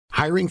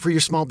Hiring for your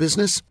small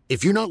business?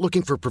 If you're not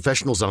looking for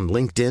professionals on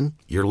LinkedIn,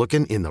 you're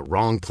looking in the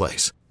wrong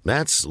place.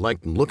 That's like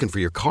looking for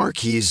your car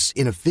keys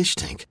in a fish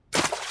tank.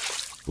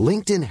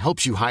 LinkedIn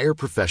helps you hire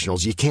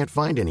professionals you can't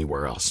find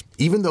anywhere else,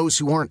 even those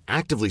who aren't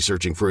actively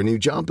searching for a new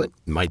job but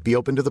might be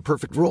open to the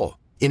perfect role.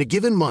 In a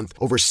given month,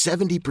 over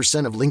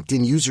 70% of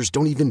LinkedIn users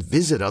don't even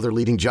visit other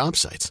leading job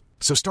sites.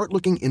 So start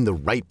looking in the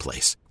right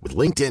place. With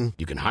LinkedIn,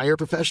 you can hire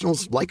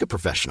professionals like a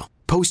professional.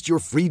 Post your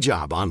free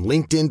job on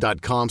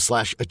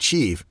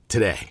linkedin.com/achieve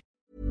today.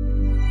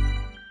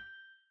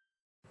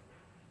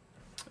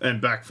 And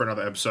back for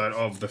another episode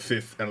of the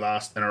fifth and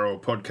last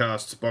NRL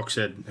podcast.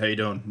 Boxhead, how you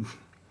doing?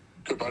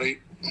 Good, buddy.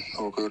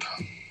 All good.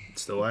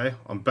 It's the way.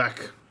 I'm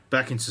back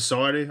in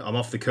society. I'm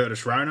off the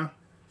Curtis Rona,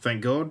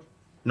 thank God.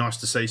 Nice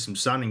to see some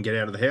sun and get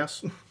out of the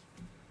house.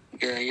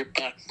 Yeah, you're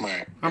back,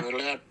 mate. You're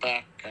allowed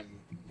back, and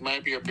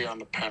maybe you'll be on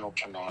the panel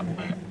tonight,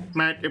 mate.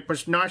 Mate, it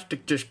was nice to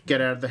just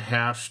get out of the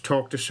house,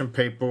 talk to some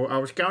people. I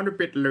was going a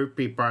bit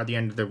loopy by the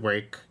end of the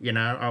week, you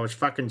know. I was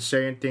fucking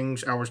saying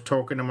things. I was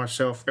talking to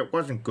myself. It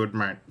wasn't good,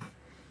 mate.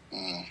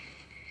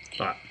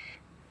 But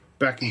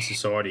back in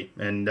society,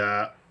 and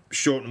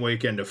shortened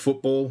weekend of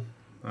football.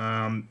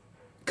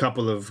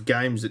 Couple of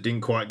games that didn't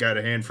quite go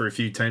to hand for a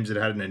few teams that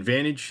had an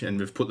advantage and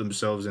have put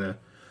themselves in a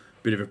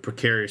bit of a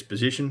precarious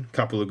position.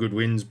 Couple of good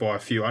wins by a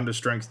few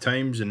understrength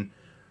teams and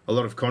a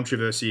lot of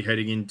controversy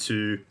heading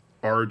into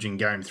Origin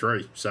Game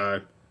 3.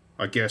 So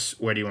I guess,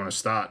 where do you want to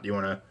start? Do you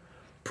want to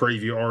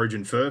preview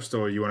Origin first,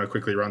 or do you want to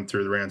quickly run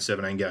through the round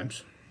 17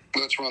 games?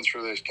 Let's run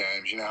through these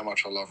games. You know how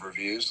much I love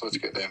reviews. Let's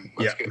get them.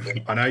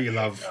 I know you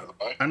love.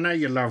 I know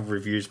you love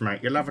reviews, mate.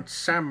 You love it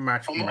so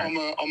much, mate.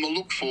 I'm a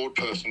look forward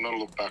person, not a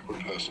look backward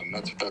person.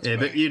 That's yeah, me.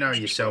 but you know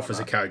yourself as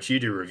a coach. You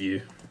do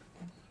review.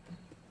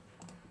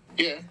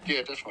 Yeah,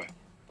 definitely.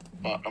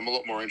 But I'm a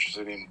lot more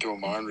interested in doing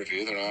my own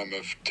review than I am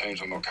of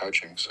teams I'm not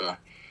coaching. So,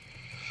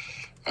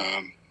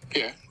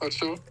 yeah, let's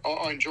do it.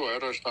 I enjoy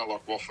it. I just don't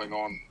like waffling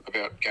on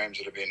about games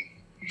that have been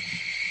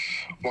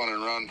won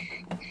and run.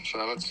 So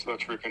let's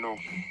rip into them.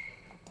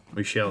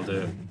 We shall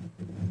do.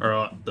 All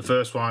right, the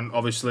first one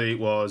obviously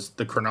was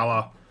the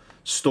Cronulla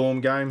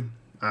Storm game.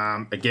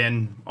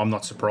 Again, I'm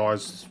not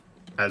surprised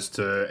as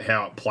to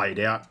how it played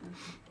out.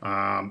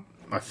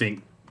 I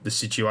think the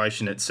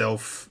situation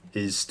itself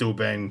is still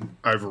being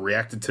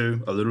overreacted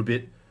to a little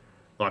bit.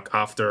 Like,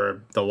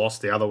 after the loss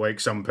the other week,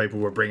 some people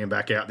were bringing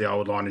back out the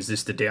old line, is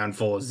this the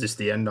downfall, is this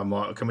the end? I'm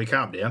like, can we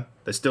calm down?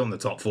 They're still in the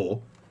top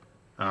four.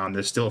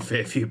 There's still a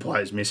fair few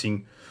players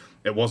missing.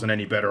 It wasn't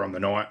any better on the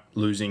night,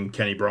 losing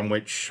Kenny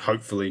Bromwich,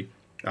 hopefully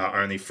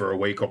only for a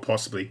week or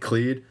possibly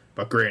cleared.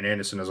 But Grant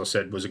Anderson, as I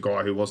said, was a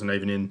guy who wasn't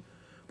even in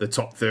the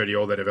top 30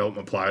 all their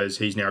development players.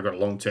 He's now got a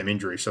long-term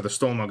injury. So the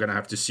Storm are going to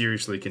have to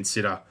seriously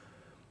consider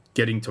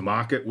getting to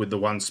market with the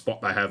one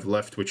spot they have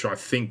left, which I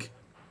think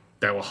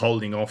they were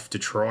holding off to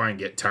try and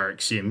get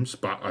Tarek Sims,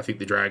 but I think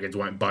the Dragons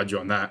won't budge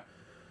on that.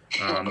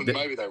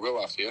 Maybe they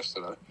will after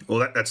yesterday.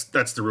 Well,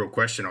 that's the real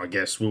question, I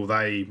guess. Will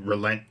they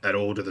relent at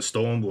all to the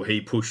Storm? Will he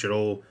push at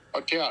all? I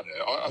doubt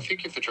it. I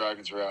think if the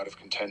Dragons are out of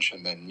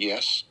contention, then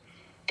yes,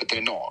 but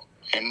they're not.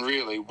 And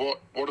really, what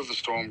have the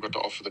Storm got to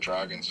offer the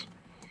Dragons?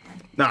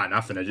 No,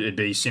 nothing. It'd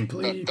be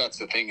simply... That's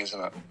the thing,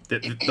 isn't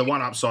it? The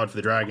one upside for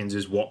the Dragons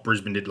is what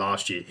Brisbane did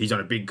last year. He's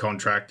on a big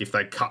contract. If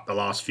they cut the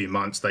last few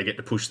months, they get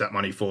to push that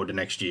money forward to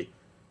next year.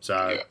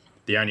 So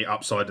the only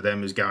upside to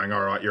them is going,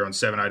 all right, you're on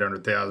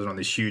 800,000 on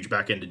this huge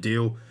back-end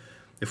deal.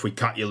 If we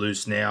cut you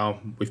loose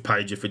now, we've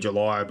paid you for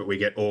July, but we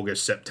get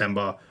August,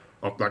 September,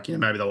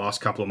 maybe the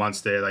last couple of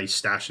months there, they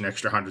stash an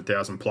extra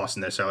 100,000 plus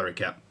in their salary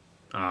cap.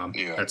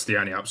 That's the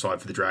only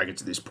upside for the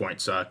Dragons at this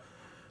point. So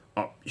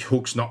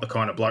Hook's not the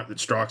kind of bloke that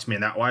strikes me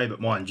in that way, but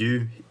mind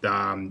you,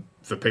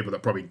 for people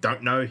that probably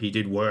don't know, he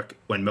did work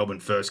when Melbourne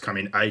first come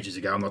in ages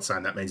ago. I'm not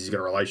saying that means he's got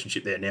a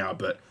relationship there now,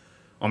 but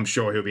I'm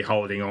sure he'll be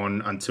holding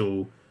on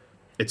until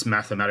it's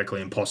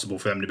mathematically impossible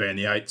for them to be in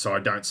the 8, so I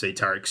don't see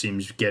Tarek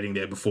Sims getting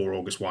there before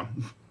August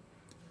 1.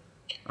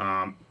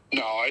 No,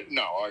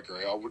 I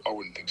agree. I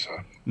wouldn't think so.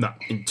 No,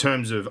 in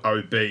terms of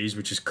OBs,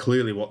 which is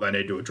clearly what they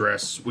need to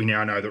address, we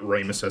now know that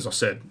Remus, as I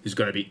said, is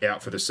going to be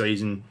out for the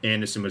season.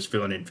 Anderson was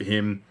filling in for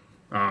him.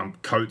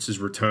 Coates'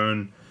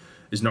 return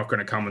is not going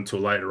to come until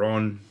later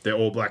on. Their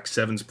All Black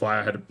Sevens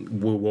player,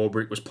 Will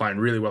Warbrick, was playing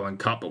really well in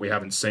Cup, but we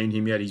haven't seen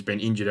him yet. He's been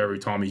injured every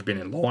time he's been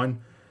in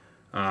line.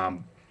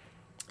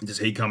 Does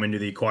he come into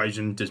the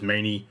equation? Does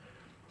Meaney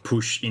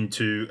push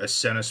into a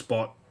centre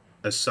spot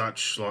as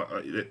such?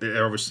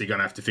 They're obviously going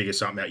to have to figure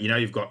something out. You know,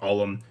 you've got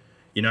Olam.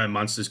 You know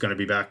Munster's going to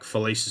be back.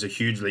 Felice is a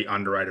hugely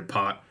underrated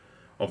part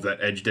of that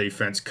edge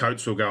defence.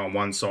 Coates will go on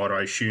one side.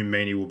 I assume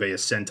Meaney will be a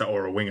centre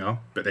or a winger,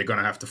 but they're going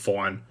to have to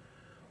find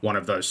one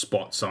of those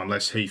spots. So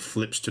unless he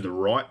flips to the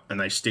right and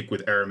they stick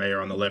with Aramea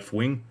on the left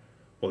wing,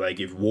 or they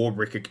give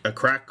Warbrick a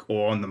crack,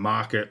 or on the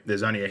market,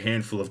 there's only a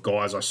handful of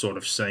guys I sort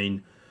of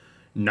seen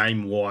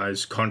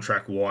name-wise,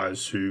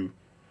 contract-wise, who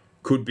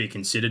could be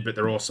considered, but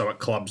they're also at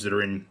clubs that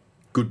are in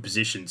good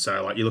positions.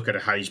 So, like, you look at a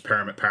Hayes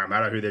Perham at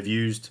Parramatta, who they've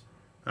used.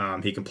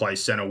 He can play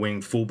centre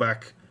wing,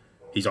 fullback.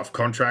 He's off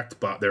contract,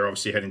 but they're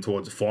obviously heading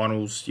towards the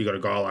finals. You got a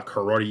guy like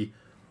Hiroti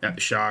at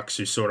the Sharks,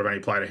 who sort of only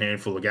played a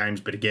handful of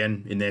games. But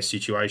again, in their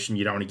situation,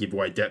 you don't want to give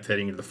away depth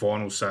heading into the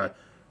finals. So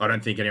I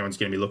don't think anyone's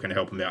going to be looking to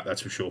help them out,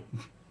 that's for sure.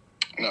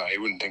 No,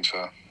 you wouldn't think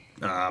so.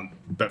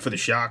 But for the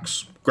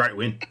Sharks, great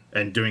win.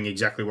 And doing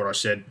exactly what I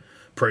said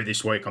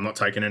this week. I'm not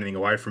taking anything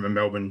away from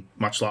Melbourne,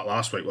 much like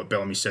last week, what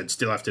Bellamy said.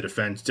 Still have to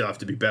defend, still have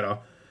to be better.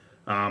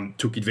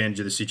 Took advantage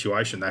of the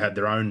situation. They had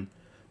their own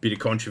bit of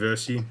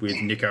controversy with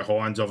Nicho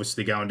Hynes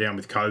obviously going down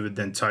with COVID,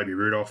 then Toby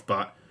Rudolph.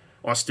 But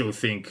I still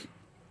think,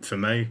 for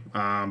me,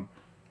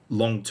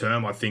 long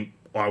term, I think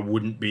I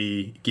wouldn't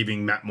be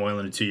giving Matt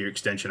Moylan a 2-year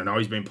extension. I know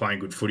he's been playing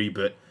good footy,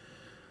 but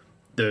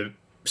the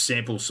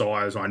sample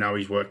size, I know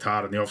he's worked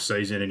hard in the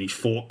off-season and he's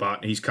fought,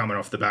 but he's coming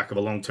off the back of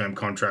a long-term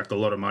contract, a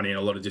lot of money and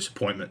a lot of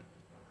disappointment.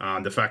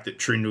 The fact that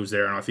Trindle's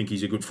there and I think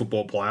he's a good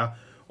football player,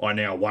 I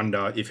now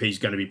wonder if he's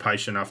going to be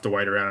patient enough to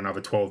wait around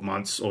another 12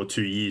 months or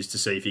 2 years to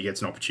see if he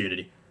gets an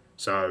opportunity.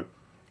 So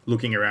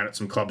looking around at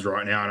some clubs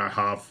right now, I know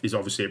half is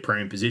obviously a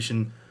premium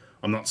position.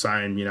 I'm not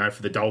saying,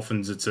 for the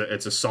Dolphins it's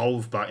a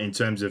solve, but in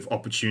terms of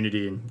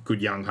opportunity and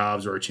good young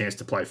halves or a chance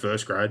to play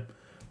first grade,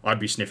 I'd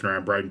be sniffing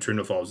around Braden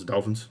Trindle if I was the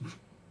Dolphins.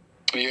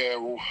 Yeah,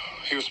 well,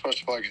 he was supposed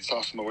to play against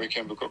us on the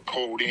weekend, but got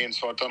called in,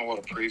 so I'd done a lot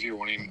of preview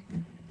on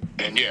him.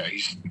 And yeah,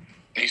 he's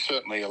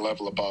certainly a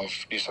level above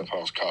New South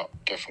Wales Cup,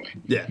 definitely.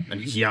 Yeah,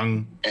 and he's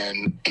young.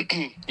 And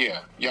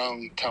yeah,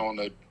 young,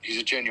 talented. He's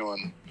a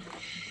genuine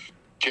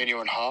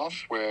half,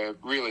 where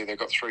really they've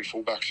got 3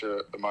 fullbacks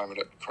at the moment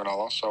at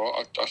Cronulla. So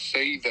I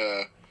see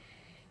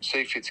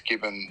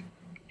Fitzgibbon,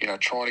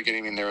 trying to get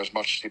him in there as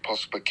much as he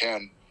possibly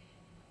can.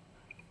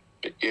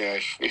 But yeah,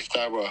 if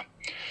they were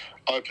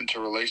open to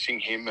releasing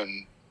him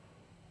and,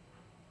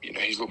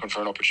 he's looking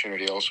for an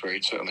opportunity elsewhere,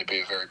 he'd certainly be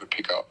a very good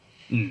pickup.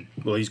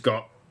 Well, he's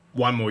got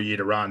 1 more year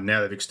to run. Now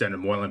they've extended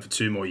Moylan for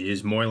 2 more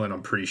years. Moylan,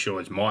 I'm pretty sure,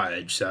 is my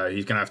age, so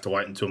he's going to have to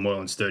wait until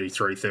Moylan's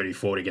 33,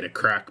 34 to get a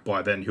crack.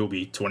 By then, he'll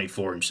be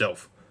 24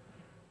 himself.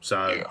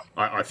 So yeah.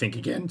 I think,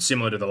 again,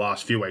 similar to the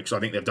last few weeks, I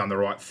think they've done the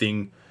right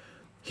thing.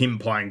 Him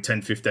playing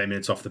 10, 15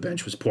 minutes off the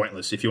bench was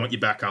pointless. If you want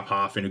your backup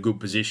half in a good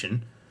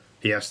position,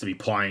 he has to be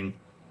playing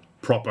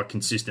proper,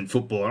 consistent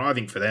football. And I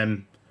think for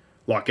them,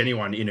 like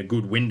anyone in a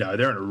good window,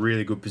 they're in a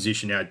really good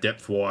position now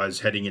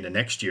depth-wise heading into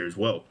next year as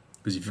well.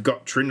 Because if you've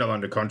got Trindle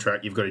under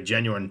contract, you've got a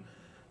genuine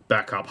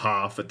backup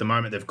half. At the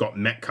moment, they've got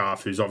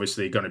Metcalf, who's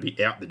obviously going to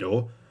be out the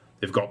door.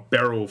 They've got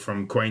Beryl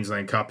from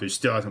Queensland Cup, who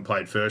still hasn't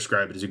played first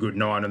grade, but is a good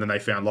 9. And then they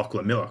found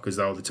Lachlan Miller because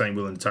they were the team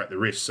willing to take the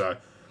risk. So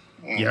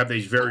you have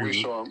these very...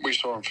 We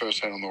saw them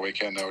firsthand on the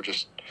weekend. They were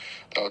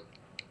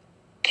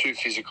too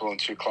physical and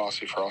too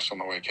classy for us on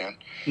the weekend.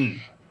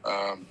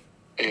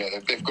 Yeah,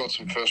 they've got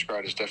some first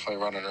graders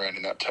definitely running around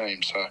in that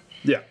team. So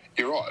yeah,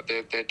 you're right.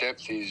 Their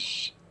depth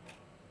is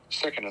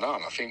second to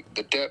none. I think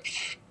the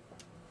depth,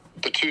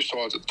 the 2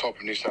 sides at the top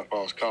of New South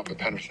Wales Cup are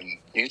Penrith and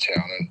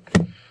Newtown,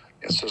 and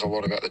it says a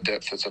lot about the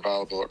depth that's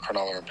available at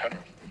Cronulla and Penrith.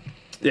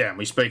 Yeah, and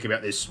we speak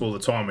about this all the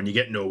time. When you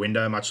get into a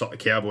window, much like the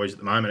Cowboys at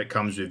the moment, it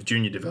comes with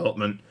junior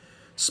development,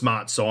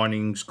 smart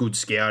signings, good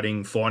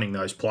scouting, finding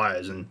those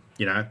players. And,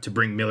 to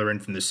bring Miller in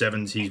from the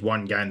Sevens, his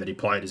 1 game that he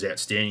played is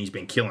outstanding. He's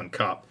been killing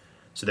Cup.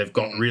 So they've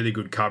got really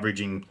good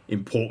coverage in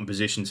important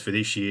positions for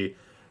this year.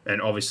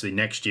 And obviously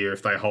next year,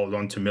 if they hold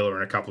on to Miller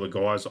and a couple of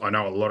guys, I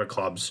know a lot of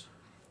clubs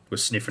were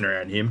sniffing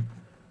around him.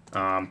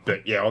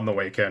 But yeah, on the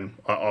weekend,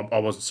 I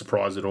wasn't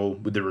surprised at all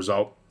with the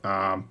result.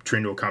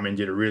 Trindle come in,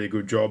 did a really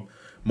good job.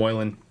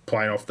 Moylan,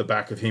 playing off the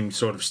back of him,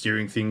 sort of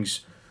steering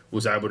things,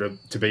 was able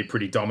to be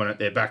pretty dominant.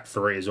 Their back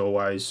 3 as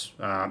always,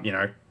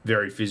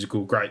 very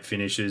physical, great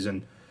finishes.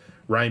 And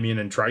Ramian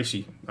and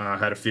Tracy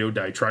had a field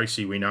day.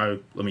 Tracy, we know,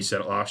 Lemmy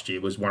said it last year,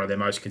 was one of their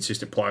most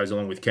consistent players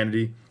along with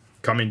Kennedy.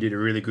 Come in, did a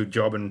really good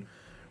job. And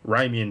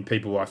Ramian,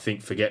 people, I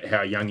think, forget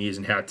how young he is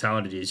and how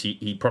talented he is.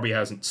 He probably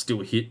hasn't still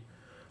hit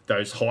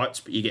those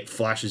heights, but you get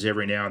flashes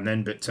every now and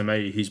then. But to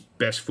me, his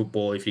best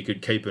football, if he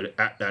could keep it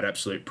at that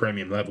absolute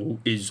premium level,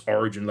 is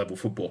Origin level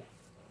football.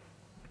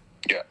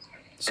 Yeah.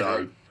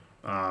 So,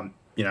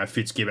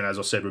 Fitzgibbon, as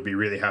I said, would be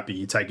really happy.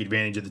 You take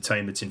advantage of the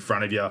team that's in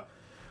front of you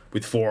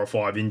with 4 or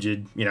 5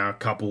 injured, a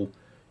couple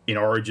in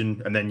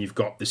Origin, and then you've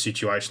got the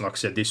situation, like I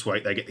said, this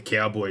week, they get the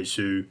Cowboys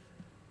who,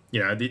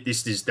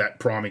 this is that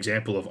prime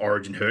example of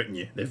Origin hurting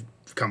you. They've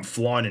come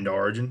flying into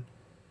Origin.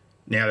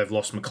 Now they've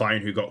lost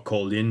McLean, who got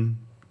called in.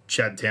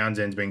 Chad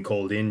Townsend's been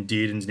called in.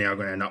 Dearden's now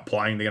going to end up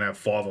playing. They're going to have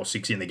 5 or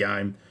 6 in the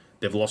game.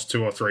 They've lost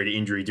 2 or 3 to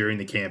injury during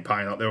the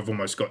campaign. They've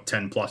almost got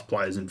 10-plus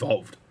players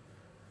involved.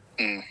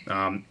 And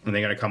they're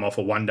going to come off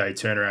a 1-day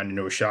turnaround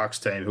into a Sharks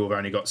team who have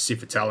only got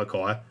Sifa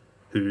Talakai,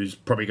 who's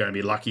probably going to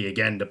be lucky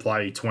again to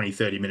play 20,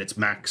 30 minutes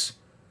max.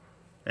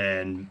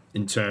 And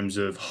in terms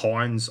of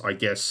Hynes, I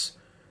guess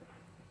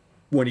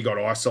when he got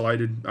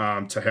isolated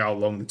to how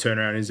long the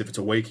turnaround is, if it's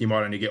a week, he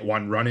might only get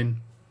 1 run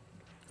in.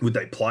 Would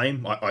they play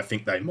him? I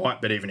think they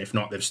might, but even if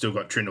not, they've still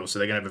got Trindle, so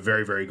they're going to have a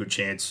very, very good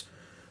chance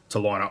to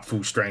line up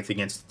full strength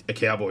against a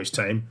Cowboys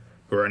team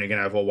who are only going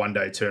to have a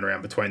 1-day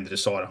turnaround between the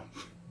decider.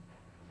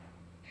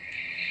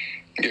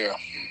 Yeah.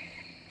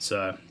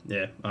 So,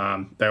 yeah.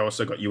 They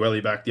also got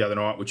Ueli back the other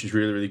night, which is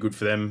really, really good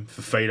for them.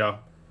 For Feeder,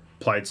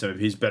 played some of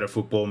his better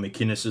football.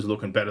 McInnes is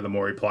looking better the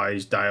more he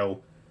plays.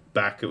 Dale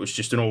back. It was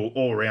just an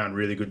all-around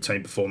really good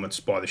team performance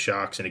by the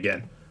Sharks. And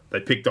again, they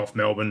picked off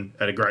Melbourne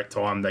at a great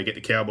time. They get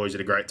the Cowboys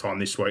at a great time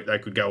this week. They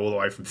could go all the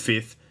way from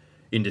 5th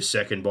into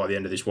 2nd by the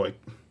end of this week.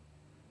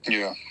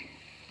 Yeah.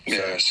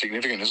 Yeah,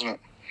 significant, isn't it?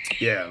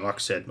 Yeah, like I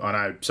said, I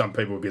know some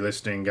people will be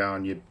listening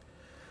going, you're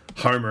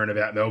homering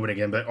about Melbourne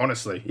again, but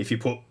honestly, if you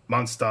put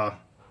Munster,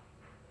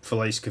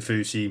 Felice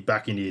Kafusi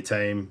back into your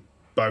team,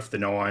 both the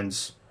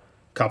Nines,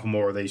 a couple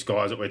more of these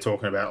guys that we're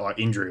talking about, like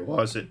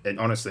injury-wise, and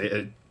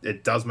honestly,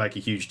 it does make a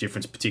huge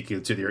difference,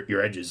 particularly to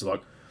your edges.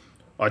 Like,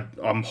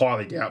 I'm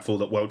highly doubtful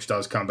that Welch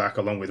does come back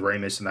along with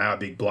Remus, and they are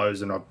big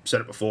blows, and I've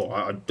said it before,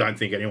 I don't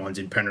think anyone's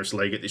in Penrith's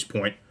league at this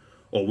point,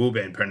 or will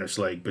be in Penrith's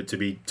league, but to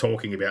be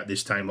talking about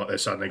this team like they're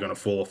suddenly going to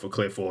fall off a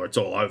cliff or it's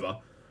all over,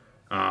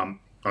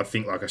 I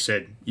think, like I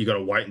said, you got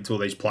to wait until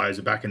these players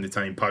are back in the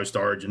team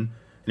post-Origin,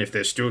 and if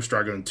they're still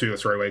struggling 2 or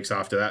 3 weeks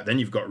after that, then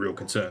you've got real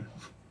concern.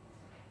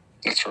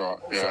 That's right,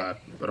 yeah.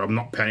 But I'm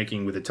not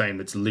panicking with a team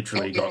that's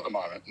literally got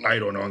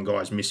 8 or 9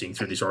 guys missing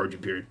through this Origin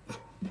period.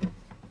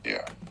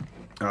 Yeah.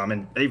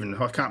 And even,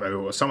 I can't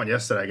remember, it was someone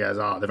yesterday goes,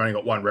 they've only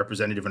got 1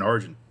 representative in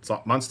Origin. It's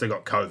like Munster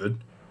got COVID,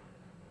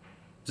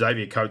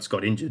 Xavier Coates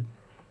got injured,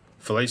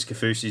 Felice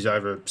Kafusi's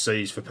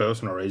overseas for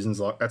personal reasons.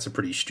 Like, that's a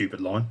pretty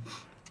stupid line.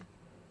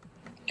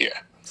 Yeah.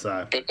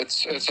 So, but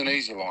it's an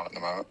easy line at the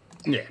moment.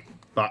 Yeah,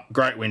 but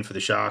great win for the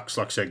Sharks.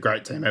 Like I said,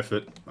 great team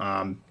effort.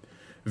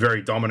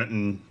 Very dominant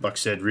and, like I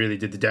said, really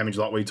did the damage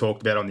like we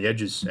talked about on the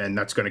edges, and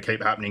that's going to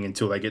keep happening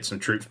until they get some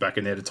troops back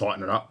in there to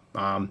tighten it up.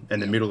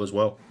 And the middle as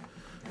well.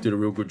 Did a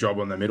real good job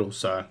on the middle,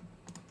 so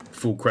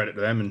full credit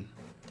to them and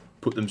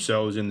put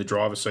themselves in the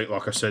driver's seat,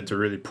 like I said, to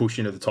really push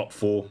into the top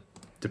 4,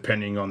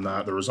 depending on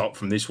the result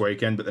from this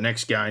weekend. But the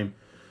next game,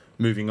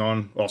 moving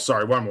on. Oh,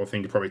 sorry, one more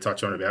thing to probably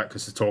touch on about,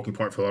 because it's a talking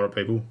point for a lot of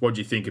people. What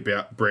do you think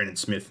about Brandon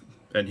Smith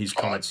and his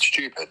comments?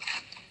 Stupid.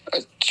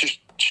 It's just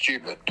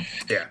stupid.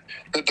 Yeah.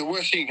 The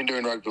worst thing you can do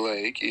in rugby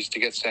league is to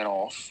get sent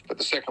off, but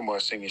the second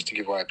worst thing is to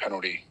give away a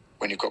penalty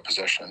when you've got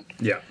possession.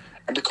 Yeah.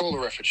 And to call the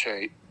ref a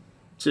cheat.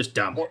 It's just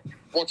dumb.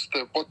 What's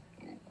the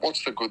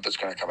good that's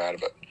going to come out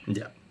of it?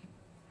 Yeah.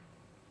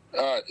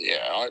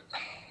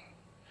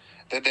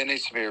 There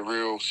needs to be a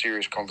real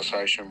serious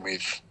conversation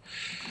with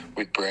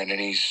Brandon.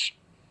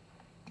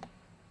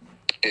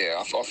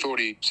 I thought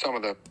some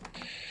of the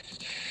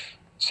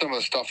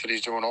stuff that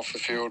he's doing off the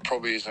field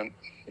probably isn't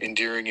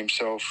endearing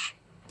himself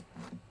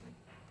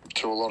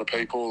to a lot of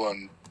people,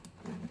 and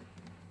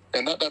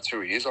that's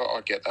who he is.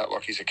 I get that,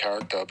 like, he's a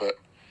character, but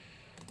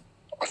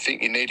I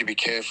think you need to be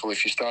careful.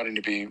 If you're starting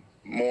to be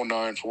more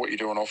known for what you're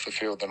doing off the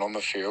field than on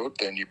the field,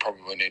 then you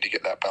probably need to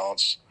get that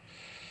balance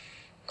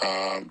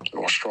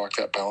or strike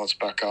that balance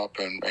back up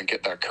and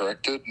get that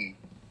corrected. And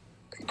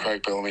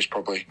Craig Bellamy's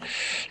probably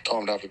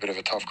time to have a bit of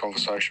a tough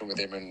conversation with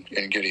him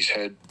and get his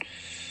head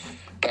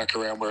back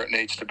around where it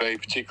needs to be,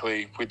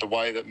 particularly with the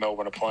way that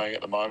Melbourne are playing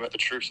at the moment. The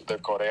troops that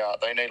they've got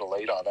out, they need a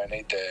leader. They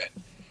need their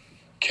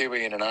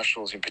Kiwi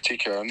internationals in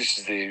particular, and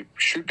this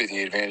should be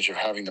the advantage of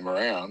having them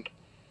around,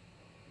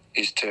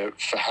 is to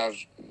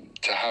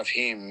have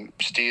him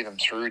steer them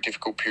through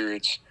difficult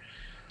periods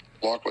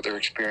like what they're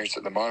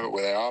experiencing at the moment,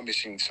 where they are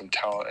missing some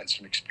talent and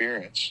some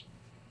experience.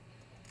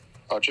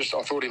 I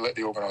thought he let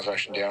the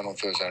organisation down on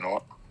Thursday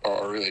night.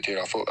 I really did.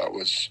 I thought that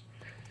was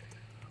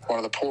one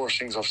of the poorest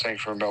things I've seen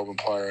from a Melbourne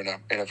player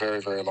in a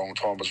very, very long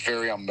time. It was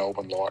very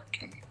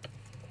un-Melbourne-like,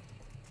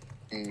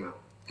 and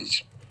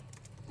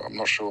I'm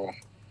not sure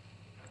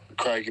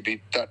Craig would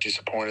be that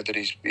disappointed that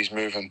he's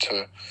moving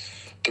to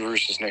the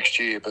Roosters next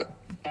year, but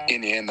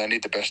in the end, they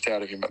need the best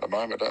out of him at the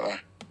moment, don't they?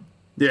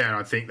 Yeah, and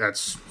I think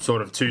that's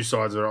sort of two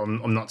sides of it.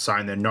 I'm not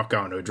saying they're not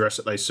going to address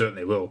it. They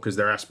certainly will, because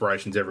their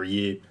aspirations every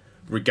year,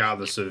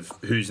 regardless of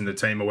who's in the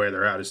team or where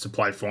they're at, is to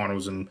play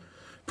finals and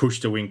push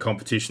to win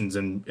competitions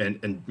and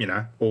you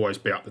know, always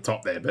be up the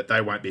top there. But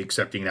they won't be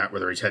accepting that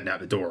whether he's heading out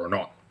the door or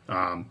not.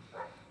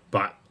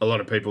 But a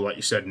lot of people, like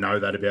you said, know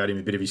that about him,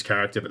 a bit of his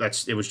character.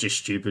 But it was just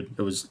stupid.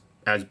 It was,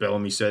 as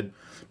Bellamy said,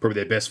 probably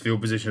their best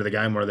field position of the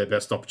game, one of their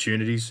best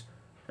opportunities.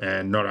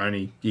 And not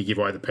only you give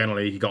away the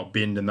penalty, he got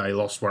binned and they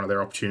lost one of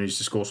their opportunities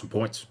to score some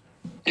points.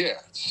 Yeah.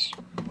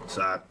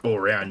 So, all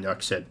around, like I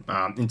said,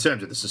 in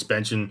terms of the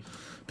suspension,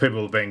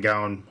 people have been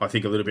going, I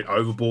think, a little bit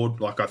overboard.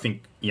 Like, I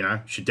think, you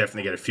know, should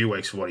definitely get a few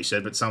weeks for what he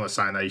said, but some are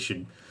saying they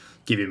should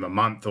give him a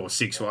month or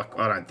 6. Like,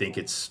 I don't think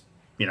it's,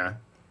 you know,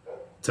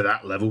 to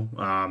that level.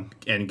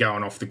 And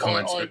going off the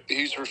comments...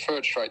 he's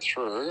referred straight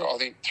through. I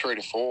think 3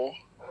 to 4.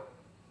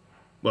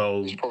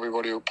 Well, it's probably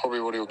what he'll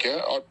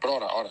get, but I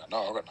don't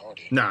know. I've got no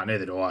idea. No,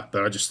 neither do I.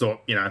 But I just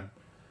thought, you know,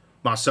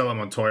 Marcelo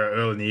Montoya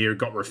early in the year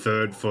got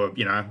referred for,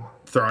 you know,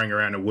 throwing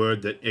around a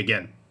word that,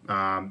 again,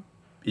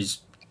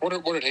 is...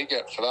 What did he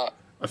get for that?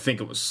 I think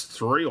it was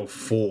 3 or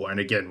 4, and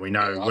again, we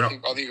know... Yeah,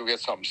 I think he'll get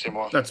something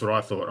similar. That's what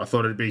I thought. I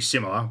thought it'd be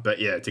similar, but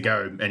yeah, to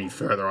go any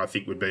further, I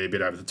think would be a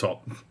bit over the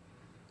top.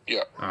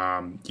 Yeah.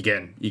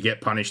 Again, you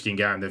get punished in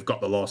game. They've got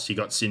the loss. You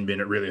got sin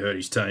bin. It really hurt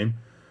his team.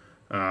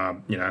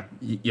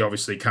 You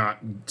obviously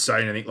can't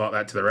say anything like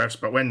that to the refs.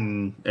 But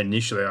when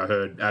initially I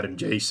heard Adam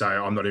G say,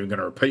 I'm not even going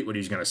to repeat what he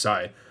was going to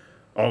say,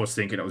 I was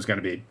thinking it was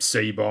going to be a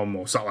C-bomb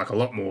or something, like a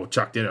lot more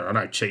chucked in it. I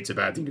know cheat's a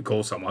bad thing to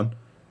call someone,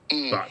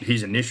 but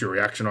his initial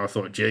reaction, I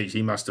thought, geez,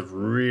 he must have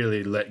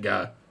really let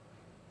go.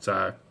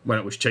 So when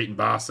it was cheating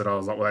bastard, I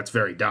was like, well, that's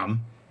very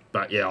dumb.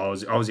 But yeah, I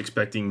was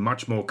expecting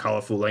much more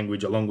colourful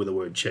language along with the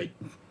word cheat.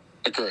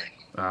 Agree.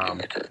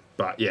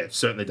 But yeah,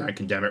 certainly don't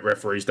condemn it.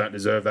 Referees don't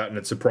deserve that, and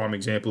it's a prime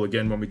example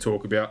again when we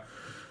talk about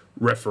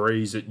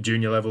referees at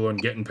junior level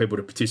and getting people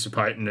to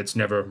participate, and it's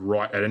never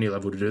right at any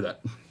level to do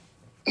that.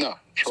 No,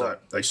 sure. So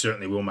they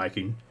certainly will make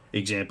an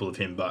example of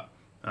him. But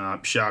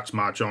Sharks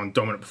march on,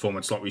 dominant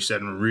performance, like we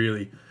said, and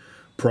really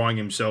prying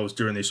themselves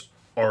during this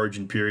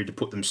origin period to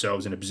put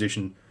themselves in a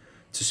position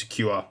to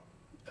secure,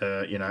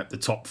 the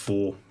top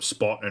 4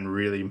 spot and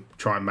really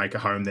try and make a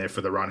home there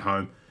for the run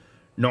home.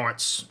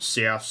 Knights,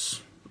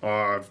 Souths,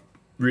 are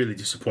really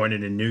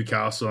disappointed in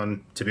Newcastle,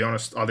 and to be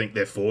honest, I think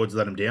their forwards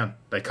let them down.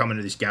 They come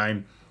into this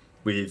game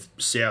with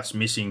Souths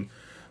missing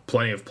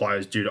plenty of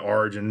players due to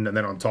Origin, and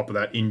then on top of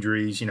that,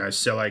 injuries.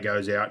 Sele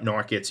goes out,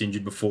 Knight gets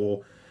injured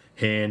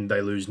beforehand,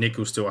 they lose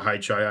Nichols to a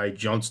HIA,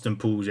 Johnston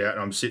pulls out,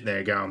 and I'm sitting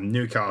there going,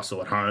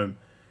 Newcastle at home,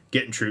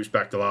 getting troops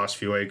back the last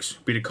few weeks,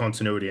 bit of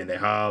continuity in their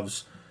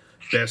halves,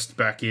 Best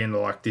back in,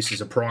 like this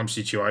is a prime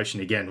situation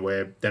again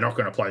where they're not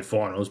going to play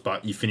finals,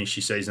 but you finish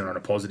your season on a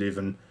positive,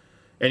 and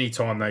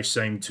anytime they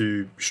seem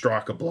to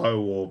strike a blow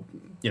or,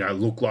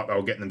 look like they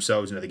were getting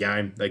themselves into the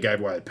game, they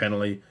gave away the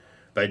penalty,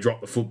 they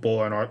dropped the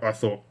football, and I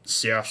thought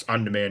South,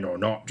 undermanned or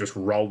not, just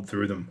rolled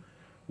through them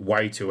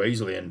way too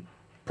easily. And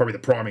probably the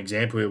prime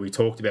example here, we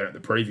talked about it in the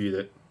preview,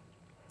 that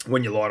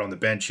when you're light on the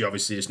bench, you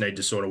obviously just need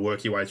to sort of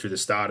work your way through the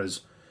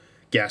starters,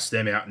 gas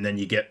them out, and then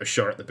you get a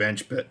shot at the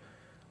bench. But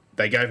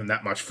they gave them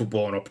that much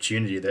football and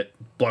opportunity that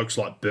blokes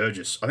like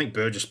Burgess, I think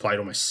Burgess played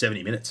almost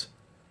 70 minutes.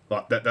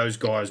 Like that, those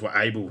guys were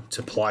able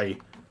to play,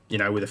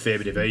 with a fair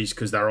bit of ease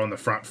because they were on the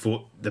front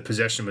foot. The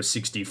possession was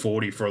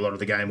 60-40 for a lot of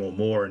the game or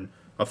more, and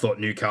I thought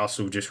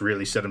Newcastle just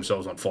really set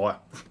themselves on fire.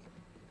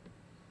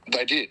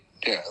 They did,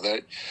 yeah.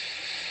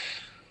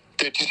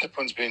 Their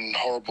discipline's been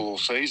horrible all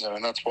season,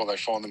 and that's why they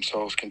find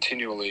themselves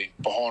continually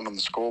behind on the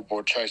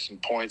scoreboard, chasing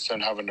points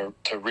and having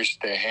to risk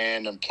their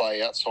hand and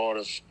play outside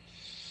of,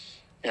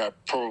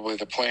 probably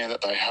the plan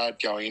that they had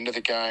going into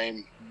the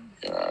game.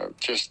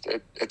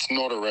 It's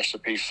not a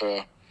recipe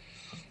for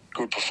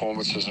good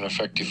performances and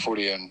effective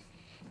footy, and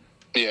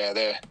yeah,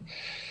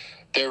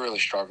 they're really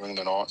struggling,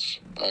 the Knights.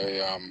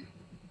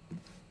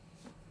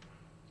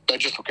 They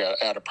just look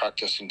out of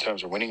practice in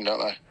terms of winning,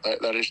 don't they?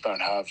 They just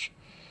don't have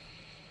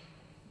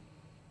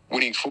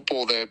winning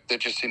football. They're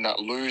just in that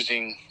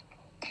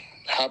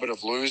habit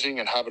of losing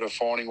and habit of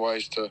finding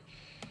ways to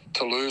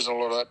lose, and a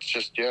lot of that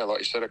just, like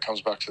you said, it comes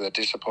back to their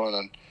discipline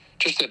and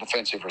just their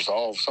defensive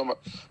resolve. Some of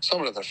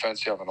the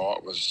defence the other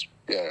night was,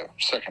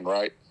 second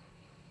rate.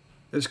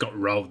 They just got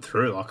rolled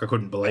through. Like, I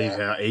couldn't believe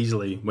how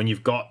easily, when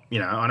you've got, I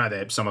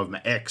know some of them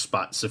are ex,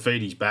 but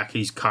Safidi's back,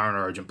 he's current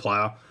Origin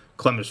player.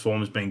 Clemmer's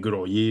form has been good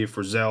all year.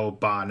 Frizzell,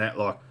 Barnett,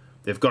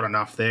 they've got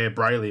enough there.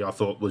 Brayley, I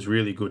thought, was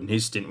really good in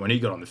his stint when he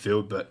got on the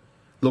field, but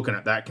looking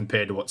at that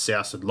compared to what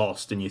South had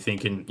lost, and you're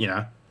thinking,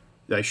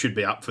 they should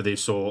be up for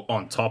this or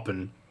on top,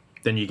 and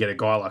then you get a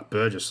guy like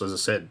Burgess, as I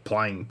said,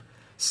 playing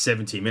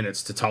 70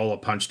 minutes.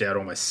 Totola punched out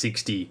almost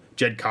 60.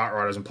 Jed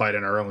Cartwright hasn't played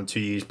NRL in 2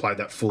 years, played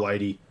that full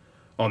 80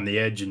 on the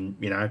edge, and,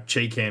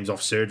 Cheekham's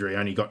off surgery,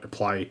 only got to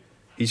play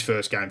his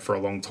first game for a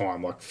long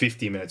time,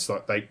 50 minutes.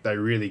 They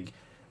really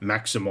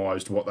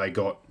maximised what they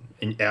got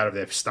out of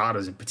their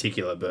starters in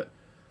particular, but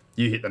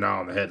you hit the nail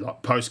on the head.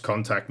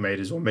 Post-contact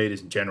meters or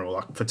meters in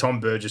general, for Tom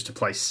Burgess to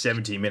play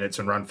 70 minutes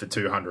and run for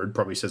 200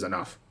 probably says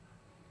enough.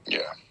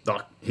 Yeah.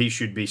 He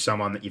should be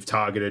someone that you've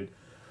targeted,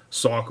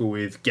 cycle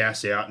with,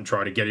 gas out, and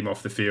try to get him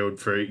off the field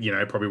for,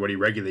 probably what he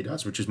regularly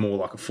does, which is more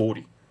like a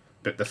 40.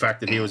 But the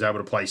fact that he was able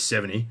to play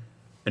 70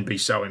 and be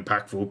so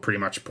impactful pretty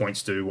much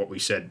points to what we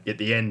said. At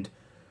the end,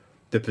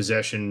 the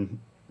possession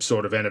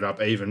sort of ended up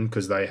even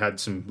because they had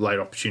some late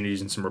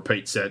opportunities and some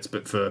repeat sets,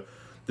 but for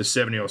the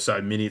 70 or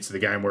so minutes of the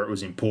game where it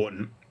was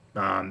important,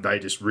 they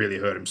just really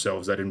hurt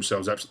themselves. They did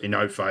themselves absolutely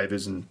no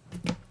favours, and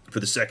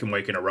for the second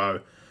week in a row,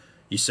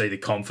 you see the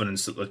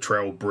confidence that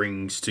Latrell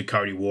brings to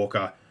Cody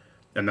Walker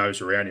and those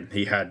around him.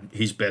 He had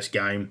his best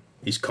game,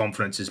 his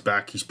confidence is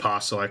back, his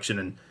pass selection,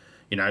 and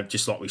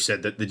just like we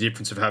said, that the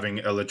difference of having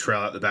a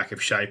Latrell at the back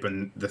of shape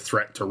and the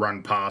threat to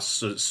run past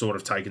sort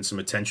of taken some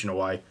attention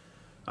away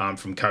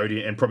from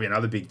Cody. And probably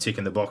another big tick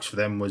in the box for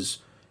them was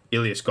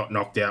Ilias got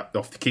knocked out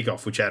off the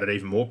kickoff, which added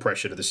even more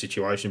pressure to the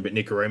situation. But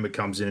Nikorima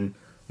comes in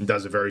and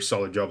does a very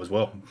solid job as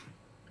well.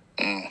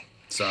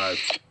 So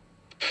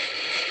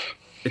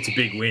it's a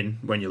big win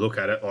when you look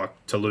at it,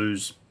 to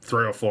lose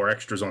 3 or 4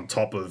 extras on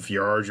top of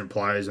your Origin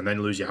players and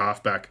then lose your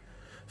halfback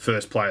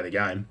first play of the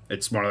game.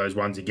 It's one of those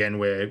ones again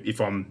where if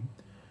I'm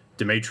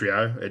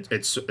Demetrio,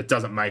 it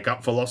doesn't make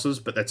up for losses,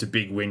 but that's a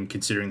big win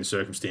considering the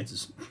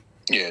circumstances.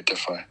 Yeah,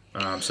 definitely.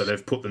 So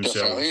they've put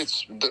themselves... Definitely. I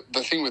think it's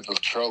the thing with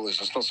Latrell is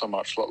it's not so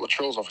much...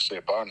 Latrell's obviously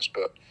a bonus,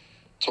 but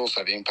it's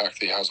also the impact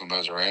that he has on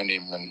those around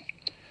him, and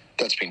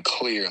that's been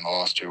clear in the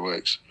last 2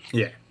 weeks.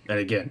 Yeah, and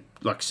again,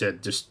 like I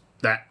said, just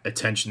that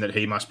attention that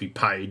he must be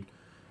paid,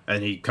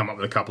 and he come up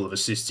with a couple of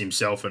assists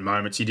himself in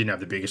moments. He didn't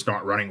have the biggest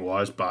night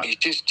running-wise, but...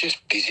 He's just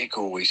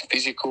physical. He's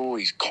physical,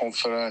 he's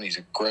confident, he's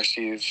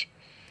aggressive.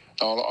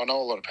 I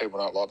know a lot of people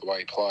don't like the way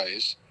he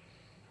plays,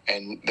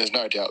 and there's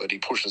no doubt that he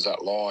pushes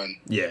that line.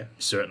 Yeah,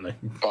 certainly.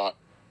 But,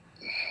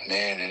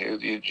 man,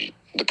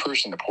 the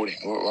proof's in the pudding.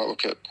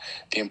 Look at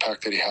the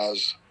impact that he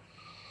has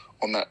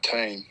on that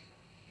team.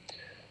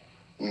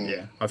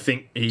 Yeah, I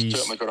think he's...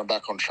 certainly got him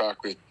back on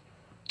track with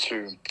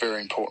 2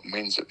 very important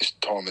wins at this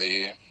time of the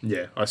year.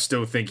 Yeah, I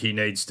still think he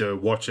needs to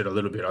watch it a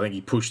little bit. I think he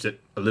pushed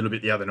it a little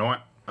bit the other night.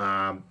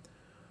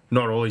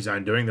 Not all his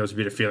own doing. There was a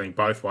bit of feeling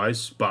both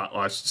ways, but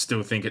I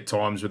still think at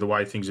times with the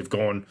way things have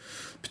gone,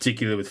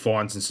 particularly with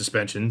fines and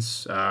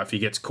suspensions, if he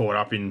gets caught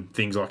up in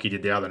things like he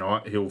did the other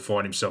night, he'll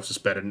find himself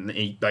suspended,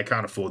 and they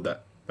can't afford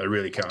that. They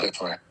really can't.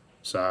 Definitely.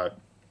 So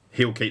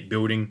he'll keep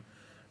building.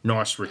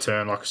 Nice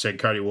return. Like I said,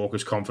 Cody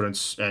Walker's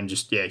confidence, and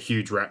just,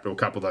 huge rap to a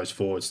couple of those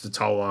forwards.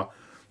 Totola,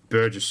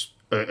 Burgess,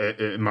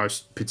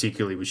 most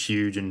particularly, was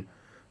huge, and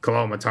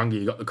Kalal Matangi,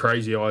 you got the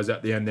crazy eyes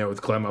at the end there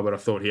with Clemmer, but I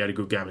thought he had a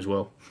good game as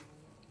well.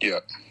 Yeah.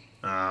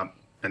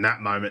 And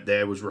that moment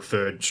there was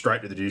referred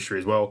straight to the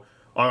judiciary as well.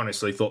 I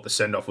honestly thought the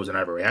send-off was an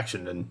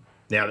overreaction, and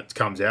now that it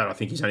comes out, I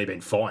think he's only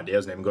been fined. He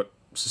hasn't even got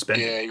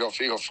suspended. Yeah, he got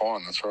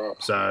fined, that's right.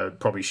 So it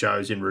probably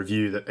shows in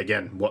review that,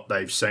 again, what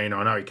they've seen.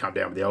 I know he come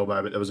down with the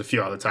elbow, but there was a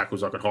few other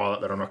tackles I could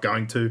highlight that I'm not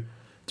going to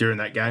during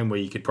that game where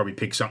you could probably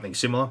pick something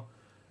similar.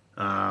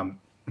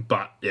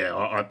 But,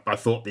 yeah, I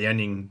thought the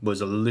ending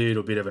was a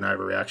little bit of an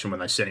overreaction when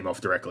they sent him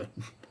off directly.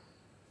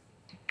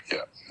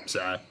 Yeah.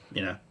 So,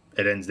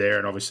 it ends there.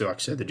 And obviously, like I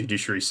said, the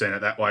judiciary's seen it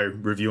that way,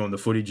 review on the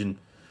footage and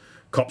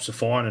cops a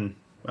fine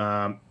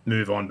and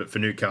move on. But for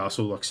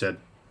Newcastle, like I said,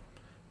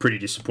 pretty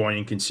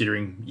disappointing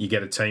considering you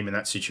get a team in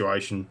that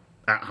situation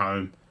at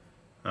home,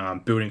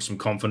 building some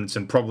confidence,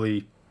 and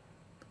probably,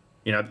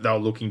 they were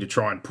looking to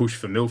try and push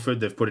for Milford.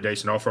 They've put a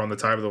decent offer on the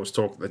table. There was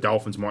talk that the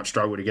Dolphins might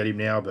struggle to get him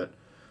now, but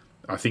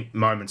I think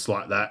moments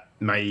like that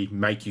may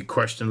make you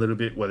question a little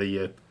bit whether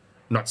you're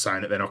not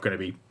saying that they're not going to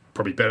be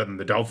probably better than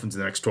the Dolphins in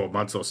the next 12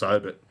 months or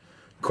so, but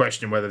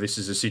question whether this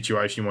is a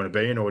situation you want to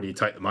be in, or do you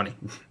take the money?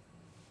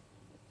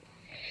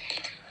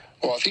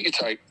 Well, I think you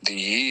take the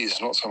years,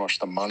 not so much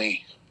the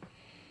money.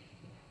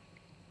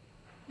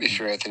 If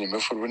you're Anthony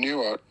Milford, wouldn't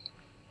you?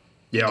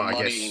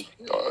 Guess.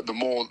 The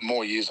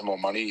more years, the more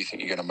money you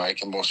think you're going to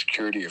make, and the more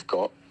security you've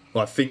got.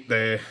 Well, I think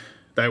they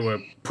were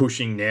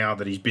pushing now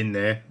that he's been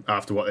there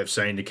after what they've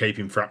seen to keep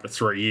him for up to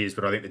 3 years,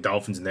 but I think the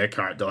Dolphins in their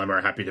current dilemma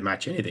are happy to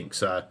match anything.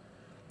 So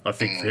I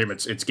think for him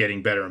it's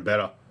getting better and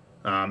better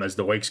as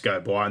the weeks go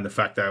by, and the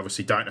fact they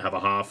obviously don't have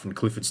a half and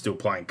Clifford's still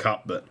playing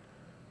cup, but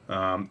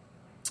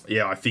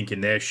I think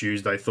in their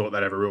shoes they thought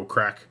they'd have a real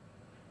crack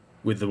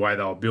with the way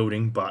they were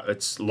building, but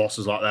it's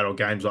losses like that or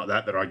games like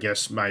that I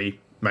guess may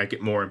make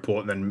it more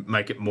important than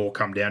make it more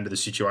come down to the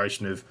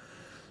situation of,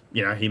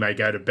 he may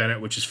go to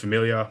Bennett, which is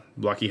familiar,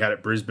 like he had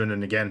at Brisbane,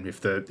 and again,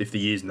 if the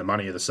years and the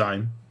money are the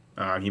same,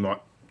 he might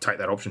take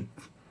that option.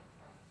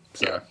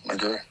 So, yeah, I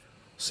agree.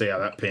 See how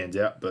that pans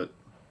out, but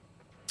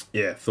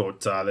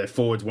thought their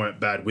forwards weren't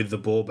bad with the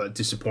ball, but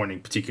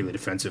disappointing, particularly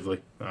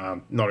defensively.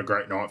 Not a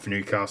great night for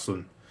Newcastle,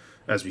 and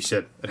as we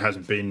said, it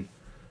hasn't been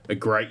a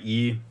great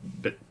year,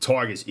 but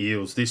Tigers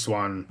Eels, this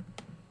one,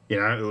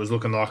 it was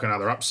looking like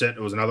another upset.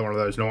 It was another one of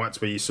those nights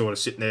where you sort of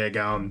sitting there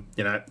going,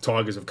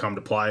 Tigers have come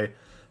to play.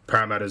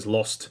 Parramatta's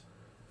lost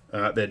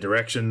their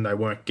direction. They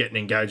weren't getting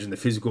engaged in the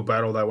physical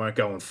battle. They weren't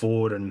going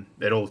forward, and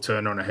it all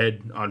turned on a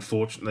head,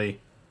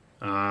 unfortunately,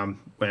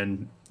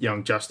 when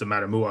young Justin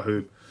Matamua,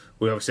 who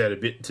we obviously had a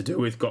bit to do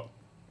with, got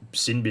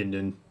sin-binned,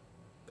 and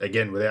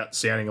again, without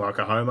sounding like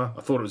a homer,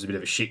 I thought it was a bit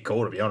of a shit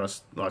call, to be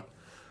honest. Like,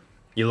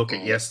 you look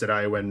at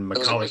yesterday when McCulloch...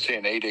 There's obviously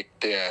an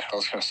edict there. I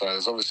was going to say,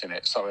 there's obviously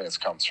something that's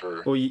come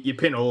through. Well, you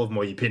pin all of them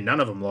or you pin none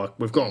of them. Like,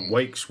 we've gone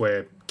weeks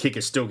where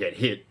kickers still get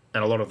hit,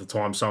 and a lot of the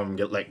time some of them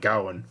get let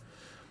go, and,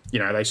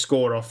 they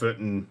scored off it,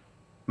 and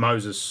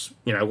Moses,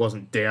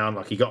 wasn't down.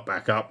 Like, he got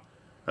back up.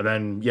 And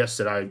then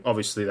yesterday,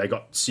 obviously, they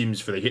got Sims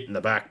for the hit in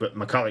the back, but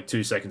McCulloch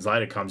 2 seconds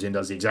later comes in,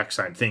 does the exact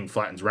same thing,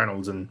 flattens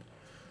Reynolds, and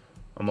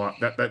I'm like,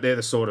 they're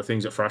the sort of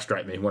things that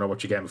frustrate me when I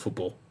watch a game of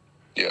football.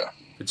 Yeah.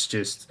 It's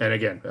just, and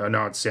again, I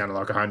know it sounded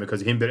like a homer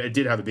because of him, but it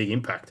did have a big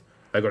impact.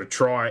 They got a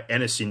try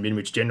and a sin bin,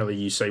 which generally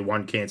you see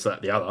one cancel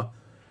out the other.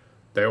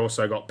 They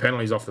also got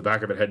penalties off the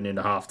back of it heading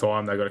into half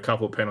time. They got a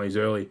couple of penalties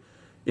early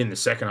in the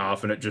second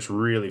half, and it just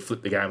really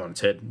flipped the game on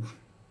its head.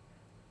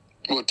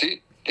 Well, it did,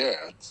 yeah.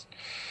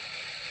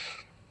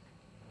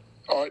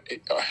 I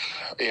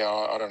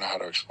don't know how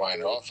to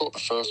explain it. I thought the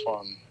first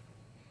one,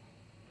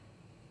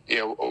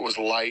 it was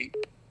late,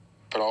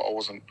 but I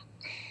wasn't.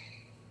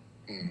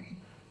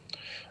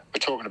 We're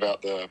talking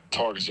about the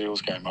Tigers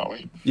Eels game, aren't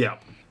we? Yeah.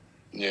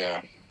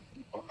 Yeah.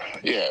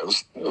 Yeah, it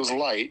was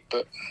late,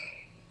 but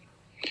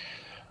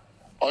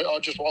I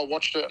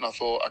watched it and I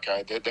thought,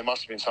 okay, there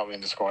must have been something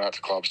that's gone out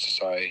to clubs to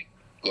say,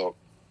 look,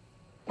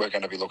 we're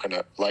going to be looking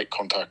at late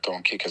contact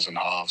on kickers and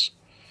halves.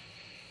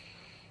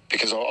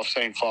 because I've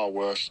seen far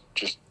worse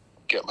just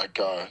get let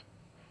go.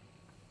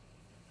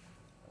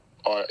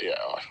 I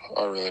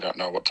really don't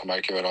know what to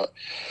make of it.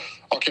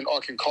 I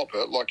can cop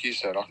it, like you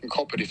said. I can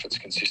cop it if it's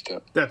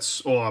consistent.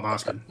 That's all I'm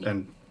asking.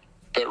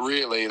 But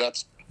really,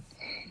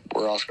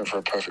 we're asking for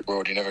a perfect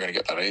world. You're never going to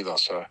get that either.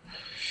 So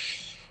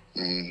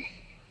I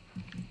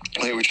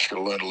think we just got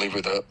to learn to live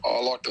with it. I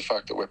like the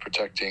fact that we're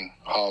protecting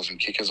halves and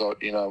kickers.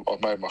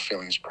 I've made my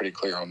feelings pretty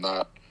clear on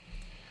that.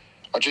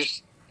 I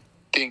just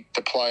think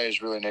the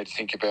players really need to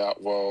think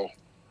about, well,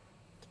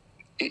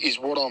 is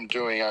what I'm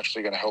doing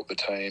actually going to help the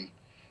team?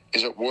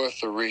 Is it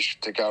worth the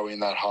risk to go in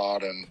that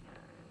hard and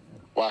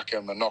whack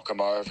them and knock them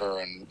over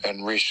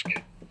and risk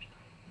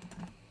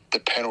the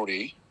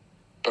penalty,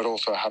 but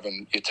also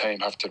having your team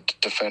have to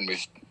defend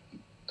with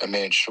a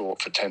man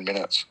short for 10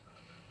 minutes?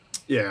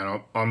 Yeah,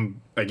 and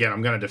I'm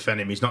going to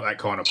defend him. He's not that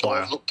kind of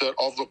player. I've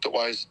looked at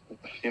ways,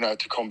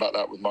 to combat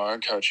that with my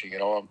own coaching.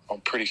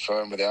 I'm pretty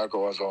firm with our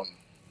guys on,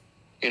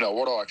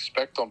 what I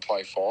expect on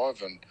play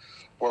 5 and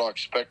what I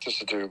expect us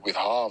to do with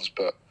halves,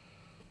 but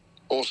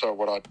also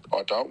what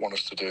I don't want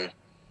us to do,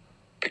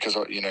 because,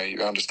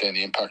 you understand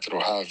the impact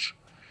it'll have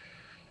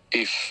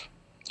if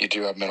you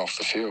do have men off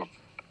the field.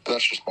 But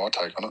that's just my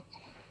take on it.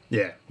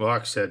 Yeah, well,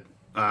 like I said,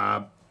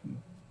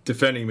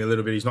 defending him a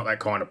little bit, he's not that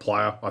kind of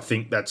player. I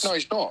think that's... No,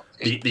 he's not.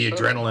 The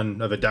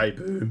adrenaline of a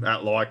debut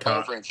at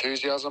Leichhardt.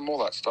 Over-enthusiasm, all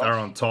that stuff. They're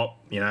on top.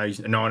 He's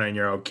a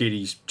 19-year-old kid.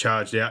 He's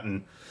charged out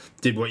and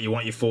did what you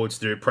want your forwards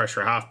to do,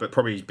 pressure a half. But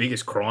probably his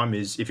biggest crime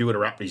is if he would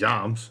have wrapped his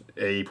arms,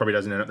 he probably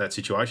doesn't end up in that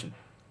situation.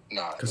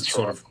 No, because it's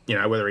sort of,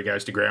 whether he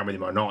goes to ground with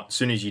him or not, as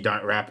soon as you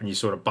don't wrap and you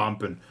sort of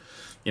bump and,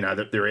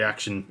 the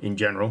reaction in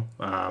general,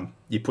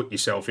 you put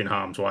yourself in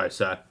harm's way.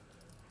 So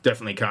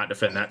definitely can't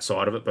defend that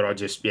side of it. But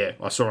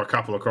I saw a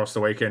couple across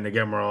the weekend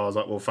again where I was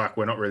like, well, fuck,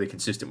 we're not really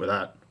consistent with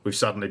that. We've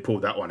suddenly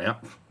pulled that one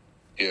out.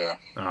 Yeah.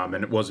 And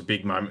it was a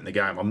big moment in the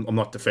game. I'm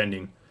not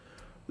defending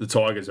the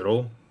Tigers at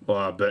all.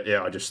 But,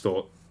 I just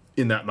thought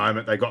in that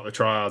moment they got the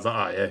try. I was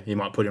like, he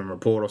might put him in a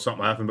report or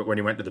something happened. But when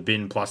he went to the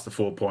bin plus the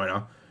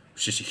 4-pointer,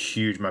 it's just a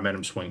huge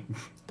momentum swing.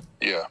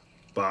 Yeah.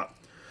 But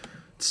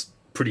it's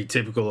pretty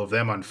typical of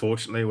them,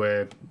 unfortunately,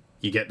 where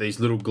you get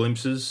these little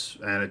glimpses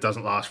and it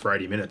doesn't last for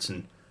 80 minutes.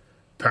 And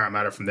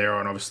Parramatta from there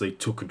on obviously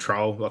took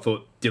control. I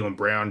thought Dylan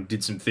Brown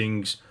did some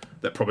things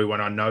that probably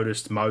went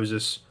unnoticed.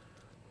 Moses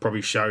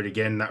probably showed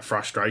again that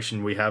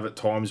frustration we have at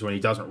times when he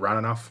doesn't run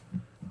enough.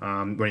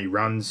 When he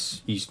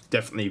runs, he's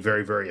definitely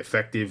very, very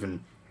effective.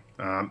 And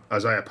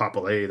Isaiah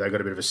Papali'i, they got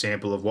a bit of a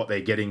sample of what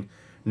they're getting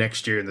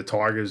next year in the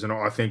Tigers, and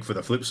I think for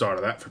the flip side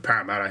of that, for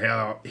Parramatta,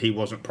 how he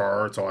wasn't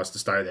prioritised to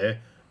stay there,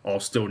 I'll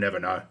still never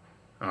know.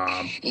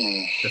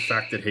 The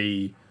fact that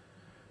he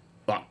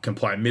can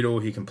play middle,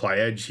 he can play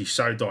edge, he's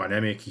so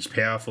dynamic, he's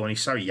powerful, and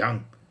he's so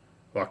young.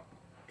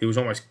 He was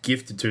almost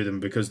gifted to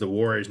them because the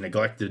Warriors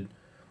neglected,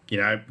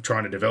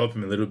 trying to develop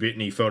him a little bit,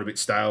 and he felt a bit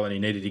stale, and he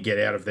needed to get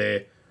out of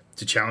there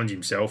to challenge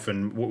himself.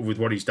 And with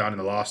what he's done in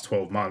the last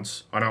 12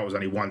 months, I know it was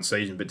only one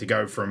season, but to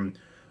go from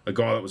a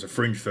guy that was a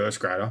fringe first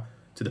grader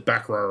to the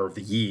back rower of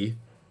the year,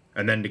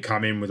 and then to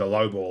come in with a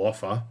low ball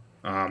offer,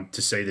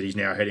 to see that he's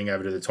now heading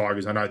over to the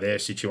Tigers. I know their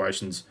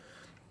situation's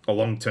a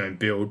long-term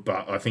build,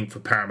 but I think for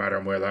Parramatta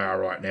and where they are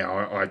right now,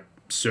 I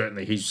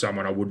certainly, he's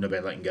someone I wouldn't have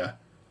been letting go.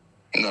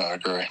 No, I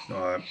agree.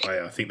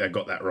 I think they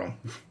got that wrong.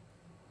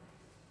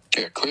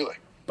 Yeah, clearly.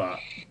 But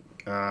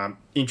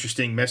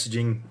interesting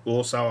messaging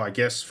also, I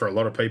guess, for a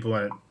lot of people,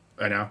 and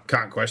I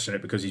can't question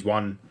it because he's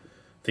won,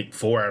 I think,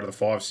 4 out of the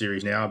 5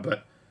 series now,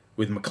 but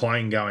with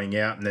McLean going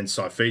out and then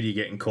Saifidi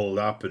getting called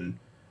up and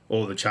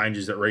all the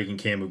changes that Regan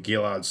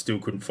Campbell-Gillard still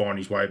couldn't find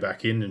his way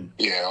back in. And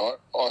yeah,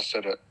 I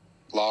said it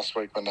last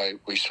week when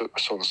we saw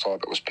the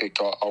side that was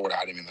picked. I would have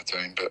had him in the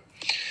team, but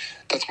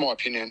that's my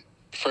opinion.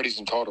 Freddie's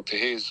entitled to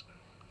his.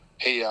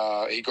 He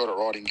got it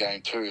right in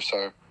game 2,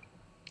 so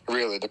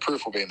really the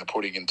proof will be in the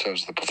pudding in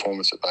terms of the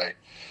performance that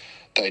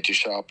they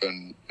dish up,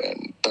 and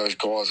those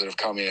guys that have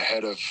come in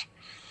ahead of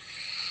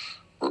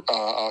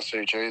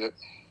RCG, that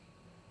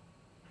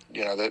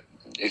that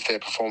if their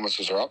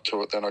performances are up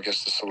to it, then I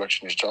guess the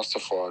selection is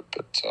justified.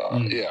 But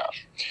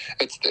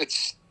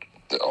it's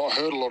I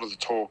heard a lot of the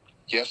talk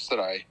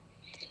yesterday.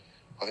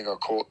 I think I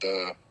caught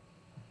the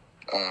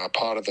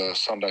part of the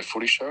Sunday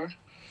Footy show,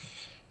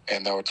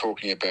 and they were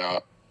talking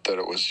about that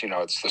it was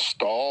it's the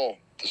style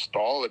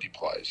that he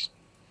plays.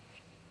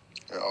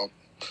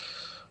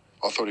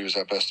 I thought he was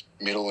our best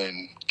middle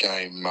in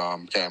game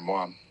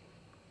 1.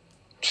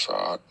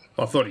 So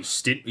I thought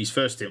his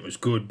first stint was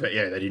good, but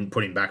they didn't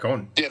put him back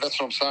on. Yeah, that's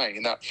what I'm saying.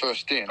 In that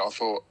first stint, I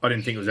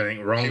didn't think there was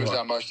anything wrong. He was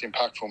our most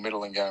impactful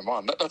middle in game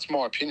 1. That's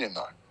my opinion,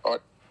 though.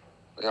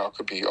 I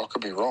could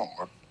be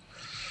wrong.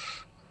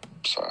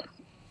 So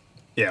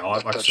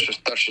yeah, that's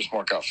just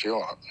my gut feel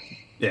on it.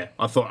 Yeah,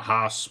 I thought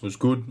Haas was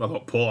good. I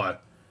thought Paulo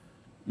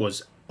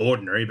was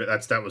ordinary, but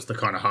that was the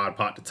kind of hard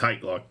part to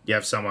take. You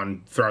have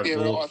someone throw the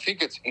ball. Yeah, I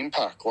think it's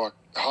impact.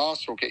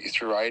 Haas will get you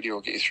through 80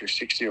 or get you through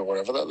 60 or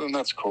whatever. Then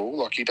that's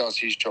cool. He does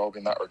his job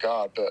in that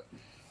regard. But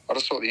I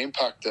just thought the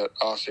impact that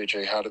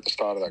RCG had at the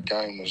start of that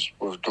game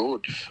was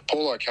good.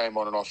 Paulo came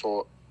on and I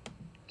thought,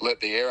 let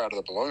the air out of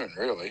the balloon,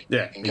 really,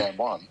 Yeah, in game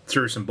one.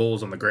 Threw some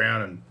balls on the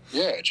ground and...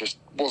 Yeah, it just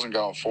wasn't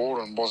going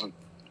forward and wasn't...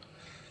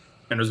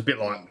 And it was a bit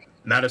like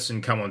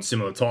Madison come on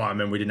similar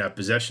time and we didn't have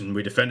possession,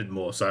 we defended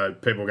more. So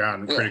people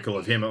going critical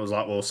of him, it was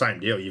like, well, same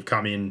deal. You've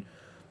come in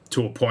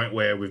to a point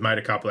where we've made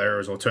a couple of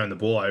errors or turned the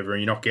ball over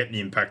and you're not getting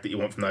the impact that you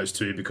want from those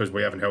two because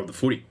we haven't held the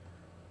footy.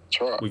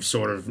 That's right. We've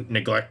sort of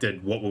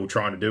neglected what we were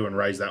trying to do and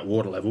raise that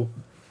water level.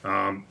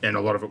 And a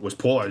lot of it was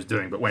Paulo's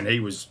doing. But when he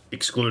was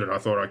excluded, I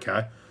thought,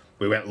 okay,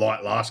 we went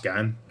light last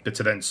game, but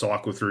to then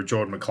cycle through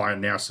Jordan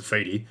McLean, now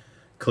Safidi,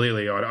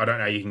 clearly I don't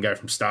know how you can go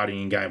from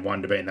starting in game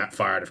one to being that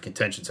far out of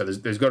contention. So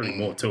there's got to be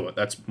more to it.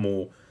 That's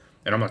more...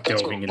 And I'm not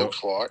That's delving what it into...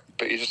 looks like,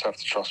 but you just have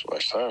to trust what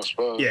they say, I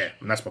suppose. Yeah,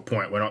 and that's my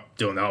point. We're not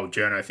doing the whole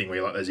journo thing where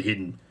you're like there's a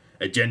hidden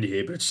agenda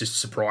here, but it's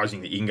just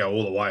surprising that you can go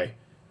all the way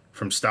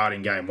from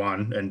starting game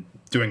one and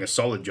doing a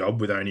solid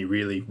job with only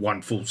really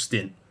one full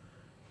stint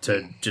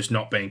to just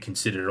not being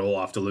considered at all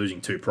after losing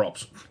 2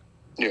 props.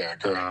 Yeah,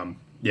 I agree.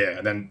 Yeah,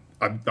 and then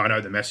I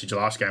know the message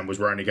last game was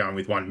we're only going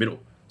with one middle.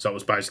 So it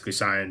was basically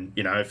saying,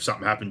 you know, if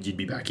something happened, you'd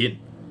be back in.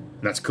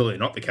 And that's clearly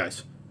not the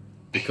case.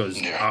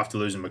 Because after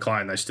losing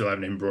McLean, they still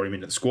haven't even brought him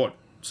into the squad.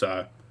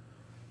 So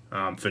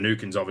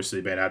Finucane's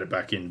obviously been added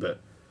back in, but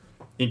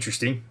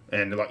interesting.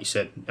 And like you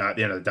said, at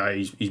the end of the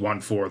day, he's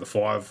won 4 of the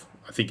 5.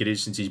 I think it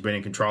is since he's been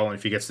in control. And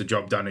if he gets the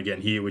job done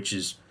again here, which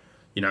is,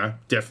 you know,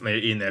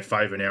 definitely in their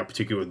favour now,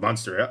 particularly with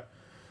Munster out,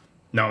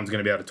 no one's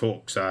going to be able to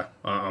talk. So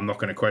I'm not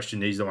going to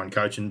question he's the one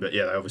coaching, but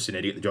yeah, they obviously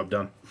need to get the job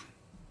done.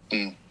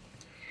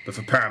 But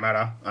for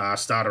Parramatta,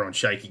 started on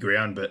shaky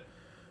ground, but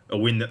a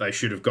win that they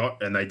should have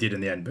got, and they did in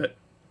the end. But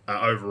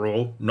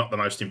overall, not the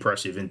most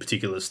impressive, in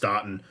particular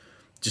starting.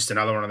 Just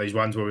another one of these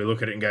ones where we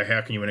look at it and go,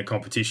 how can you win a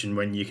competition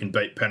when you can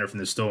beat Penrith and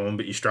the Storm,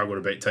 but you struggle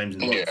to beat teams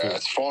in the bottom 4?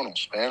 It's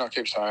finals, man. I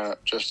keep saying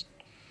it.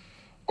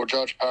 We'll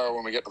judge Para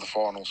when we get to the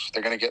finals.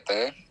 They're going to get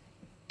there.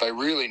 They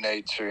really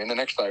need to, in the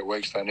next 8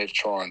 weeks, they need to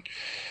try and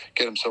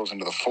get themselves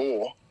into the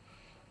 4.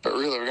 But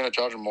really, we're going to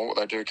judge them on what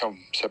they do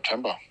come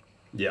September.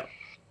 Yeah.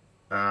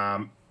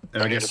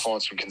 They need to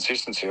find some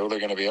consistency or they're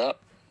going to be out.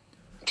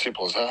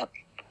 Simple as that.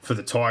 For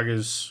the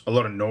Tigers, a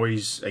lot of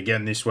noise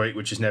again this week,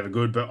 which is never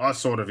good, but I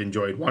sort of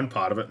enjoyed one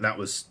part of it, and that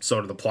was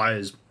sort of the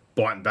players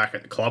biting back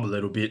at the club a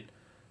little bit.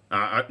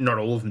 Not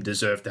all of them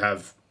deserve to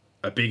have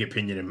a big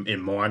opinion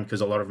in mind, because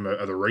a lot of them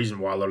are the reason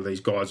why a lot of these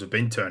guys have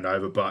been turned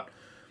over, but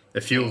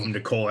a few of them to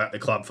call out the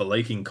club for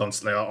leaking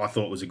constantly, I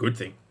thought was a good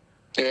thing.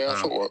 Yeah,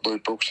 I thought what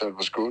Luke Brooks said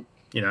was good.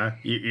 You know,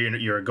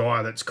 you're a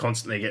guy that's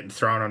constantly getting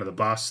thrown under the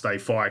bus. They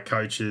fire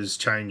coaches,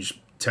 change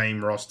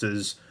team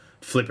rosters,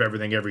 flip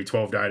everything every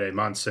 12 to 18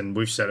 months, and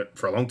we've said it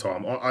for a long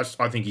time.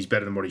 I think he's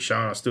better than what he's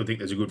shown. I still think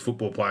there's a good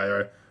football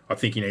player. I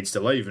think he needs to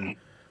leave, and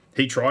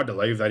he tried to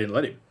leave. They didn't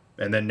let him.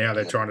 And then now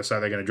they're trying to say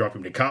they're going to drop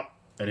him to Cup,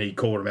 and he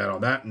called him out on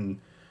that. And,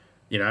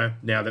 you know,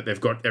 now that they've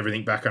got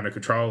everything back under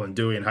control and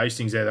Dewey and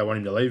Hastings there, they want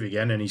him to leave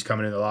again, and he's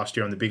coming in the last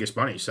year on the biggest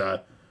money.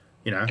 So,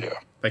 you know,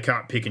 they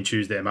can't pick and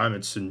choose their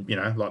moments and, you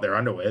know, like their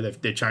underwear.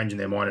 They're changing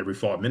their mind every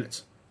 5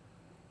 minutes.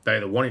 They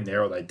either want him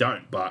there or they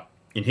don't. But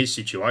in his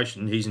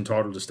situation, he's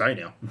entitled to stay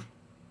now.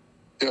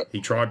 Yeah.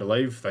 He tried to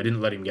leave. They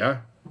didn't let him go.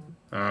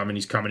 And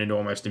he's coming into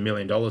almost $1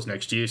 million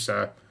next year.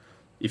 So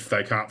if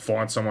they can't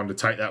find someone to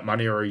take that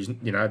money, or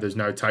there's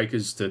no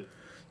takers to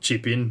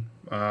chip in,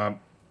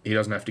 he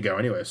doesn't have to go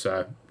anywhere.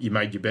 So you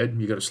made your bed,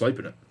 you got to sleep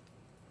in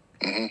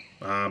it.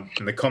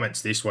 And the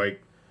comments this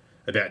week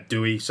about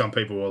Dewey, some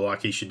people were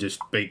like he should just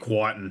be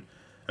quiet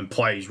and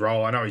play his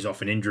role. I know he's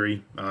off an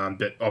injury,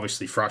 but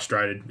obviously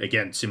frustrated.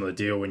 Again, similar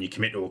deal when you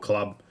commit to a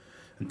club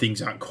and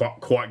things aren't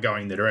quite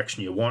going the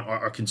direction you want.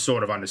 I can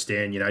sort of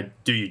understand,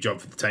 do your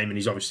job for the team, and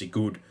he's obviously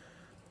good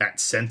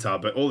at centre,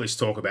 but all this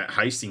talk about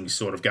Hastings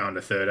sort of going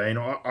to 13,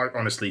 I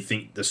honestly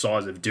think the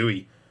size of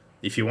Dewey,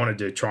 if you wanted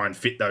to try and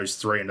fit those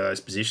 3 into those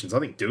positions, I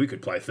think Dewey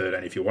could play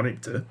 13 if you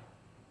wanted him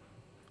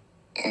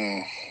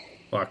to.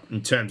 Like,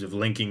 in terms of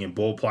linking and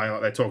ball playing,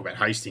 like they talk about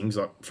Hastings,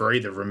 like for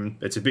either of them,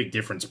 it's a big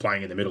difference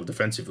playing in the middle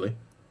defensively.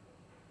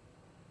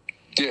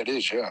 Yeah, it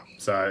is, yeah.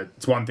 So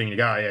it's one thing to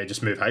go,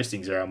 just move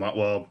Hastings there. I'm like,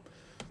 well,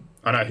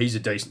 I know he's a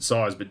decent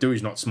size, but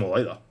Dewey's not small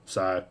either.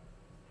 So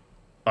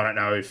I don't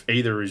know if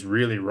either is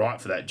really right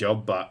for that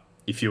job, but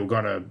if you're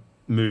going to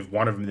move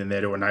one of them in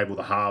there to enable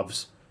the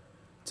halves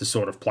to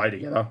sort of play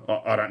together,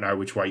 I don't know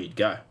which way you'd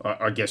go.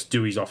 I guess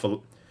Dewey's off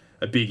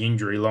a big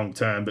injury long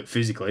term, but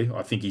physically,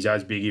 I think he's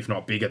as big, if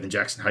not bigger, than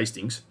Jackson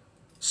Hastings.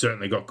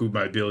 Certainly got good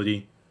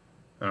mobility,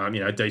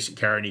 decent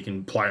carry, and he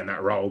can play in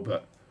that role,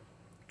 but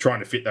trying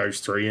to fit those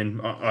 3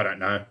 in, I don't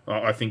know.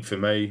 I think for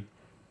me,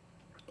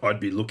 I'd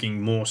be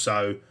looking more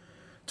so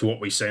to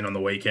what we've seen on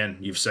the weekend.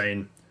 You've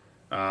seen,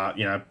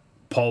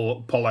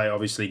 Pole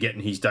obviously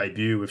getting his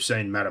debut. We've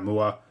seen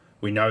Matamua.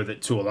 We know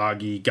that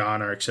Tuolagi,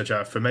 Garner,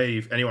 etc. For me,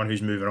 if anyone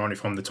who's moving on,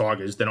 if I'm the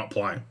Tigers, they're not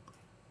playing.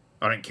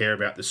 I don't care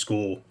about the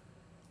score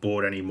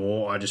board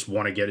anymore. I just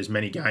want to get as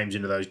many games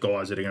into those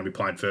guys that are going to be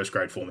playing first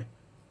grade for me.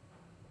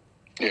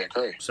 Yeah,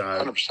 agree. So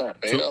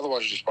 100%.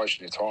 Otherwise, you're just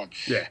wasting your time.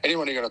 Yeah.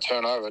 Anyone you're going to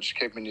turn over, just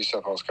keep them in New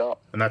South Wales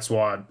Cup. And that's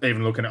why,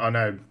 even looking at, I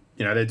know,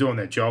 they're doing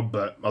their job,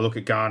 but I look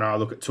at Garner, I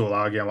look at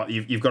Tuolagi, I'm like,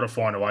 you've got to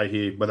find a way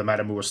here, whether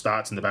Matamua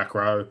starts in the back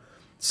row,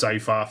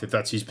 Seyfarth, if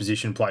that's his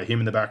position, play him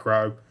in the back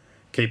row,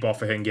 keep off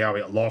Hengawi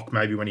at lock,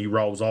 maybe when he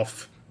rolls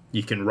off,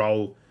 you can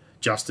roll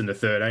Justin to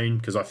 13,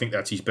 because I think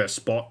that's his best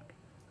spot.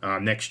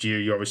 Next year,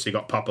 you obviously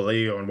got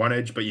Papali'i on one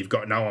edge, but you've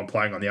got no one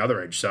playing on the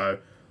other edge, so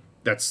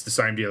that's the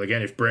same deal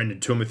again. If Brendan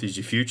Tumeth is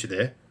your future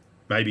there,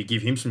 maybe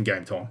give him some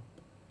game time.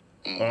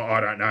 I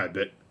don't know,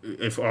 but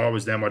if I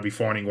was them, I'd be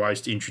finding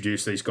ways to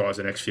introduce these guys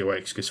the next few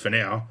weeks, because for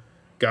now,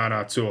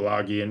 Garner,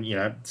 Tuolagi,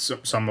 and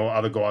some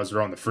other guys that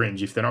are on the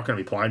fringe, if they're not going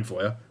to be playing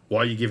for you, why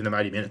are you giving them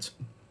 80 minutes?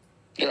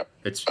 Yeah,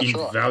 it's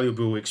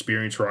invaluable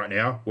experience right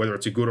now, whether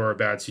it's a good or a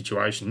bad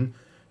situation,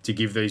 to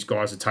give these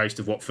guys a taste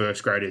of what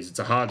first grade is. It's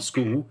a hard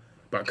school,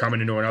 but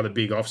coming into another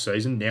big off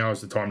season, now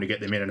is the time to get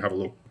them in and have a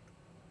look.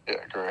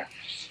 Yeah, agree.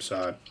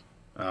 So,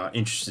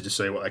 interested to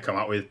see what they come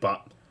up with,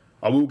 but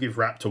I will give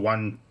rap to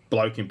one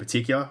bloke in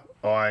particular.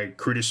 I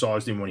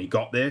criticised him when he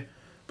got there,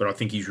 but I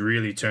think he's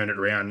really turned it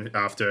around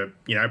after,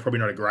 probably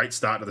not a great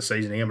start to the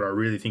season again, but I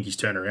really think he's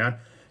turned around.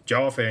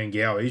 Joe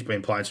Ofahengaue, he's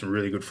been playing some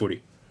really good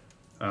footy.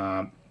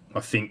 I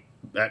think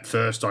at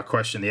first I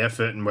questioned the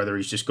effort and whether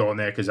he's just gone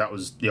there because that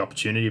was the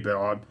opportunity,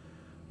 but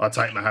I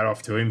take my hat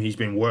off to him. He's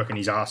been working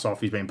his ass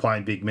off. He's been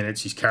playing big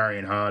minutes. He's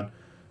carrying hard.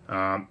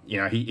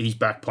 He's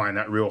back playing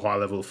that real high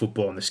level of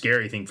football, and the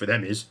scary thing for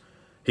them is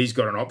he's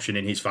got an option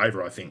in his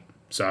favour, I think.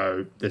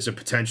 So there's a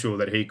potential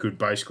that he could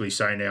basically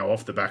say now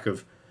off the back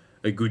of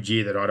a good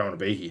year that I don't want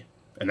to be here,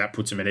 and that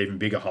puts him in an even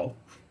bigger hole.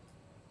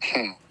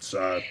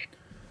 So,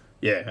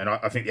 yeah, and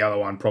I think the other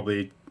one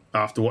probably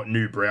after what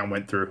New Brown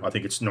went through, I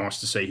think it's nice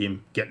to see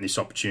him getting this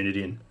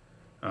opportunity and,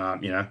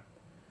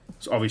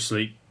 it's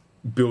obviously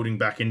building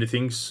back into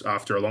things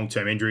after a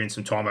long-term injury and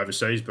some time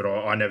overseas, but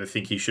I never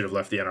think he should have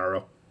left the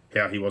NRL.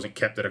 How he wasn't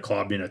kept at a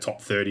club in a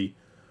top 30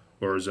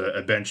 or as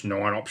a bench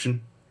 9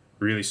 option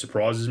really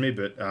surprises me,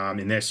 but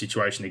in their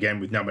situation,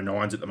 again, with number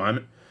 9s at the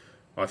moment,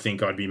 I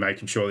think I'd be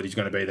making sure that he's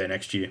going to be there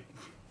next year.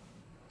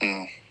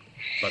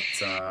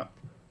 But,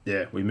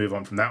 we move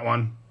on from that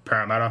one.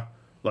 Parramatta,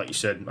 like you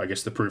said, I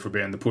guess the proof will be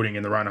in the pudding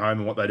in the run home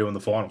and what they do in the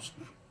finals.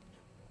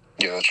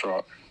 Yeah, that's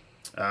right.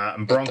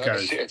 And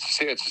Broncos.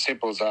 It's as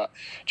simple as that.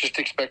 Just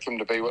expect them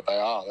to be what they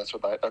are. That's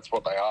what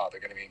they are. They're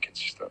going to be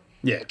inconsistent.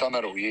 Yeah. They've done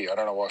that all year. I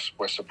don't know why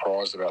we're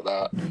surprised about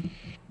that.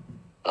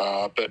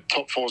 But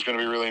top 4 is going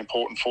to be really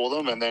important for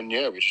them, and then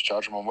we just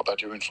judge them on what they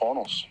do in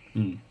finals.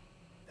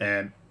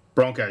 And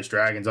Broncos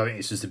Dragons, I think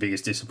this is the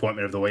biggest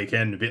disappointment of the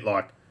weekend. A bit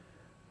like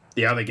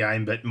the other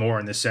game, but more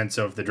in the sense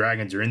of the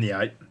Dragons are in the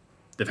 8.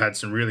 They've had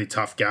some really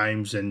tough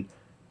games, and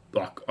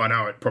I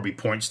know it probably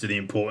points to the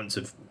importance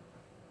of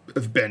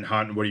Ben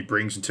Hunt and what he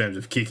brings in terms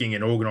of kicking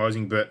and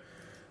organising, but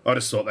I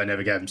just thought they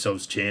never gave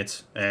themselves a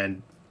chance.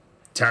 And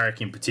Tarek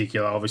in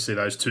particular, obviously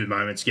those 2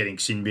 moments getting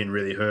sin bin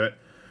really hurt.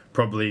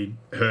 Probably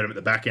hurt him at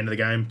the back end of the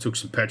game, took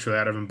some petrol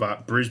out of him,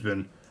 but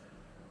Brisbane,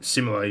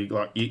 similarly,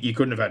 you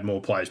couldn't have had more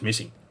players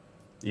missing.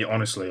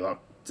 Honestly,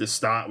 to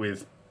start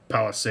with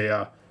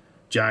Palacia,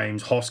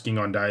 James,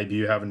 Hosking on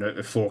debut, having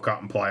to fork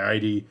up and play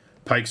 80,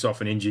 Pakes off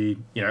an injury,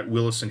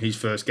 Willison, his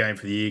first game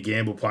for the year,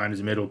 Gamble playing as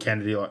a middle,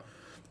 Kennedy,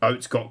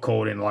 Oates got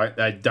called in, they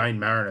had Dane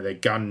Mariner, their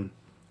gun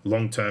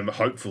long-term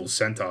hopeful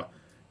centre,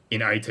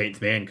 in 18th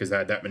man because they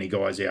had that many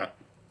guys out.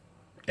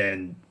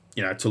 And,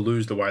 to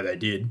lose the way they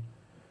did,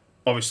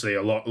 obviously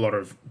a lot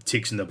of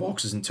ticks in the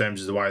boxes in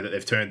terms of the way that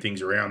they've turned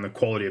things around, the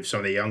quality of some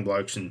of the young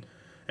blokes and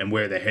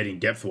where they're heading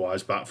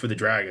depth-wise. But for the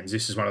Dragons,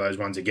 this is one of those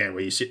ones, again,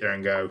 where you sit there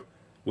and go,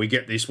 we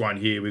get this one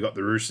here, we got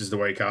the Roosters the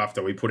week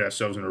after, we put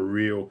ourselves in a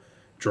real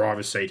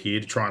driver's seat here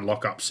to try and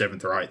lock up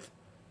 7th or 8th.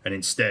 And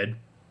instead,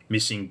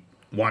 missing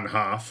one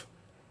half,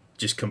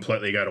 just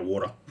completely go to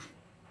water.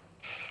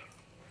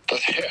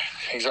 Yeah,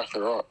 exactly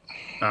right.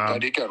 They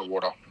did go to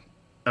water.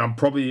 And I'm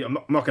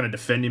not going to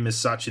defend him as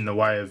such in the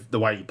way of the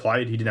way he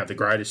played. He didn't have the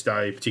greatest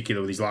day,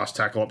 particularly with his last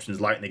tackle options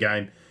late in the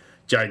game,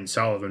 Jaden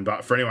Sullivan.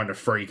 But for anyone to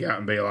freak out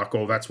and be like,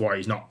 oh, that's why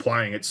he's not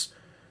playing, it's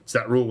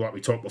that rule like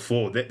we talked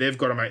before. They've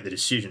got to make the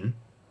decision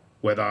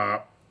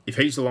whether, if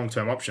he's the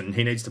long-term option,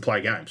 he needs to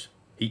play games.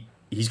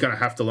 He's going to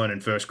have to learn in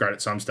first grade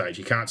at some stage.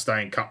 He can't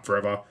stay in cup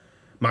forever,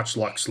 much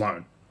like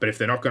Sloan. But if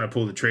they're not going to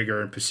pull the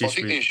trigger and persist I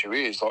think the issue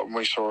is, when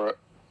we saw it,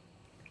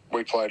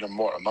 we played them,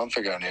 a month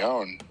ago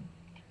now, and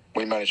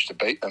we managed to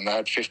beat them. They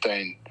had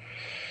 15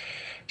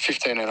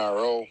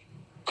 NRL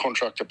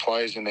contracted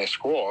players in their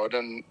squad,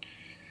 and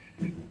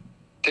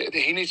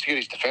he needs to get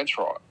his defence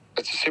right.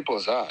 It's as simple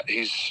as that.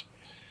 His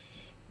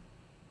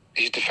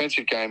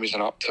defensive game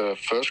isn't up to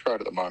first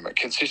grade at the moment,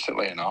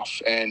 consistently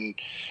enough. And,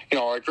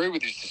 I agree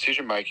with his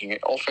decision-making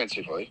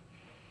offensively,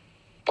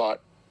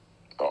 but,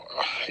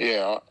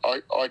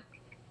 I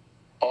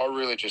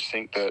really just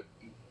think that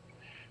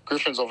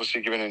Griffin's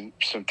obviously given him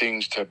some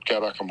things to go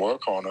back and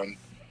work on, and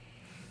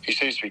he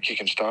seems to be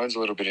kicking stones a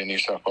little bit in New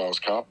South Wales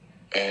Cup.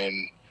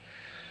 And,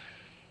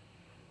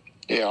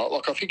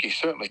 I think he's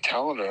certainly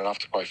talented enough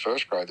to play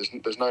first grade.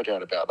 There's no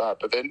doubt about that.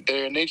 But then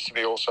there needs to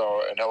be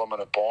also an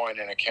element of buy-in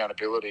and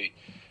accountability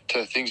to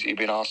the things that you've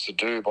been asked to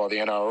do by the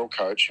NRL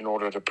coach in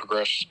order to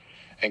progress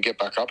and get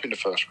back up into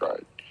first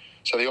grade.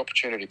 So the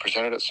opportunity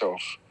presented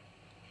itself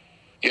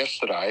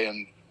yesterday,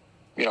 and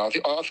I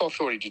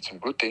thought he did some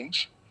good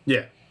things.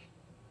 Yeah,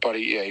 but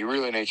he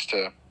really needs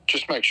to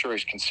just make sure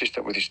he's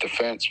consistent with his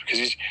defence,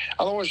 because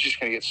otherwise he's just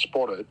going to get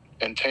spotted,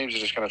 and teams are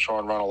just going to try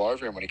and run all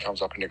over him when he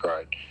comes up into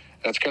grade,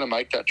 and it's going to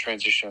make that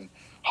transition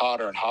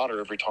harder and harder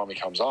every time he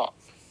comes up.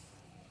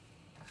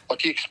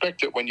 Like, you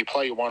expect it when you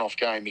play your one-off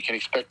game, you can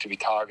expect to be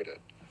targeted,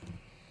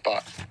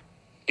 but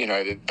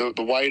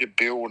the way to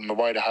build and the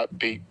way to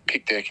be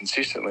picked there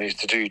consistently is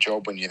to do your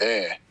job when you're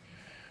there.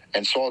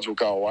 And sides will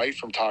go away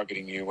from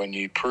targeting you when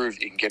you prove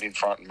that you can get in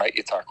front and make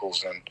your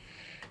tackles, and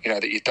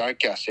that you don't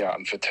gas out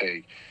and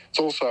fatigue. It's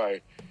also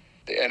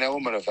an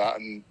element of that,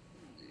 and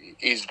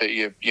is that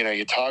you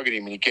target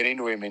him and you get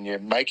into him and you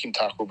make him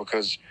tackle,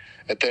 because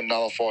it then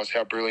nullifies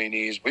how brilliant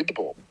he is with the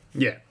ball.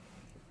 Yeah.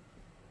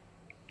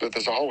 But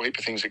there's a whole heap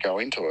of things that go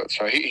into it.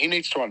 So he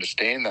needs to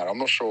understand that.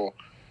 I'm sure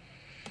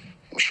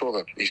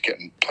that he's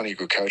getting plenty of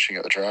good coaching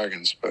at the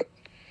Dragons, but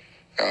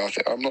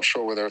I'm not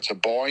sure whether it's a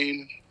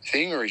buy-in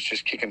thing or he's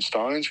just kicking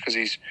stones, because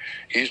he's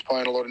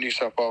playing a lot of New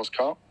South Wales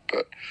Cup.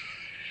 But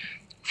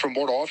from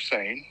what I've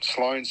seen,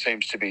 Sloan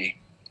seems to be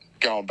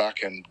going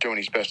back and doing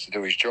his best to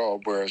do his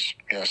job, whereas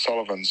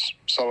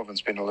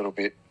Sullivan's been a little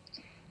bit,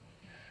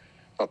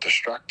 not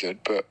distracted,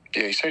 but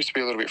he seems to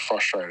be a little bit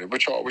frustrated,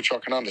 which I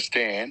can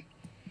understand.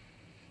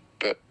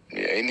 But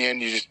in the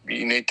end,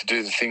 you need to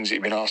do the things that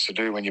you've been asked to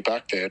do when you're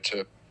back there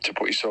to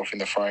put yourself in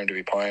the frame to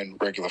be playing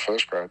regular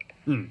first grade.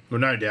 Well,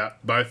 no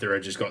doubt, both their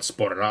edges got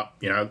spotted up.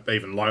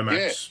 Even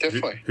Lomax,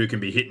 who can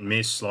be hit and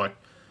miss. Like,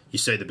 you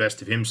see the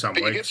best of him some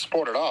weeks. But you get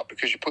spotted up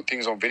because you put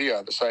things on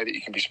video that say that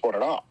you can be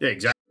spotted up. Yeah,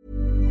 exactly.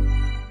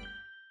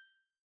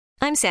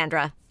 I'm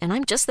Sandra, and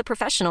I'm just the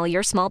professional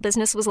your small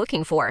business was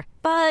looking for.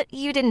 But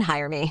you didn't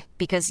hire me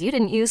because you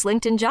didn't use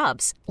LinkedIn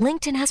Jobs.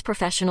 LinkedIn has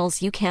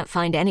professionals you can't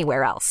find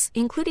anywhere else,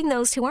 including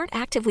those who aren't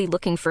actively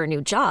looking for a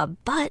new job,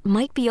 but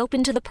might be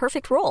open to the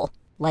perfect role,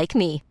 like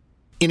me.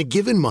 In a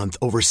given month,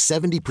 over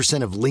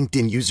 70% of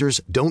LinkedIn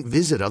users don't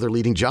visit other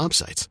leading job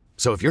sites.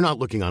 So if you're not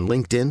looking on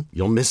LinkedIn,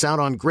 you'll miss out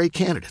on great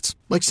candidates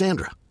like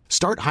Sandra.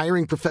 Start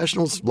hiring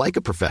professionals like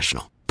a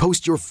professional.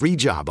 Post your free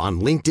job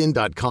on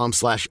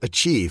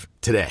linkedin.com/achieve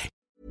today.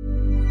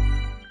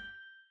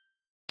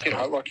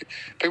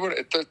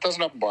 It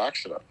doesn't happen by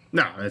accident.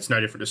 No, it's no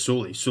different to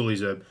Sully.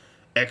 Sully's an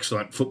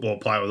excellent football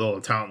player with all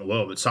the talent in the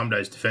world, but some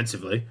days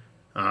defensively,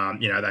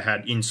 they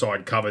had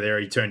inside cover there.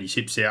 He turned his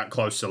hips out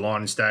close to the line,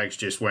 and Staggs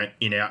just went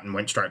in, out, and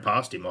went straight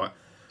past him.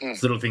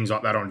 It's little things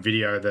like that on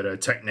video that are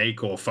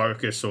technique or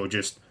focus, or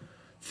just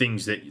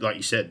things that, like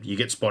you said, you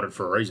get spotted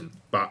for a reason.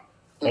 But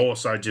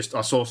also,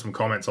 I saw some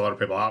comments, a lot of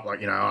people up, like,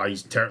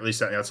 he's terrible, this,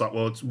 that, and that. It's like,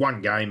 well, it's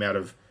one game out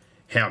of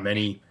how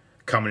many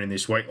coming in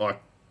this week.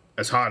 Like,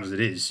 as hard as it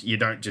is, you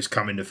don't just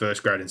come into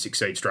first grade and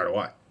succeed straight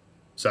away.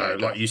 So,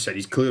 like you said,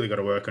 he's clearly got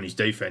to work on his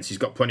defence. He's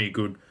got plenty of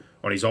good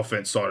on his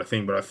offense side of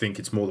thing, but I think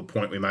it's more the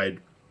point we made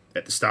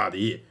at the start of the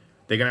year.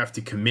 They're going to have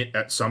to commit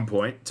at some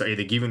point to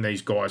either giving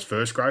these guys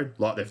first grade,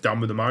 like they've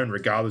done with Amone,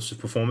 regardless of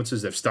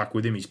performances. They've stuck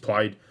with him. He's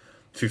played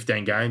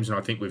 15 games, and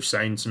I think we've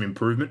seen some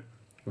improvement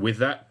with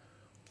that.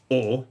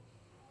 Or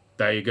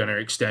they're going to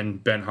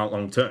extend Ben Hunt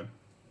long term.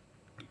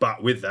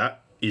 But with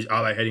that,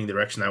 are they heading the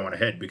direction they want to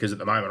head? Because at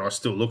the moment, I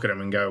still look at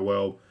them and go,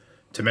 well,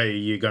 to me,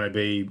 you're going to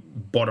be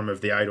bottom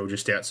of the 8 or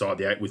just outside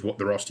the 8 with what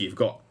the roster you've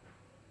got.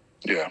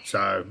 Yeah.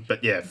 So,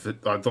 but yeah,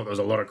 I thought there was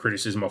a lot of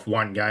criticism off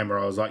one game where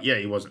I was like, yeah,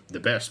 he wasn't the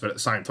best, but at the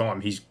same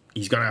time, he's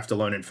going to have to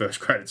learn in first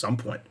grade at some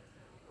point.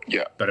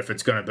 Yeah. But if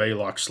it's going to be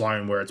like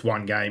Sloan, where it's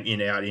one game,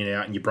 in, out,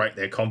 and you break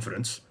their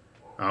confidence,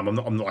 I'm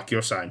not like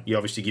you're saying. You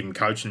obviously give them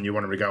coaching and you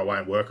want them to go away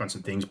and work on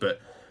some things, but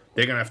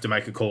they're going to have to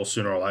make a call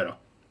sooner or later,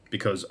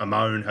 because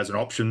Amone has an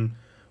option.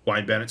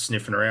 Wayne Bennett's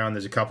sniffing around.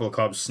 There's a couple of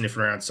clubs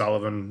sniffing around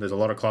Sullivan. There's a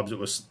lot of clubs that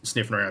were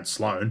sniffing around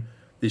Sloan.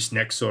 This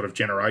next sort of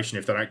generation,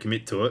 if they don't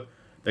commit to it,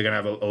 they're going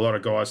to have a lot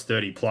of guys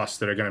 30 plus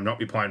that are going to not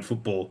be playing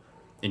football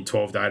in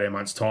 12 to 18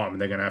 months' time,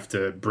 and they're going to have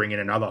to bring in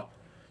another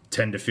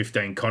 10 to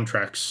 15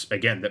 contracts,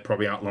 again, that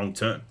probably aren't long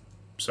term.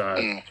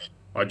 So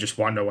I just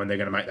wonder when they're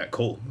going to make that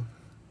call.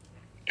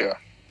 Yeah.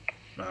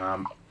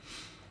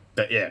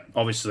 But yeah,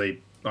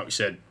 obviously, like we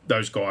said,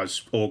 those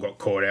guys all got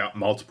caught out,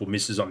 multiple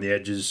misses on the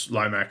edges.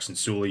 Lomax and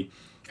Sully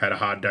had a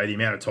hard day. The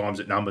amount of times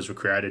that numbers were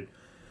created,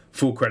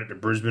 full credit to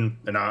Brisbane,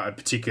 and in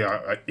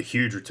particular, a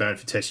huge return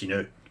for Tessie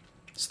New.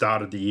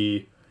 Started the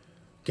year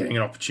getting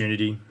an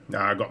opportunity,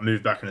 got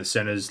moved back into the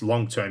centres,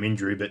 long-term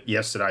injury, but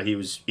yesterday he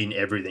was in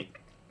everything.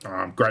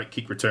 Great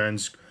kick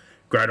returns,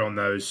 great on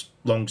those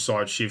long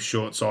side shifts,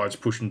 short sides,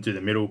 pushing through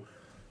the middle,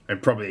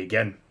 and probably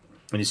again,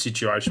 in a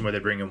situation where they're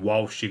bringing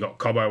Walsh, you got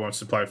Cobbo wants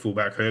to play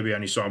fullback, Herbie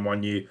only signed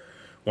 1 year,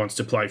 wants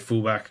to play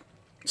fullback,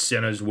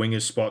 centres,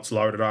 wingers, spots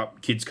loaded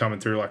up, kids coming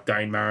through like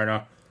Dane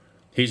Mariner.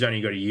 He's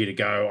only got a year to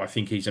go. I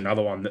think he's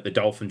another one that the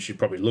Dolphins should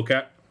probably look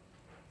at.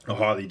 I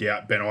highly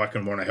doubt Ben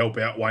Ikin want to help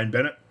out Wayne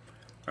Bennett,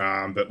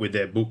 but with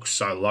their books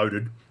so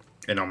loaded,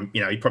 and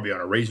he's probably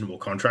on a reasonable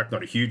contract,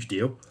 not a huge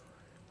deal.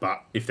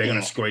 But if they're going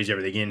to squeeze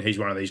everything in, he's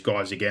one of these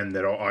guys again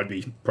that I'd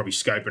be probably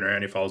scoping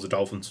around if I was the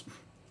Dolphins.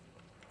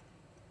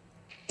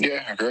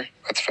 Yeah, I agree.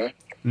 That's fair.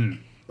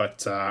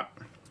 But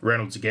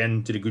Reynolds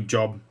again did a good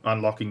job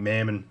unlocking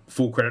Mam, and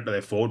full credit to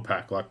their forward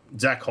pack. Like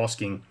Zach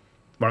Hosking,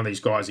 one of these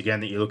guys again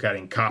that you look at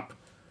in Cup,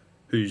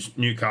 who's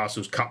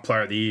Newcastle's Cup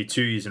Player of the Year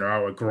 2 years in a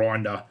row, a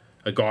grinder,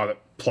 a guy that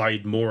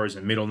played more as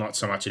a middle, not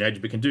so much an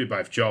edge, but can do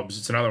both jobs.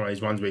 It's another one of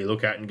these ones where you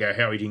look at and go,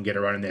 how he didn't get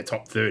a run in their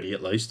top 30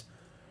 at least.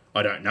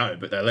 I don't know,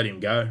 but they let him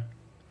go.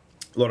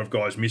 A lot of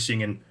guys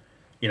missing and,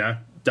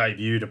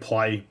 debut to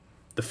play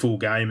the full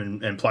game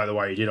and play the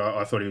way he did.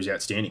 I thought he was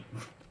outstanding.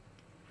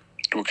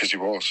 Well, because he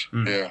was.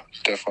 Yeah,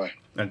 definitely.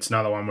 And it's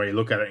another one where you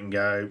look at it and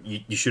go,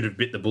 you should have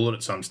bit the bullet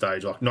at some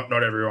stage. Like,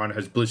 not everyone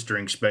has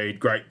blistering speed,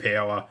 great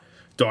power,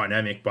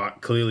 dynamic,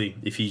 but clearly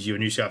if he's your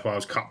New South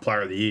Wales Cup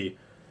Player of the Year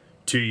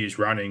 2 years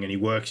running and he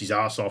works his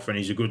ass off and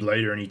he's a good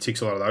leader and he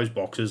ticks a lot of those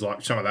boxes,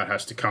 like some of that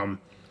has to come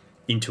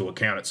into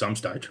account at some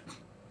stage.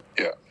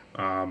 Yeah.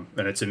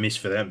 And it's a miss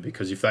for them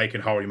because if they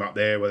can hold him up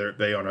there, whether it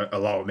be on a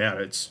low amount,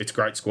 it's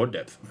great squad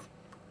depth.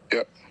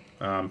 Yep.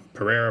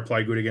 Pereira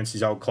played good against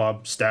his old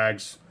club.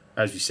 Staggs,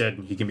 as you said,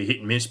 he can be hit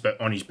and miss, but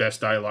on his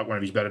best day, like one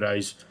of his better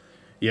days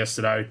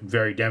yesterday,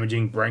 very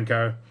damaging.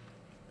 Branko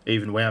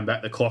even wound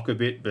back the clock a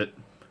bit, but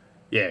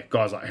yeah,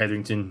 guys like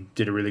Hetherington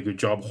did a really good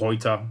job.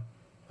 Hoyter,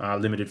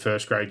 limited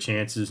first grade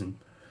chances and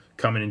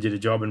come in and did a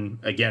job. And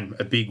again,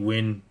 a big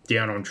win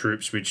down on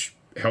troops, which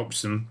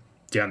helps them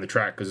down the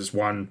track because it's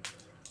one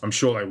I'm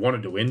sure they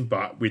wanted to win,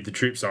 but with the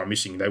troops they were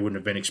missing, they wouldn't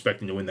have been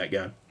expecting to win that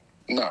game.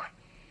 No.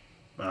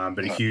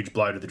 But a huge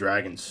blow to the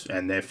Dragons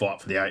and their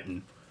fight for the 8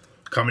 and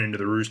coming into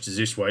the Roosters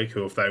this week,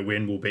 who if they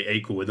win will be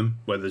equal with them,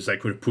 whether they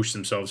could have pushed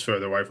themselves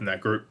further away from that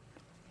group.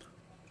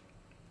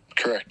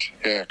 Correct.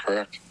 Yeah,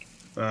 correct.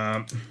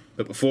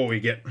 But before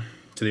we get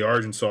to the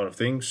Origin side of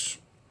things,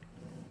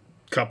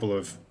 a couple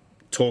of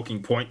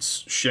talking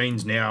points.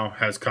 Sheens now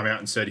has come out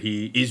and said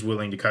he is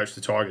willing to coach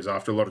the Tigers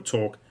after a lot of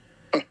talk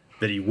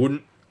that he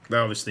wouldn't. They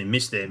obviously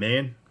missed their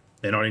man.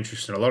 They're not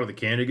interested in a lot of the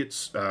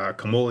candidates.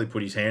 Kamali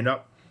put his hand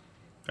up,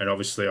 and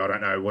obviously I don't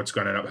know what's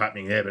going to end up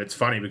happening there, but it's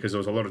funny because there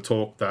was a lot of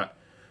talk that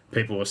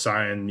people were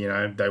saying,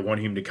 they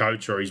want him to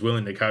coach or he's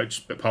willing to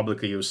coach, but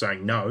publicly he was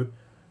saying no.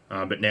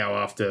 But now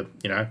after,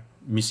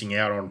 missing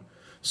out on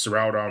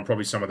Serraldo and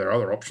probably some of their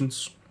other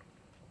options,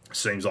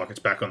 seems like it's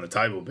back on the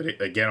table.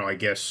 But again, I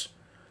guess,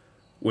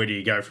 where do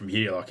you go from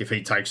here? Like, if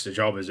he takes the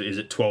job, is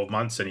it 12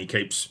 months and he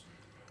keeps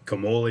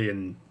Kamali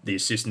and the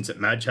assistants at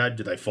Madge had?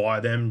 Do they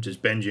fire them? Does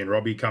Benji and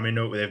Robbie come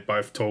into it where they've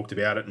both talked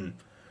about it and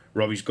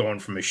Robbie's gone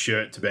from a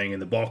shirt to being in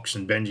the box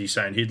and Benji's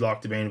saying he'd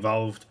like to be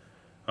involved?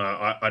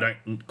 I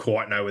don't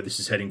quite know where this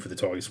is heading for the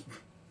Tigers.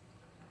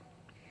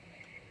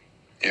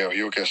 Yeah, well,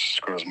 your guess is as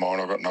good as mine.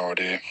 I've got no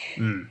idea.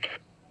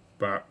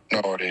 But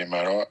no idea,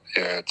 mate.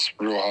 Yeah, it's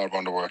a real hard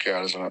one to work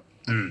out, isn't it?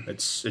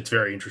 It's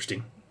very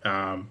interesting.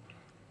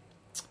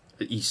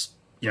 He's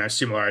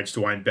similar age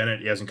to Wayne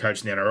Bennett. He hasn't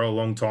coached in the NRL a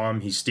long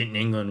time. His stint in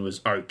England was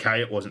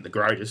okay. It wasn't the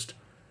greatest.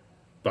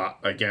 But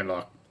again,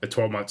 like a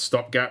 12-month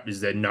stopgap,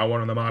 is there no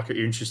one on the market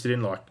you're interested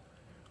in? Like,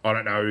 I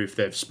don't know if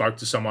they've spoke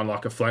to someone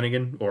like a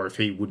Flanagan or if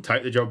he would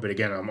take the job. But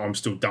again, I'm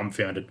still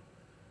dumbfounded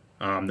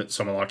that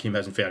someone like him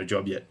hasn't found a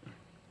job yet.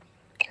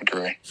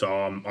 Agree. So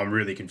I'm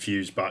really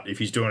confused. But if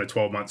he's doing a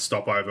 12-month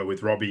stopover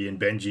with Robbie and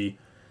Benji,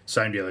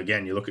 same deal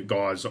again. You look at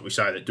guys, like we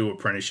say, that do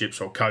apprenticeships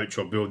or coach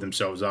or build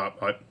themselves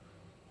up.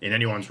 In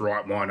anyone's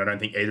right mind, I don't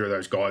think either of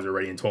those guys are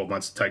ready in 12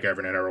 months to take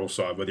over an NRL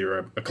side, whether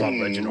you're a club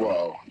legend or not.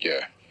 Well,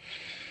 yeah.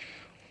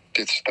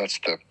 That's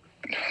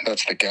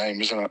the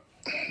game, isn't it?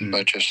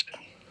 They just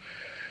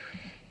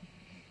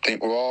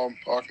think, well,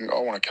 I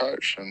want to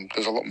coach, and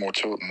there's a lot more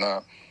to it than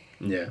that.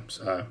 Yeah,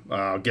 so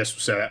I guess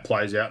we'll see how that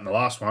plays out in the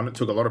last one. It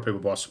took a lot of people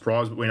by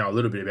surprise, but we know a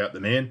little bit about the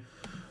man.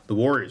 The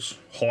Warriors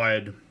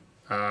hired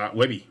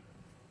Webby.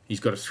 He's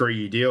got a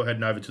 3-year deal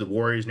heading over to the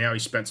Warriors now. He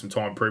spent some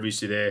time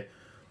previously there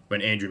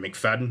when Andrew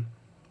McFadden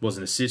was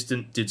an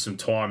assistant, did some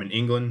time in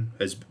England,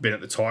 has been at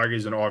the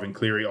Tigers, and Ivan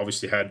Cleary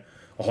obviously had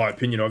a high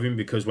opinion of him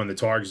because when the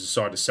Tigers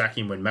decided to sack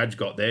him when Madge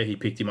got there, he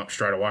picked him up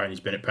straight away and he's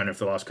been at Penrith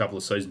for the last couple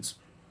of seasons.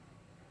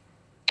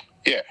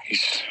 Yeah,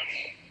 he's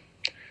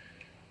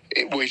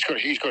got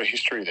a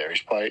history there.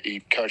 He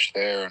coached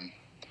there and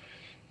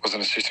was an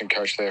assistant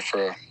coach there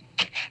for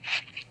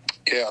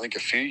I think a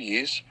few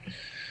years.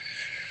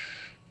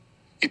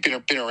 He'd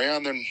been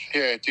around and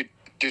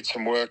did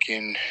some work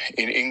in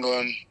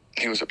England.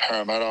 He was at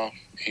Parramatta.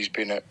 He's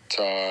been at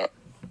the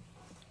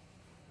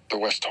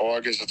West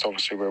Tigers. That's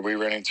obviously where we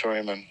ran into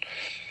him. And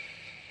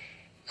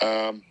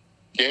I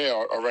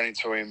ran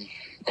into him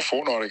a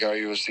fortnight ago.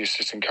 He was the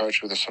assistant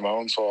coach with the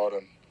Samoan side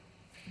and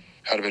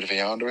had a bit of a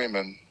yarn to him.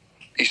 And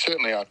he's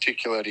certainly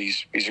articulate.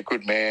 He's a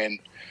good man.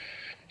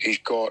 He's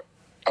got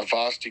a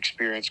vast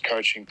experience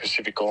coaching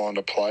Pacific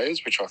Islander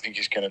players, which I think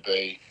is going to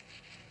be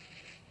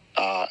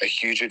a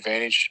huge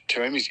advantage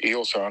to him. He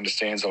also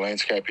understands the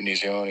landscape in New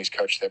Zealand. He's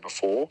coached there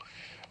before.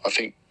 I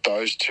think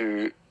those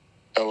two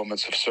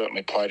elements have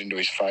certainly played into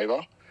his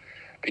favour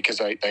because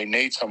they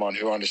need someone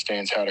who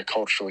understands how to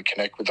culturally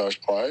connect with those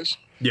players.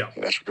 Yeah.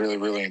 That's really,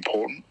 really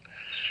important.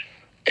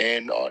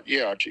 And,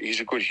 he's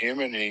a good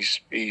human.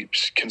 He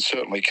can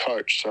certainly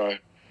coach. So,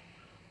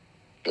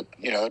 But,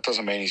 that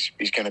doesn't mean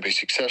he's going to be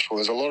successful.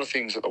 There's a lot of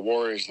things at the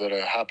Warriors that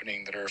are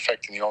happening that are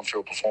affecting the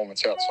on-field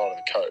performance outside of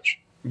the coach.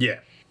 Yeah.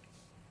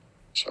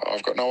 So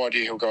I've got no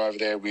idea he'll go over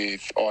there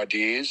with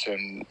ideas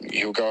and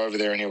he'll go over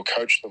there and he'll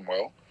coach them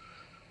well.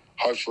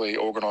 Hopefully,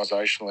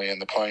 organisationally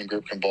and the playing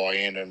group can buy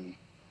in and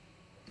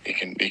he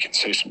can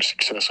see some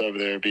success over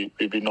there.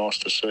 It'd be nice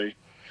to see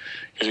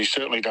because he's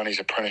certainly done his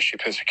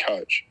apprenticeship as a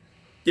coach.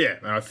 Yeah,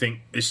 and I think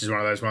this is one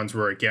of those ones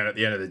where, again, at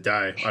the end of the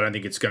day, I don't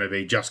think it's going to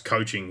be just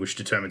coaching which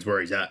determines where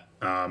he's at.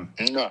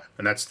 No.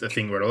 And that's the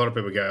thing where a lot of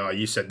people go, oh,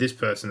 you said this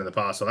person in the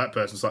past or that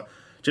person. It's like,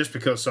 just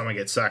because someone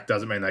gets sacked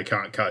doesn't mean they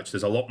can't coach.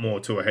 There's a lot more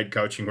to a head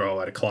coaching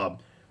role at a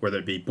club, whether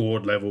it be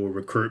board level,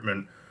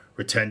 recruitment,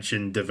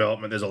 retention,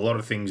 development. There's a lot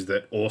of things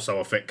that also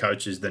affect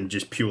coaches than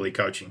just purely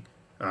coaching.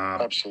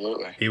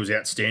 Absolutely. He was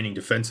outstanding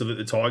defensively at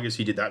the Tigers.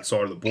 He did that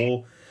side of the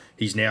ball.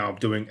 He's now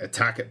doing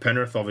attack at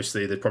Penrith.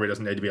 Obviously, there probably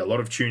doesn't need to be a lot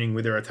of tuning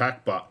with their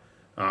attack, but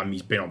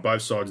he's been on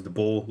both sides of the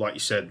ball. Like you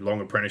said,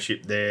 long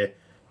apprenticeship there.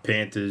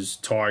 Panthers,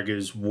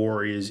 Tigers,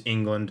 Warriors,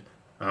 England.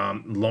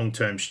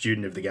 Long-term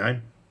student of the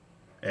game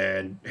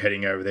and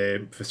heading over there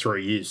for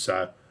 3 years.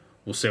 So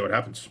we'll see what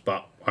happens.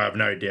 But I have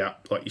no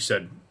doubt, like you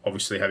said,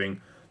 obviously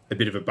having a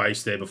bit of a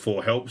base there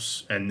before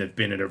helps, and they've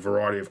been in a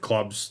variety of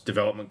clubs,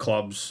 development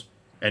clubs,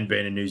 and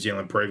been in New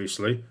Zealand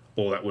previously.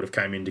 All that would have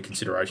came into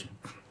consideration.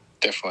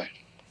 Definitely.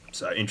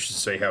 So interested to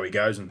see how he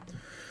goes, and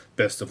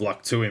best of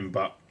luck to him.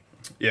 But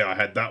yeah, I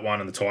had that one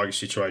and the Tigers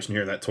situation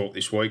here in that talk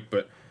this week.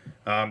 But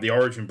the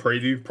Origin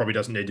preview probably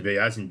doesn't need to be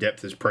as in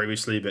depth as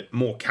previously, but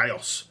more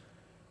chaos,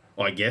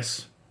 I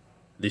guess,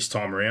 this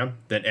time around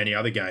than any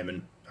other game.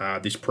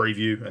 And this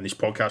preview and this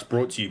podcast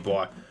brought to you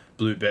by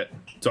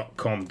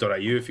bluebet.com.au.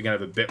 If you're going to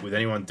have a bet with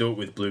anyone, do it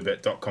with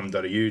bluebet.com.au.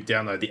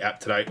 Download the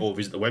app today or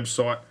visit the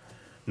website.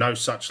 No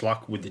such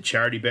luck with the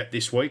charity bet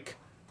this week.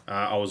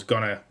 I was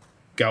going to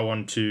go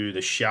on to the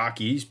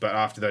Sharkies, but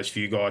after those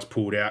few guys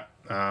pulled out,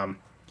 I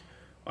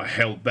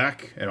held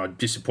back and I'm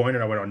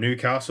disappointed. I went on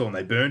Newcastle and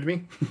they burned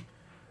me.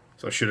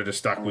 So I should have just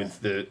stuck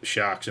with the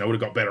Sharks and I would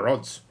have got better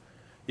odds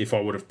if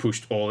I would have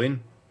pushed all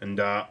in. And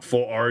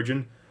for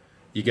Origin,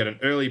 you get an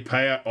early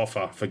payout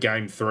offer for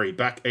Game 3.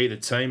 Back either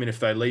team, and if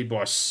they lead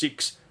by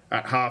 6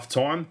 at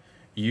half-time,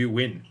 you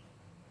win.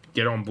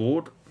 Get on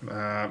board.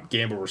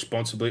 Gamble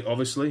responsibly,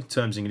 obviously.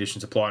 Terms and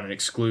conditions apply and it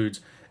excludes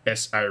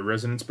SA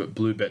residents, but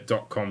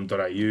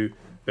bluebet.com.au,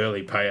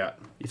 early payout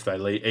if they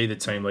lead, either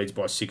team leads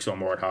by 6 or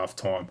more at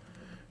half-time.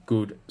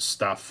 Good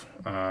stuff.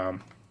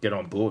 Get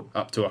on board.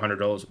 Up to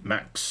 $100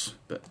 max.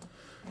 But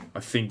I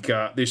think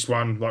this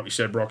one, like we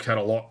said, Brock had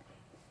a lot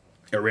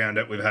around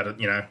it. We've had,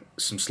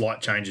 some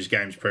slight changes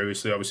games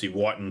previously. Obviously,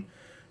 Whiten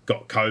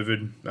got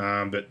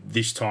COVID, but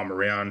this time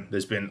around,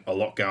 there's been a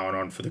lot going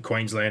on for the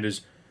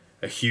Queenslanders.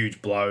 A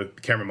huge blow.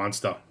 Cameron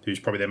Munster, who's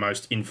probably their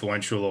most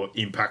influential or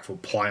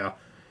impactful player,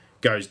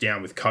 goes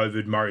down with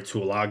COVID. Murray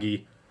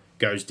Tuolagi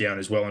goes down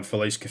as well, and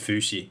Felice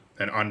Kafusi,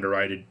 an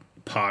underrated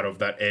part of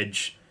that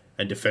edge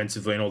and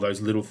defensively and all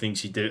those little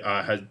things he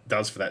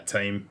does for that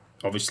team,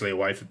 obviously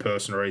away for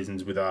personal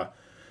reasons with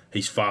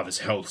his father's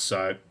health.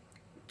 So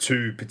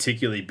 2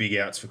 particularly big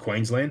outs for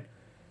Queensland.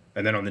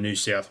 And then on the New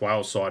South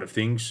Wales side of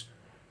things,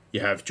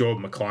 you have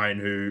Jordan McLean,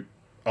 who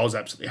I was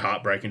absolutely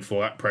heartbreaking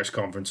for that press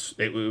conference.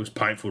 It was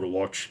painful to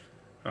watch.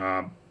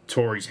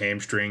 Tore his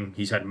hamstring.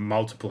 He's had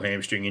multiple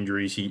hamstring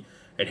injuries.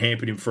 It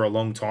hampered him for a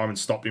long time and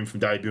stopped him from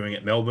debuting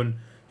at Melbourne.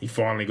 He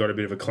finally got a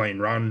bit of a clean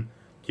run.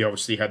 He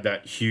obviously had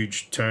that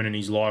huge turn in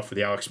his life with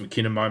the Alex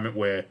McKinnon moment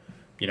where,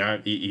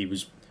 he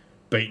was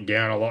beaten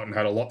down a lot and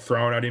had a lot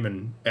thrown at him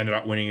and ended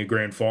up winning a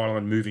grand final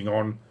and moving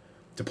on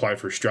to play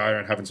for Australia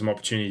and having some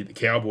opportunity at the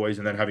Cowboys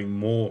and then having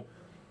more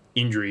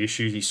injury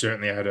issues. He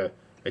certainly had a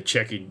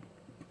checkered,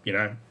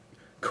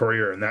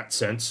 career in that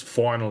sense.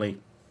 Finally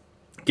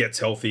gets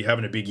healthy,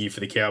 having a big year for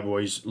the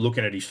Cowboys,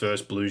 looking at his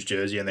first Blues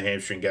jersey and the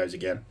hamstring goes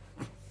again.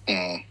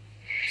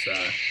 So,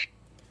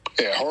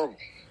 yeah, horrible.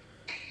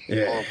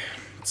 Yeah, horrible.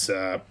 It's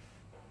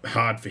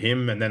hard for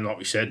him. And then, like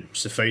we said,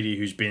 Safidi,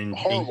 who's been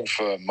horrible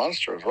for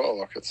Munster as well.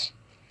 Like it's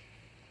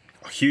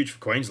huge for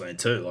Queensland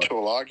too.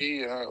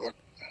 Tuolagi,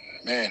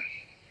 man,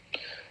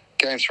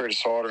 Game 3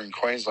 decider in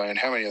Queensland.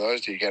 How many of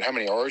those do you get? How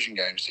many Origin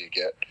games do you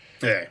get?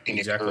 Yeah, in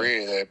exactly.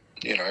 your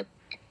career?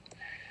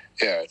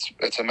 Yeah,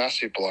 it's a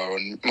massive blow,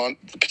 and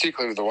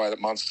particularly with the way that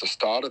Munster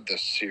started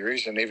this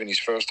series, and even his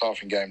first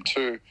half in Game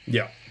 2.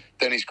 Yeah.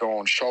 Then he's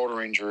gone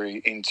shoulder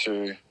injury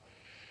into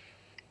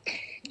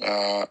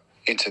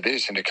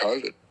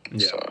COVID.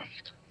 Yeah. So,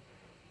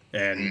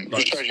 and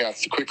just shows you how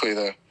quickly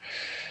the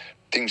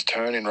things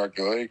turn in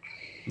rugby league.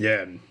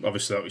 Yeah, and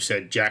obviously, like we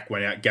said, Jack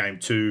went out Game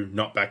 2,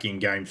 not back in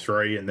Game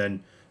 3, and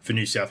then for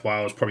New South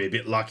Wales, probably a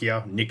bit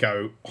luckier.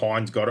 Nico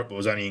Hines got it, but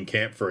was only in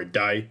camp for a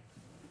day.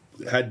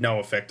 It had no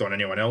effect on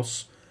anyone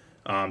else,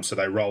 so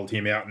they rolled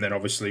him out. And then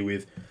obviously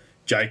with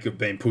Jacob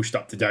being pushed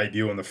up to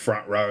debut on the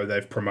front row,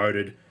 they've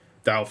promoted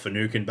Dale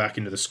Finucane back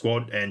into the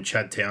squad, and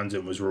Chad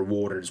Townsend was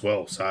rewarded as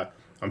well. So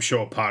I'm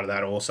sure part of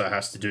that also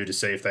has to do to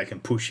see if they can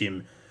push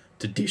him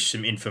to dish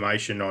some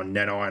information on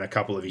Nanai and a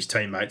couple of his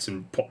teammates,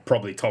 and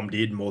probably Tom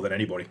did more than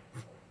anybody.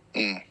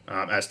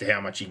 as to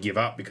how much you give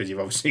up, because you've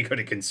obviously got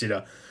to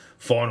consider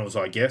finals,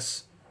 I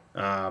guess.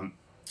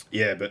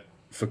 But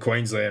for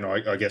Queensland,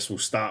 I guess we'll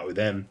start with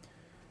them.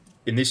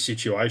 In this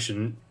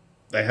situation,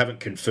 they haven't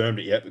confirmed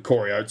it yet, but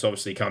Corey Oates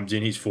obviously comes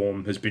in. His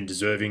form has been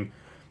deserving.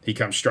 He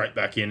comes straight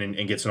back in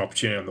and gets an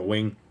opportunity on the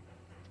wing.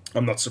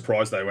 I'm not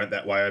surprised they went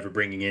that way over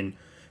bringing in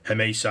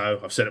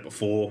Hamiso. I've said it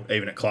before,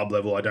 even at club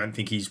level, I don't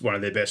think he's one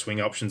of their best wing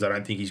options. I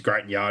don't think he's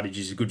great in yardage.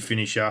 He's a good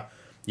finisher.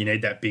 You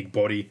need that big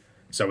body.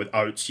 So with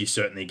Oates, you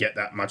certainly get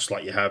that, much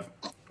like you have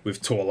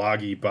with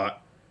Tuolagi.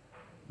 But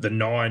the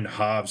 9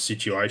 halves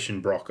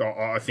situation, Brock,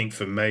 I think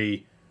for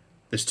me,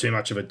 there's too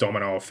much of a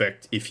domino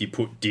effect if you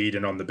put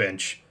Dearden on the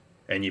bench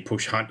and you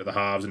push Hunt to the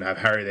halves and have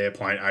Harry there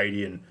playing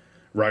 80 and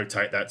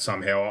rotate that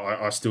somehow.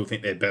 I still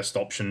think their best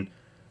option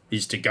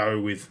is to go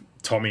with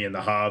Tommy in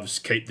the halves,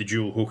 keep the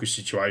dual hooker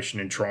situation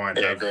and try and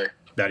have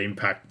that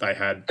impact they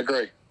had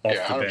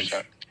off the bench.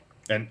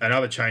 And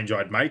another change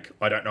I'd make,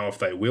 I don't know if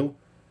they will,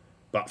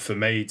 but for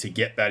me to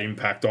get that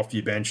impact off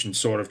your bench and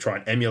sort of try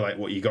and emulate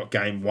what you got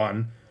game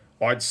 1,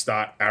 I'd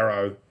start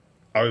Arrow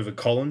over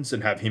Collins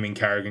and have him and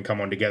Carrigan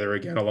come on together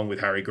again along with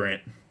Harry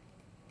Grant.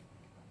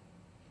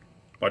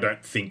 I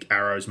don't think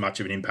Arrow's much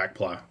of an impact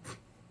player.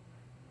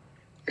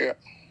 Yeah.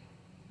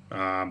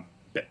 How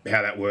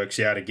that works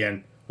out,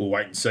 again, we'll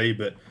wait and see.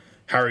 But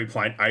Harry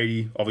playing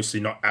 80, obviously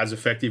not as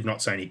effective.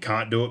 Not saying he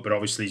can't do it, but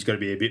obviously he's got to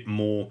be a bit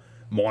more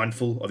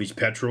mindful of his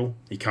petrol.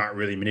 He can't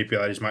really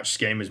manipulate as much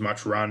scheme, as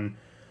much run,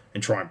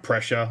 and try and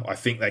pressure. I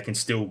think they can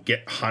still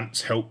get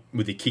Hunt's help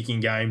with the kicking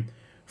game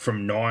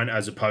from 9,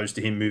 as opposed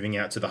to him moving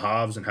out to the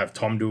halves and have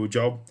Tom do a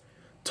job.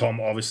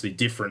 Tom obviously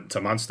different to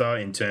Munster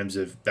in terms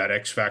of that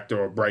X factor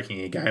or breaking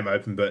a game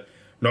open, but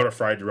not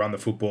afraid to run the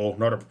football,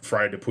 not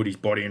afraid to put his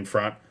body in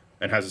front,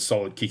 and has a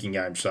solid kicking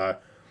game. So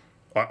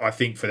I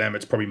think for them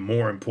it's probably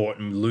more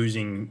important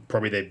losing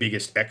probably their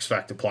biggest X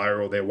factor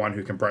player, or their one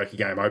who can break a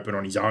game open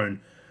on his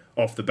own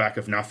off the back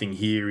of nothing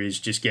here, is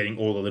just getting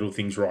all the little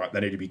things right.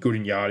 They need to be good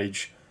in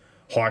yardage,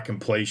 high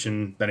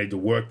completion, they need to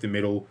work the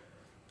middle,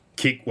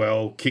 kick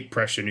well, kick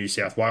pressure New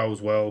South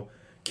Wales well,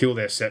 kill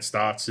their set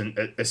starts,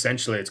 and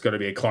essentially it's got to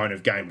be a clone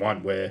of game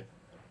 1 where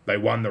they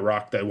won the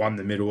ruck, they won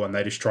the middle, and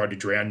they just tried to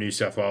drown New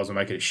South Wales and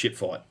make it a shit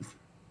fight.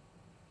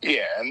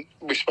 Yeah, and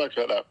we spoke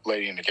about that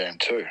leading into game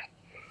 2.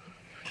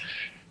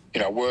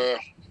 You know, were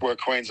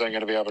Queensland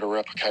going to be able to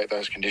replicate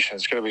those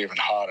conditions? It's going to be even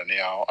harder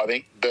now. I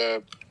think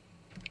the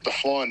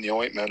fly in the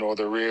ointment, or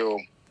the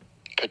real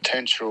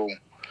potential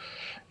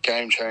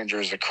game changer,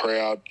 is the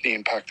crowd, the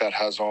impact that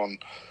has on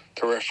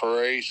the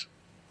referees.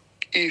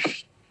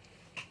 If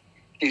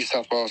New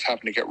South Wales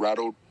happen to get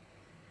rattled,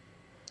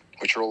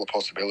 which are all a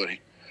possibility,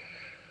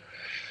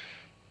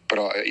 but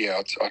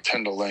I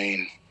tend to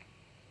lean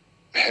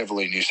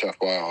heavily New South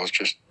Wales,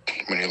 just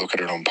when you look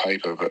at it on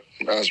paper. But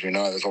as we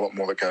know, there's a lot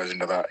more that goes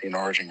into that in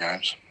Origin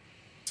games.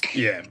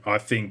 Yeah, I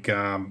think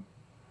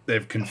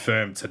they've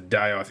confirmed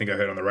today. I think I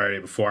heard on the radio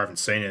before. I haven't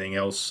seen anything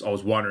else. I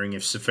was wondering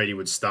if Saifiti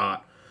would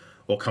start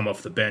or come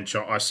off the bench.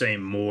 I see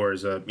him more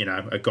as a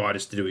guy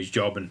just to do his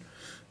job and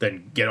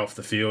then get off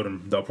the field,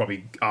 and they'll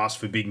probably ask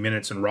for big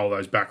minutes and roll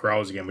those back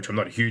rows again, which I'm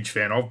not a huge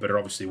fan of, but it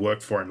obviously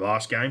worked for him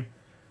last game.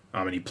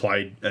 And he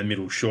played a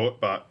middle short,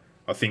 but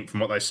I think from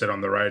what they said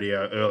on the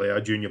radio earlier,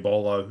 Junior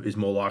Bolo is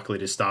more likely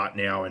to start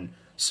now and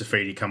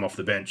Saifiti come off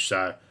the bench.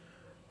 So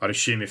I'd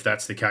assume if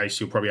that's the case,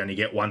 you'll probably only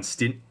get one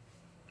stint.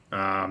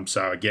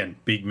 So again,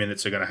 big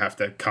minutes are going to have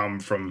to come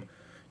from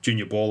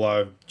Junior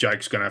Bolo.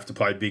 Jake's going to have to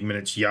play big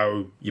minutes.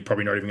 Yo, you're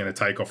probably not even going to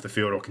take off the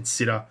field or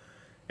consider.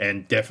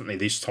 And definitely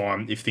this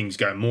time, if things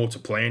go more to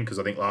plan, because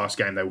I think last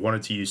game they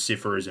wanted to use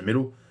Siffer as a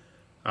middle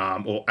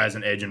or as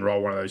an edge and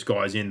roll one of those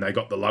guys in. They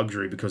got the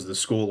luxury because of the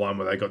scoreline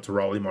where they got to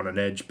roll him on an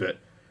edge. But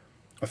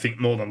I think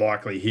more than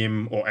likely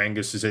him or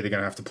Angus is either going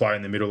to have to play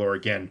in the middle or,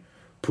 again,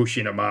 push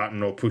in a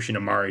Martin or push in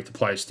a Murray to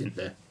play a stint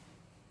there.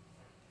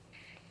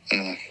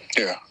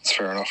 Yeah, that's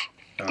fair enough.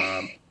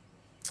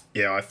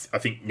 I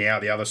think now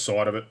the other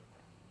side of it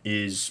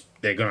is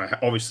they're going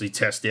to obviously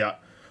test out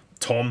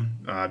Tom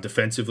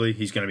defensively.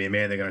 He's going to be a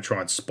man they're going to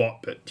try and spot,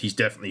 but he's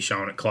definitely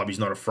shown at club he's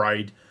not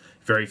afraid.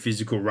 Very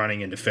physical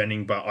running and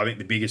defending. But I think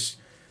the biggest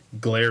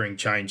glaring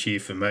change here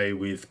for me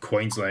with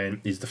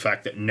Queensland is the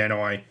fact that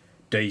Nanai,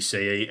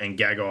 DCE and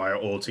Gagai are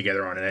all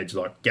together on an edge.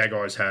 Like,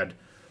 Gagai's had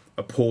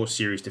a poor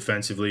series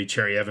defensively.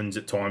 Cherry Evans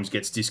at times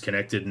gets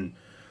disconnected and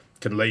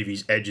can leave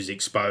his edges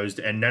exposed.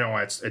 And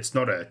Nanai, it's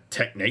not a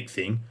technique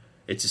thing.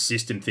 It's a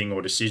system thing,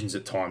 or decisions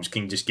at times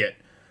can just get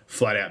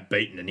flat out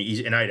beaten. And he's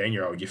an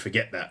 18-year-old. You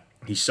forget that.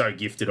 He's so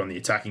gifted on the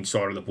attacking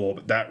side of the ball.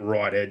 But that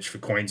right edge for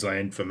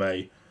Queensland, for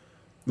me,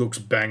 looks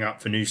bang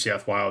up for New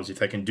South Wales. If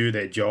they can do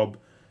their job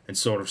and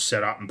sort of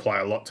set up and play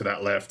a lot to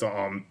that left,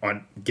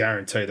 I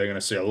guarantee they're going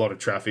to see a lot of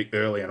traffic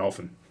early and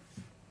often.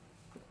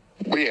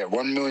 Well, yeah,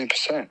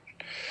 1,000,000%.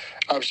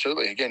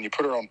 Absolutely. Again, you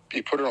put it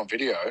on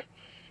video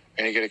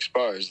and you get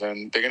exposed,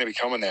 then they're going to be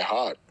coming there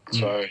hard.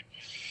 So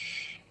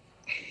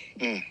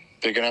they're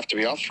going to have to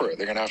be up for it.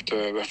 They're going to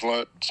have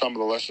learnt some of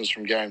the lessons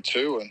from game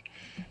 2 and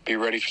be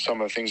ready for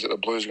some of the things that the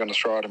Blues are going to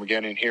throw at them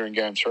again in here in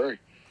game 3.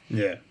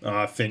 Yeah,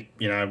 I think,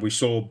 we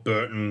saw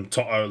Burton,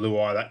 To'o,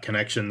 Luai, that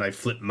connection. They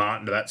flipped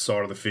Martin to that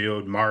side of the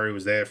field. Murray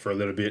was there for a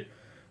little bit.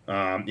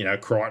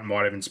 Crichton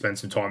might even spend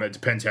some time. It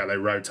depends how they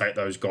rotate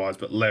those guys.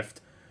 But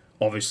left,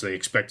 obviously,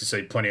 expect to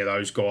see plenty of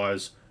those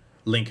guys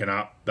linking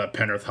up. The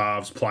Penrith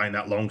halves playing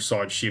that long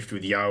side shift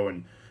with Yeo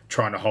and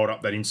trying to hold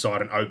up that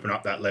inside and open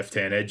up that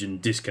left-hand edge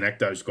and disconnect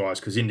those guys,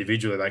 because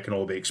individually they can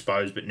all be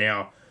exposed. But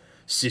now,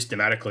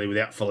 systematically,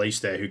 without Felice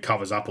there, who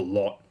covers up a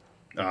lot,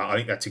 I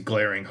think that's a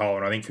glaring hole.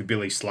 And I think for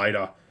Billy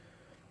Slater,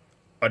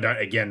 I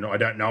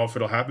don't know if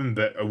it'll happen,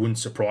 but it wouldn't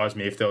surprise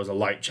me if there was a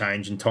late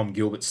change and Tom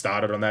Gilbert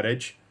started on that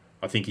edge.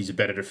 I think he's a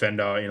better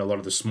defender in a lot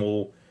of the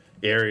small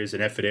areas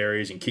and effort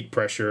areas and kick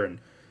pressure and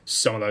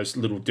some of those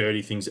little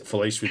dirty things that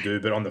Felice would do.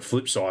 But on the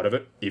flip side of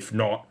it, if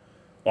not,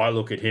 I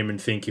look at him and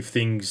think if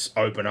things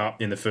open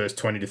up in the first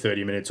 20 to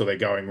 30 minutes or they're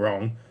going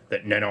wrong,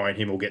 that Nanai and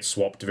him will get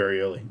swapped very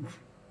early.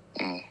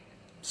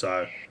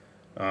 So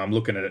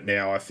looking at it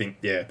now, I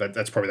think,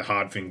 that's probably the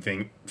hard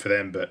thing for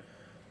them. But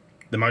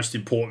the most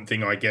important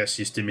thing, I guess,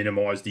 is to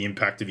minimise the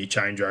impact of your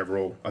change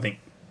overall. I think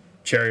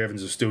Cherry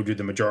Evans will still do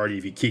the majority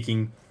of your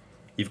kicking.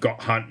 You've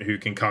got Hunt, who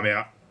can come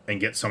out and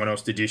get someone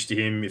else to dish to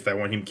him if they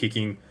want him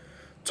kicking.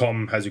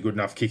 Tom has a good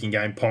enough kicking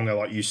game. Ponga,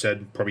 like you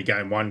said, probably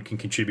game one can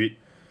contribute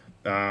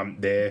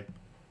there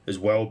as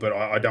well. But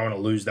I don't want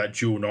to lose that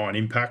dual 9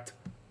 impact.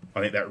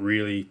 I think that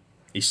really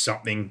is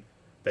something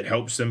that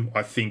helps them.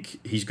 I think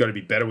he's got to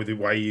be better with the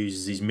way he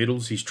uses his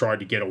middles. He's tried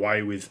to get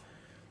away with,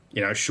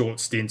 short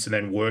stints and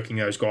then working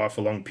those guys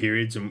for long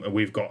periods. And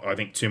we've got, I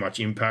think, too much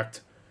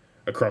impact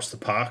across the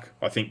park.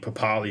 I think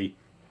Papali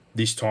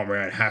this time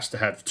around has to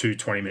have 2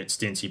 20-minute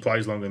stints. He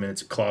plays longer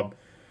minutes at club.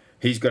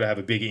 He's got to have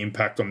a bigger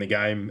impact on the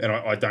game. And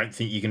I don't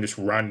think you can just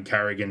run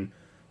Carrigan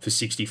for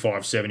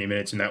 65, 70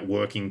 minutes in that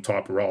working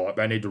type of role.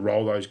 They need to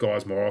roll those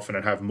guys more often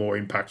and have more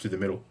impact through the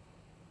middle.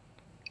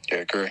 Yeah,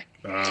 agree.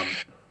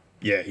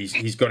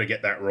 He's got to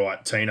get that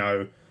right.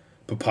 Tino,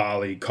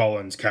 Papali,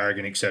 Collins,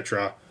 Carrigan,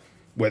 etc.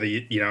 Whether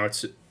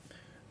it's,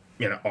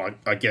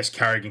 I guess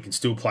Carrigan can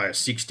still play a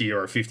 60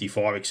 or a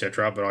 55,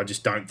 etc. But I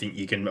just don't think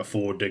you can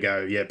afford to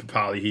go,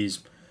 Papali, here's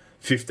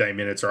 15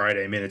 minutes or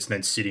 18 minutes and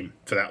then sit him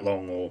for that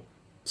long. Or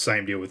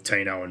same deal with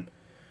Tino. And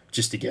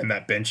just again,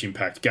 that bench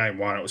impact. Game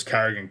one, it was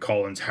Carrigan,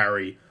 Collins,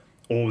 Harry,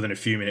 all within a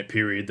few-minute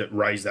period that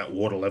raised that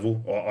water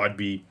level. I'd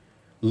be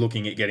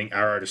looking at getting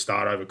Arrow to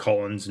start over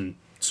Collins and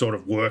sort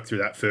of work through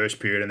that first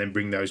period and then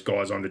bring those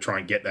guys on to try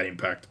and get that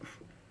impact.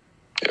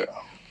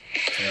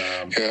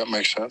 Yeah. That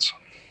makes sense.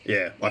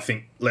 Yeah, I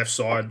think left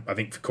side, I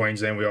think for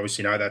Queensland, we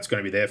obviously know that's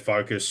going to be their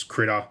focus.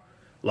 Critter,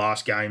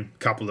 last game,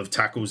 couple of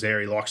tackles there.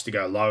 He likes to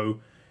go low.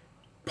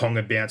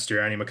 Ponga bounced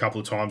around him a couple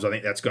of times. I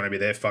think that's going to be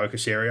their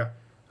focus area.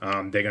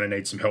 They're going to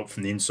need some help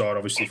from the inside,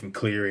 obviously from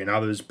Cleary and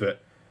others.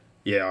 But,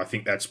 I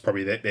think that's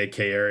probably their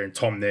key area. And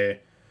Tom there,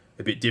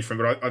 a bit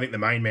different. But I think the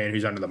main man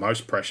who's under the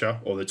most pressure,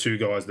 or the two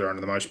guys that are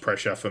under the most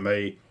pressure for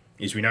me,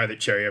 is we know that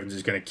Cherry Evans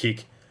is going to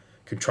kick,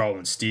 control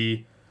and steer.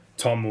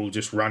 Tom will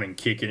just run and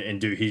kick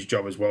and do his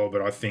job as well.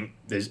 But I think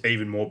there's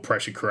even more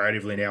pressure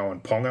creatively now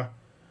on Ponga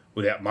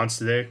without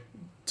Munster there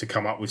to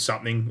come up with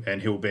something.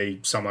 And he'll be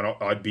someone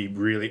I'd be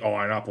really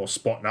eyeing up or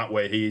spotting up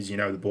where he is.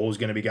 The ball's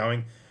going to be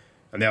going.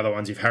 And the other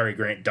ones, if Harry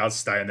Grant does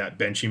stay in that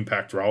bench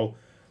impact role,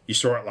 you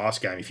saw it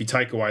last game. If you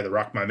take away the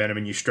ruck momentum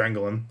and you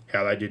strangle him,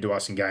 how they did to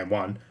us in game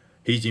one,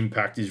 his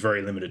impact is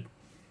very limited.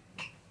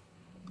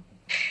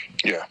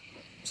 Yeah.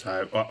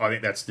 So I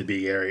think that's the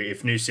big area.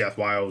 If New South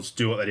Wales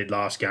do what they did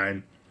last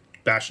game,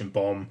 bash and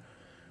bomb,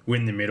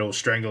 win the middle,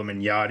 strangle them in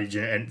yardage,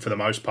 and for the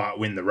most part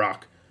win the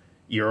ruck,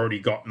 you already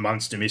got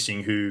Munster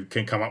missing who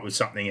can come up with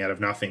something out of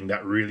nothing.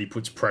 That really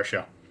puts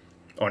pressure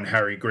on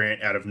Harry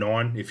Grant out of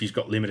 9 if he's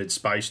got limited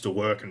space to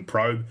work and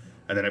probe,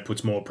 and then it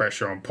puts more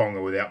pressure on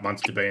Ponga without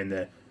Munster being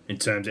there in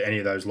terms of any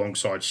of those long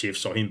side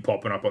shifts or him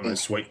popping up on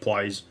those sweet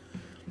plays.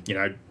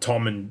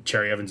 Tom and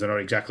Cherry Evans are not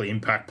exactly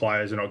impact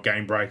players, they're not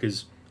game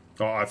breakers.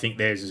 I think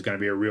theirs is going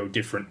to be a real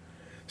different,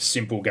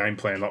 simple game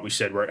plan, like we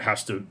said, where it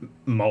has to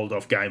mould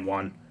off game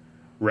one,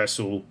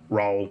 wrestle,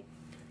 roll,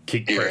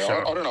 kick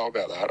pressure. I don't know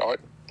about that.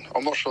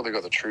 I'm not sure they've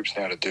got the troops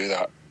now to do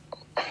that.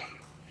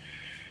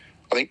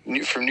 I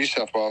think from New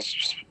South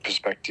Wales'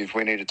 perspective,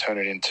 we need to turn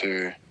it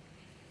into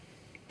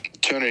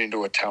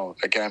a talent,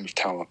 a game of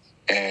talent.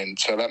 And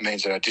so that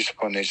means that our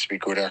discipline needs to be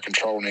good, our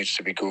control needs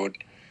to be good,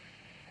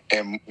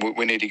 and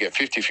we need to get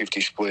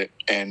 50-50 split.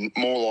 And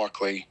more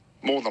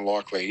than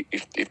likely,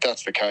 if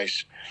that's the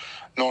case,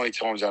 90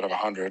 times out of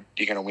 100,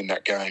 you're going to win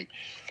that game.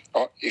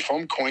 If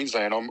I'm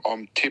Queensland,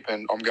 I'm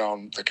tipping, I'm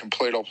going the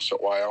complete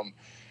opposite way. I'm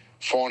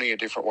finding a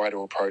different way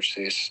to approach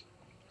this.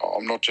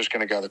 I'm not just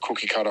going to go the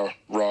cookie cutter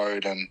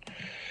road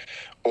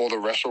or the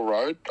wrestle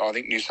road. I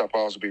think New South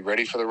Wales will be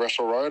ready for the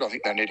wrestle road. I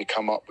think they need to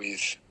come up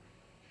with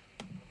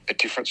a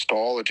different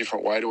style, a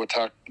different way to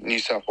attack New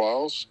South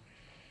Wales,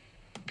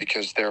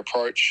 because their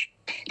approach,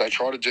 they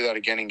tried to do that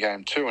again in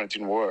game 2 and it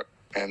didn't work,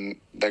 and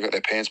they got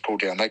their pants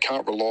pulled down. They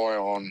can't rely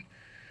on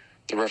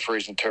the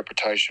referee's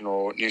interpretation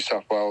or New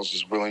South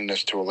Wales'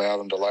 willingness to allow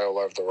them to lay all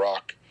over the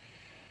ruck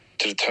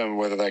to determine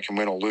whether they can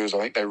win or lose. I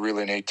think they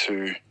really need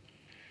to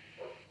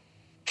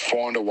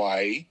find a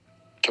way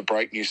to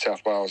break New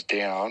South Wales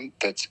down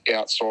that's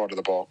outside of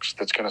the box,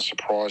 that's going to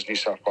surprise New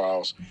South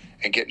Wales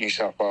and get New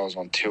South Wales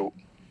on tilt.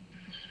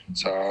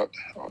 So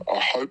I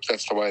hope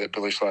that's the way that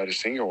Billy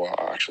Slater's thinking. Well,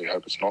 I actually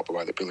hope it's not the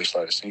way that Billy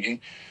Slater's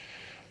thinking.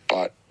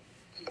 But,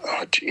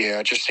 I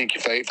just think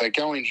if they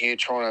go in here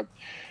trying to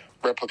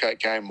replicate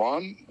game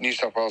one, New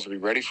South Wales will be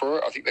ready for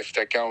it. I think if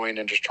they go in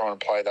and just try and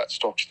play that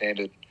stock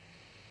standard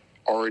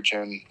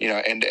Origin,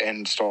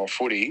 end-to-end style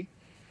footy,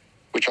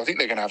 which I think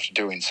they're going to have to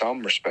do in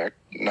some respect,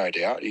 no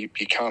doubt. You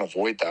can't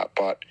avoid that.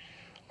 But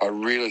I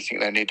really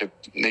think they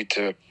need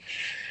to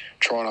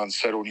try and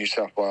unsettle New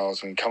South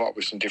Wales and come up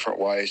with some different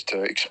ways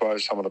to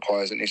expose some of the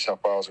players that New South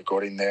Wales have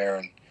got in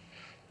there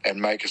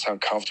and make us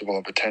uncomfortable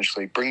and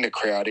potentially bring the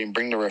crowd in,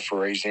 bring the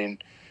referees in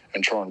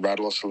and try and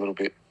rattle us a little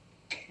bit.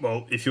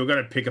 Well, if you're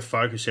going to pick a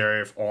focus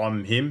area, if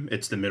I'm him,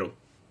 it's the middle.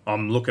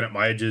 I'm looking at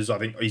my edges. I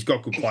think he's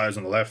got good players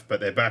on the left, but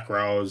their back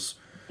rowers...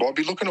 Well, I'd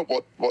be looking at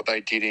what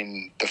they did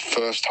in the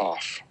first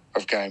half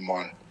of game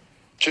one.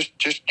 Just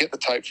get the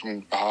tape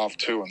from half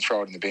two and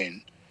throw it in the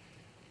bin.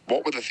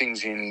 What were the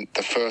things in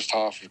the first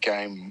half of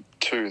game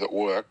two that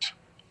worked?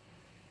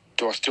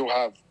 Do I still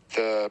have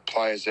the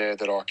players there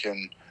that I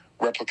can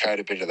replicate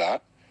a bit of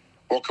that?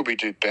 What could we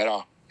do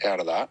better out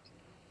of that?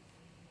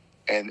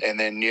 And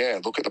then,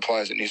 look at the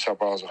players that New South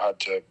Wales have had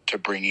to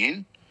bring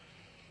in.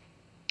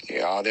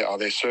 Yeah, are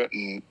there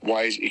certain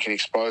ways that you can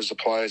expose the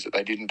players that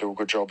they didn't do a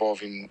good job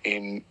of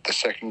in the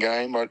second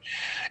game? I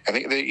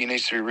think that you need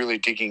to be really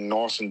digging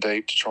nice and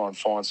deep to try and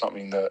find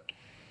something that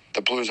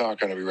the Blues aren't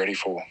going to be ready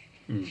for.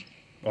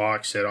 Like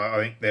I said, I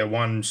think they're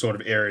one sort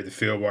of area of the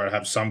field where I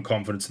have some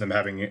confidence in them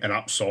having an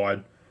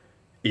upside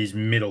is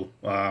middle.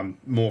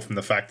 More from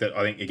the fact that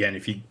I think, again,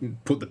 if you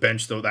put the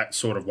bench that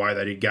sort of way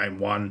they did game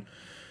one,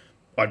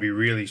 I'd be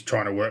really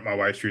trying to work my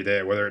way through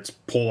there, whether it's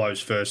Paulo's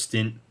first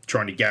stint,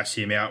 trying to gas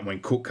him out, and when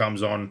Cook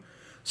comes on,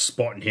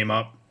 spotting him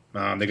up.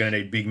 They're going to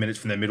need big minutes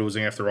from their middles.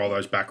 They're going to have to roll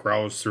those back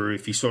rows through.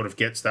 If he sort of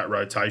gets that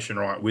rotation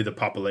right with a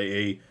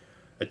Papali'i,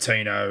 a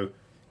Tino,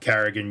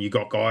 Carrigan, you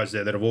got guys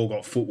there that have all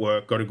got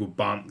footwork, got a good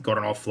bump, got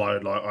an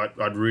offload.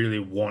 I'd really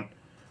want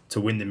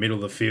to win the middle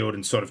of the field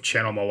and sort of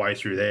channel my way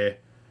through there.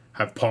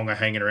 Have Ponga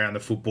hanging around the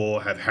football,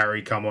 have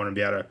Harry come on and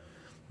be able to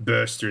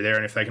burst through there.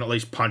 And if they can at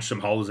least punch some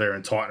holes there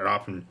and tighten it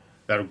up, and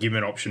that'll give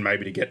them an option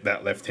maybe to get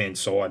that left-hand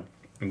side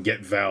and get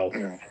Val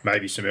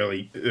maybe some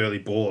early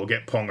ball or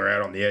get Ponga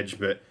out on the edge.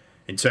 But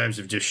in terms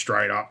of just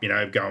straight up,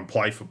 go and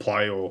play for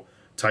play or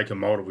taking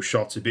multiple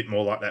shots, a bit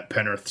more like that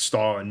Penrith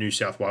style and New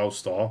South Wales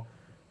style.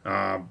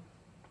 I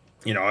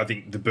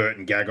think the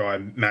Burton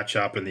Gagai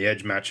matchup and the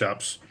edge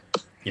matchups,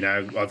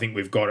 I think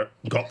we've got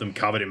them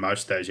covered in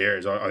most of those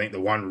areas. I think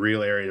the one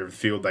real area of the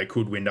field they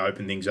could win to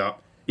open things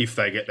up if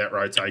they get that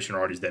rotation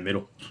right is their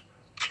middle.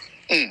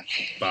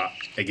 But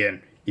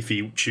again, if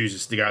he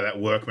chooses to go that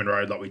workman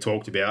road like we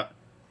talked about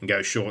and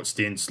go short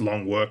stints,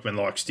 long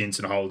workman-like stints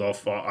and hold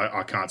off,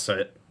 I can't see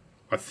it.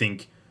 I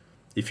think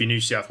if you're New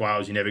South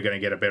Wales, you're never going to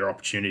get a better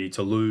opportunity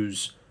to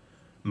lose.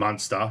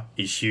 Munster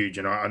is huge,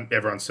 and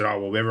everyone said,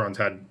 everyone's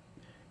had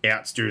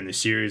outs during the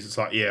series. It's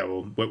like,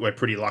 we're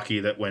pretty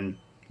lucky that when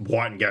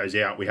Whiten goes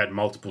out, we had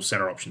multiple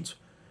centre options,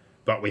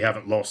 but we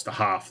haven't lost a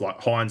half. Like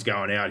Hines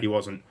going out, he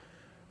wasn't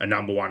a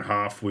number one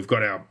half. We've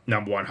got our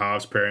number one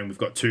halves pairing. We've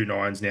got 2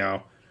 nines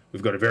now.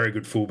 We've got a very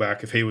good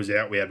fullback. If he was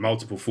out, we had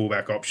multiple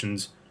fullback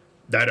options.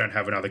 They don't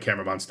have another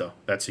Cameron Munster.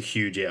 That's a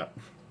huge out.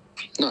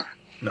 No,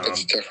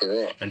 that's exactly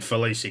right. And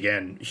Felice,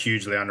 again,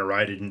 hugely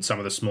underrated in some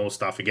of the small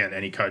stuff. Again,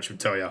 any coach would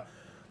tell you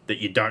that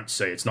you don't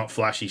see. It's not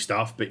flashy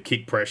stuff, but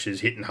kick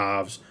pressures, hitting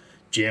halves,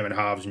 jamming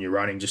halves when you're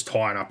running, just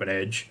tying up an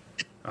edge.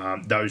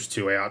 Those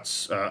 2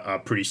 outs are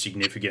pretty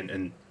significant.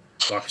 And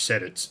like I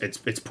said,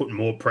 it's putting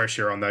more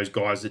pressure on those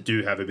guys that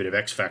do have a bit of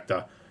X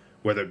factor,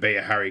 whether it be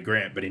a Harry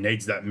Grant, but he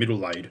needs that middle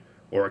laid,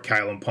 or a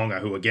Kalen Ponga,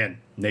 who, again,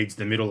 needs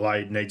the middle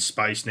laid, needs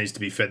space, needs to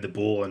be fed the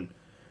ball. And,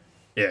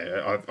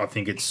 I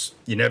think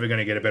you're never going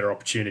to get a better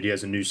opportunity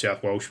as a New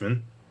South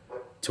Welshman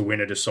to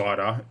win a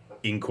decider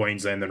in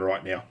Queensland than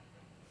right now.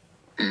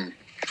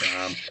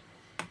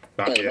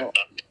 Exactly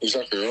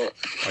right.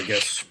 I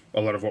guess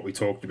a lot of what we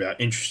talked about.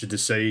 Interested to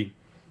see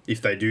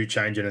if they do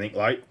change anything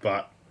late,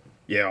 but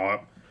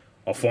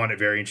I'll find it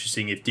very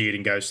interesting if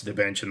Dearden goes to the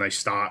bench and they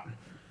start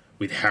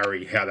with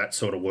Harry, how that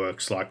sort of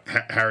works. Like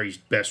Harry's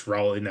best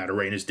role in that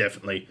arena is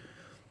definitely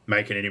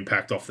making an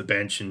impact off the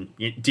bench, and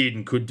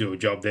Dearden could do a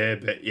job there,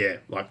 but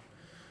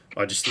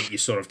I just think you're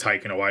sort of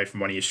taken away from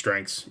one of your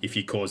strengths if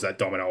you cause that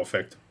domino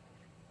effect.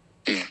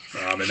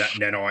 And that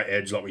Nanai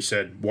edge, like we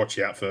said, watch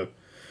out for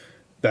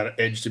that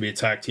edge to be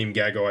attacked, him,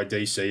 Gagai,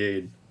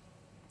 DCE.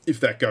 If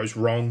that goes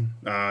wrong,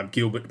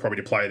 Gilbert probably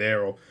to play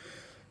there, or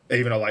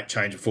even a late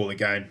change before the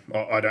game.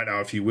 I don't know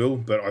if he will,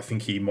 but I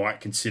think he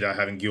might consider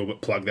having Gilbert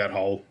plug that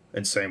hole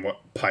and seeing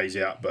what pays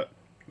out. But,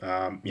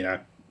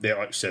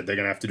 like I said, they're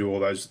going to have to do all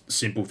those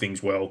simple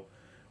things well,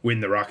 win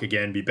the ruck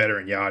again, be better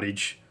in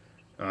yardage.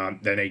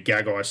 They need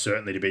Gagai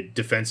certainly to be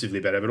defensively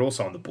better, but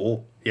also on the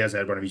ball. He hasn't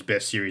had one of his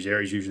best series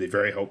areas, usually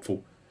very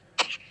helpful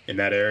in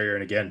that area.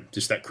 And again,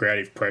 just that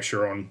creative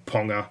pressure on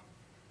Ponga,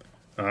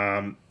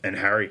 and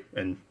Harry,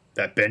 and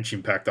that bench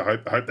impact. I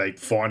hope they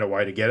find a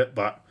way to get it,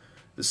 but at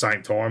the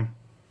same time,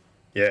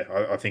 yeah,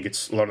 I think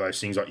it's a lot of those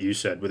things like you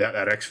said. Without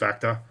that X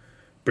factor,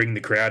 bring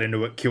the crowd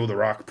into it, kill the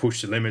ruck,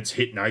 push the limits,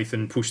 hit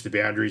Nathan, push the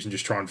boundaries, and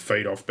just try and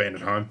feed off being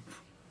at home.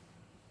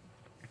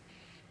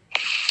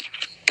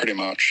 Pretty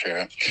much,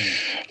 yeah.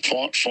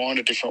 Find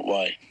a different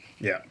way.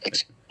 Yeah.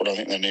 That's what I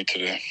think they need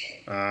to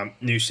do.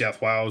 New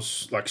South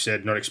Wales, like I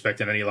said, not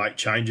expecting any late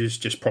changes,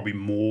 just probably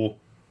more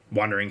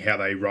wondering how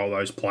they roll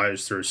those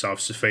players through. So if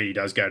Saifiti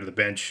does go to the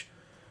bench,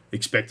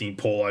 expecting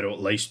Paulo to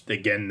at least,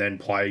 again, then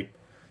play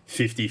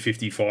 50,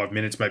 55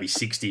 minutes, maybe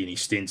 60 in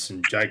his stints.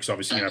 And Jake's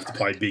obviously going to have to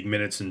play big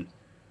minutes. And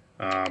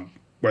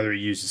whether he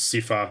uses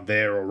Sifa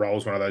there or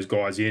rolls one of those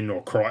guys in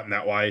or Crichton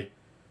that way.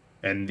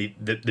 And the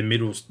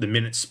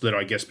minute split,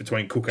 I guess,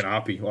 between Cook and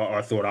Arpey.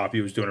 I thought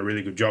Arpey was doing a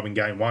really good job in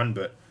game one,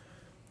 but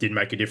didn't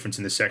make a difference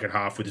in the second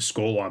half with the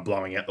scoreline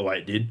blowing out the way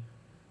it did.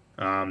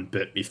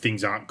 But if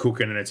things aren't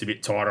cooking and it's a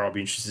bit tighter, I'll be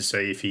interested to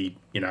see if he,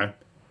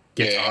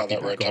 gets how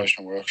that back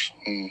rotation on. works.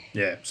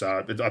 Yeah, so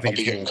I think I'll be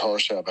it's getting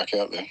Coruscant back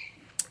out there.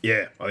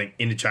 Yeah, I think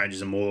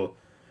interchanges are more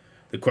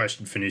the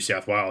question for New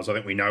South Wales. I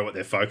think we know what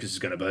their focus is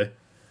going to be.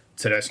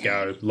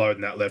 Tedesco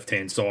loading that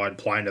left-hand side,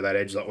 playing to that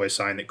edge like we're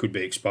saying that could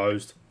be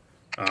exposed.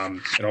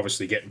 And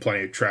obviously getting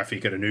plenty of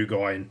traffic at a new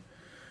guy, and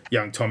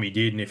young Tommy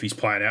did, and if he's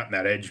playing out in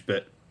that edge.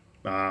 But,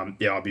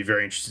 I'd be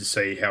very interested to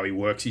see how he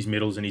works his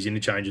middles and his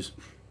interchanges.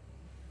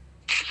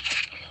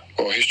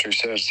 Well, history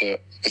says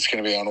that it's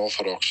going to be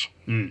unorthodox.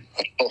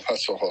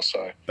 That's all I'll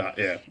say. But,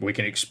 yeah, we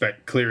can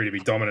expect Cleary to be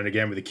dominant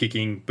again with the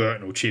kicking.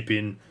 Burton will chip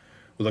in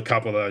with a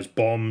couple of those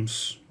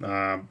bombs.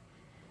 I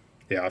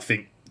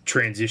think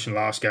transition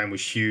last game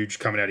was huge,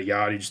 coming out of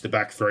yardage. The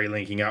back three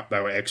linking up, they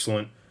were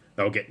excellent.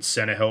 They were getting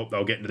centre help. They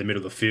were getting to the middle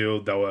of the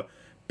field. They were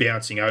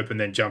bouncing open,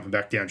 then jumping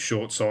back down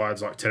short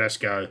sides like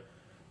Tedesco,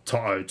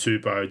 Toto,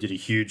 Tupou did a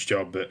huge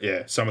job. But,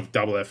 yeah, some of the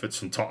double efforts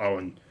from Toto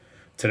and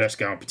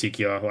Tedesco in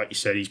particular, like you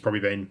said, he's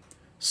probably been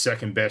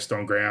second best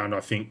on ground. I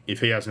think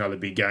if he has another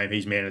big game,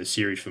 he's man of the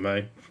series for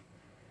me.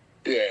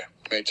 Yeah,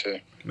 me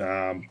too.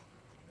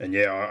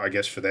 I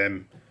guess for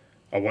them,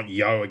 I want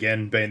Yo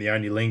again being the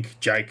only link.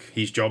 Jake,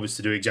 his job is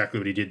to do exactly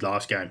what he did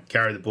last game.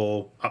 Carry the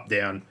ball up,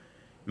 down,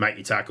 make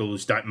your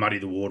tackles, don't muddy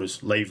the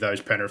waters. Leave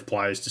those Penrith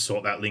players to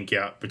sort that link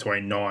out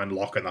between 9,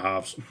 Lock and the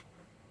halves.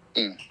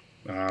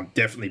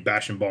 Definitely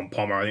bash and bomb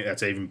Pommer. I think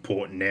that's even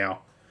important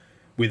now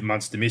with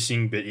Munster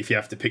missing. But if you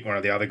have to pick one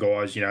of the other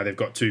guys, they've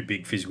got two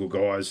big physical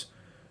guys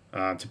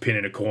to pin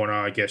in a corner.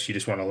 I guess you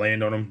just want to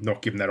land on them,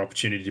 not give them that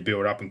opportunity to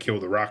build up and kill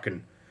the ruck.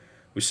 And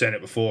we've said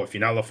it before, if you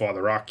nullify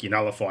the ruck, you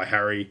nullify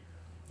Harry,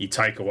 you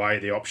take away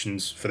the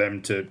options for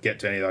them to get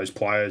to any of those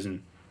players.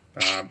 And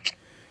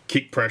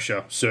kick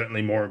pressure,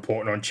 certainly more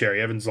important on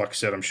Cherry Evans. Like I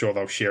said, I'm sure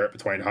they'll share it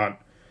between Hunt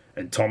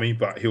and Tommy,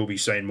 but he'll be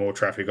seeing more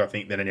traffic, I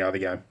think, than any other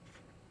game.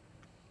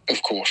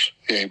 Of course.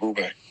 Yeah, he will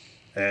be.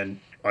 And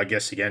I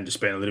guess, again,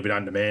 just being a little bit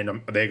undermanned,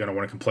 they're going to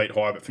want a complete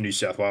high, but for New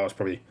South Wales,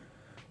 probably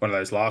one of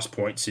those last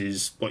points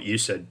is what you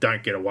said,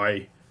 don't get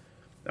away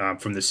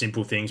from the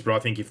simple things. But I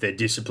think if they're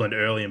disciplined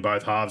early in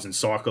both halves and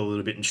cycle a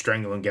little bit and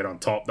strangle and get on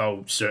top,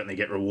 they'll certainly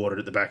get rewarded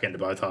at the back end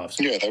of both halves.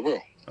 Yeah, they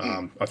will.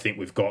 I think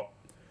we've got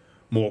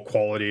more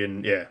quality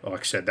and, yeah,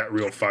 like I said, that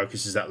real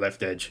focus is that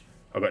left edge.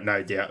 I've got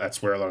no doubt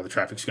that's where a lot of the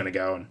traffic's going to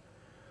go. And,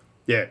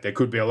 yeah, there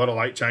could be a lot of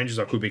late changes.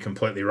 I could be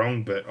completely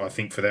wrong, but I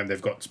think for them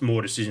they've got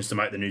more decisions to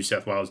make than New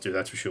South Wales do,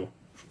 that's for sure.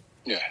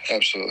 Yeah,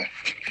 absolutely.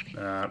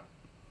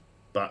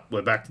 But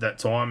we're back to that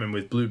time, and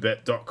with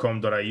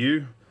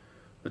bluebet.com.au,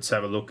 let's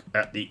have a look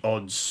at the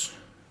odds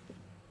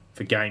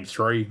for Game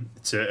 3.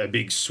 It's a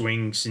big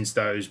swing since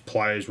those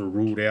players were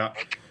ruled out.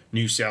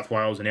 New South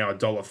Wales are now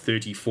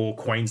 $1.34,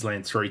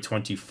 Queensland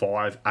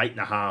 $3.25,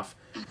 8.5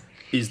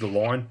 is the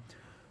line.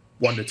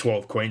 1 to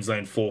 12,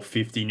 Queensland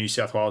 $4.50, New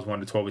South Wales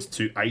 1 to 12 is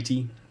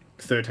 $2.80,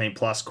 13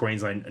 plus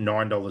Queensland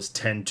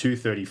 $9.10,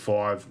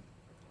 $2.35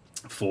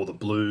 for the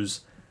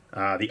Blues.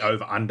 The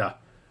over under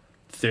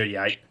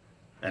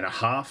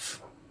 38.5,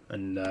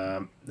 and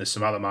there's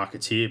some other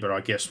markets here, but I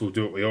guess we'll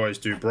do what we always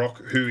do. Brock,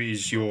 who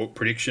is your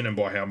prediction and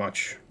by how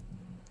much?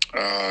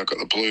 Got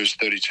the Blues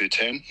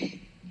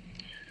 32-10.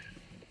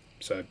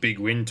 So big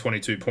win,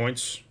 22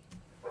 points.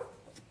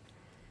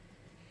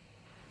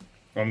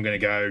 I'm going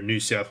to go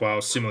New South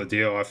Wales, similar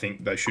deal. I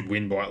think they should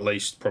win by at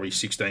least probably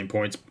 16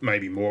 points,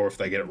 maybe more if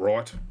they get it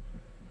right.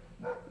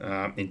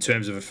 In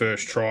terms of a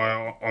first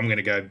try, I'm going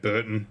to go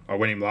Burton. I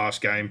went him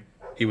last game.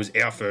 He was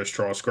our first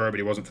try scorer, but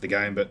he wasn't for the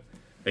game. But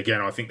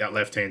again, I think that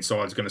left-hand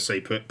side is going to see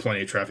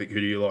plenty of traffic.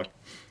 Who do you like?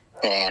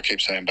 Oh, I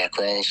keep saying back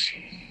rows.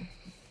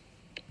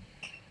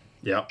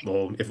 Yeah,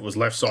 well, if it was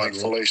left side...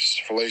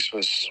 Felice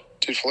was...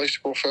 Did Felice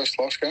score first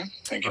last game?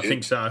 I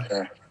think so.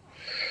 Yeah.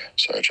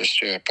 So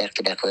just,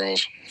 back-to-back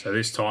rolls. So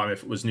this time,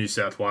 if it was New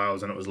South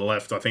Wales and it was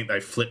left, I think they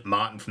flipped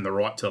Martin from the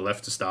right to the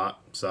left to start.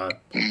 So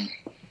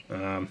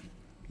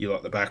you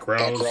like the back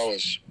rows? Back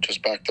rowers.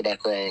 Just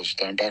back-to-back rolls.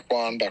 Don't back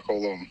one, back all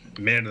of them.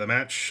 Man of the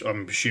match,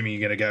 I'm assuming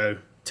you're going to go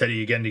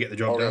Teddy again to get the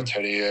job done? I'll go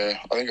Teddy, yeah.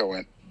 I think I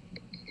went...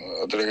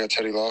 did I go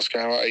Teddy last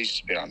game?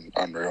 He's been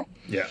unreal.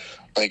 Yeah.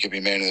 I think he'll be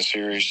man of the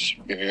series,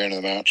 be man of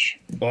the match.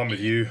 Well, I'm with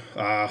you.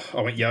 I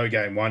went Yo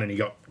game 1 and he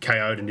got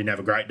KO'd and didn't have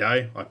a great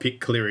day. I picked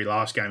Cleary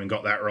last game and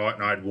got that right,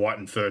 and I had White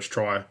in first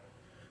try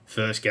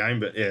first game.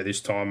 But yeah, this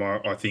time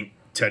I think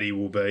Teddy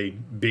will be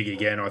big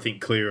again. I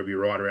think Cleary will be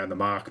right around the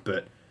mark,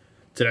 but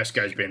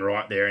Tedesco's been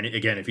right there. And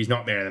again, if he's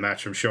not man of the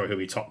match, I'm sure he'll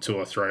be top 2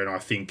 or 3. And I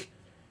think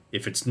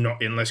if it's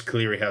not, unless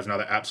Cleary has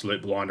another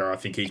absolute blinder, I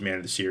think he's man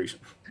of the series.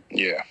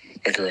 Yeah,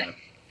 agree.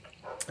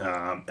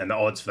 And the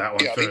odds for that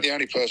one. Yeah, I think the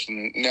only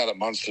person, now that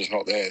Munster's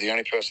not there, the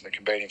only person that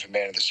can beat him for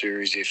man of the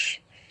series,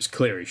 it's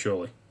Cleary,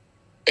 surely.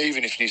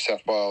 Even if New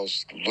South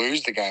Wales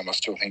lose the game, I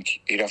still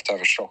think he'd have to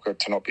have a shocker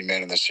to not be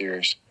man of the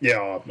series.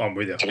 Yeah, I'm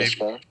with you.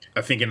 Tedesco.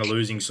 I think in the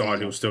losing side,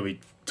 he'll still be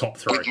top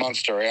 3. With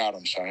Munster out,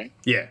 I'm saying.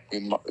 Yeah.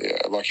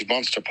 Like if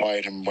Munster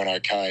played and went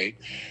okay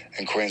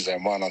and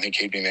Queensland won, I think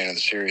he'd be man of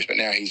the series. But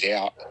now he's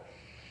out.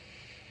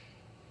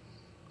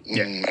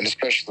 Yeah. And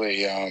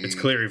especially... it's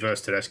Cleary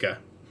versus Tedesco.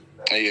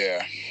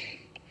 Yeah.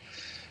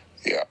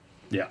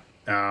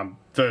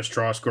 First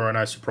try scorer,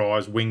 no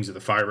surprise. Wings are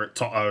the favourite.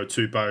 Toto,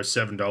 Tupou,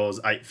 $7,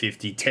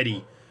 $8.50.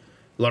 Teddy,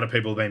 a lot of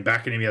people have been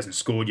backing him. He hasn't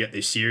scored yet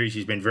this series.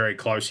 He's been very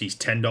close. He's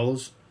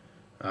 $10.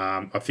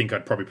 I think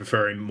I'd probably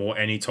prefer him more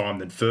any time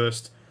than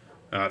first.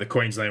 The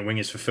Queensland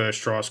wingers for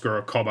first try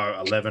scorer,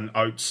 Cobbo, 11,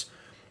 Oates,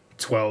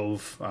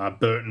 12.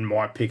 Burton,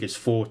 my pick, is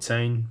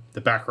 14.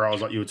 The back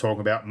rows, like you were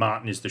talking about,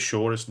 Martin is the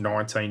shortest,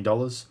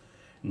 $19.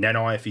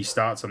 Nanai, if he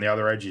starts on the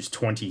other edge, is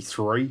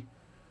 23.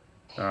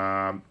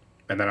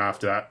 And then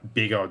after that,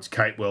 big odds,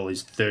 Catewell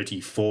is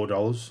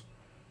 $34.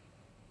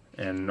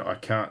 And I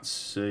can't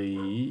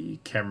see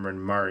Cameron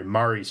Murray.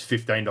 Murray's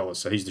 $15,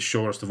 so he's the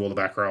shortest of all the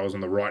back rows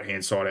on the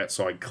right-hand side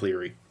outside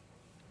Cleary.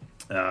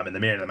 And the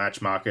man of the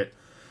match market,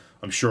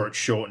 I'm sure it's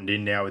shortened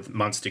in now with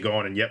Munster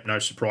gone. And yep, no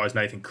surprise,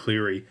 Nathan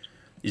Cleary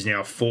is now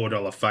a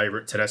 $4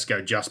 favourite.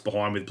 Tedesco just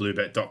behind with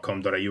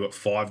bluebet.com.au at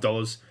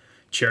 $5.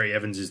 Cherry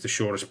Evans is the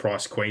shortest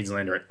price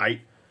Queenslander at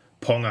 $8.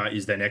 Ponga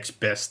is their next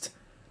best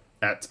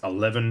at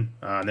 11.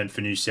 And then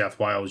for New South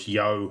Wales,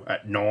 Yo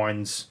at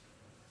 9s.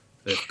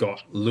 They've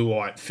got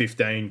Luai at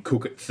 15,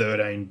 Cook at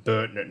 13,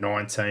 Burton at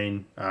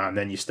 19. And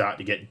then you start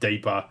to get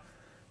deeper.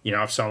 You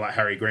know, if someone like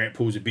Harry Grant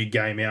pulls a big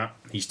game out,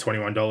 he's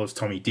 $21.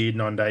 Tommy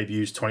Dearden on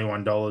debuts,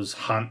 $21.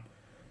 Hunt,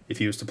 if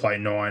he was to play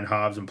 9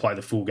 halves and play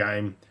the full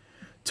game,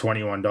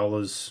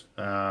 $21.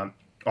 I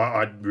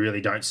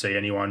really don't see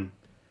anyone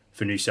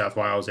for New South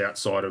Wales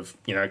outside of,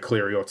 you know,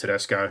 Cleary or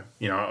Tedesco.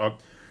 You know,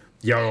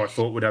 Yo, I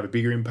thought would have a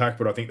bigger impact,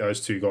 but I think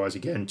those two guys,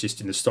 again,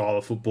 just in the style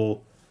of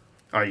football,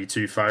 are your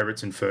two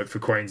favourites. And for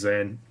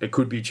Queensland, it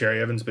could be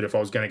Cherry Evans, but if I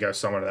was going to go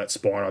someone to that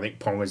spine, I think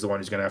Ponga's the one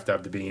who's going to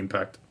have the big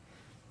impact.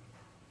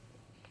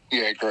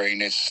 Yeah, I agree. He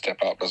needs to step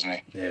up, doesn't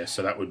he? Yeah,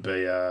 so that would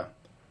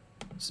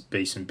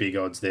be some big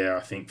odds there,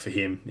 I think, for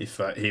him if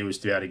he was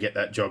to be able to get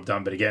that job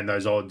done. But again,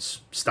 those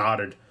odds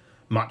started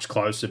much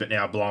closer, but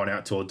now blowing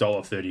out to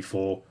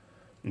 $1.34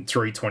 and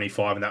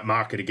 $3.25 in that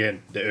market.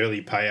 Again, the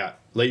early payout.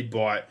 Lead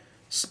by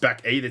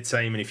back either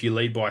team, and if you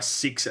lead by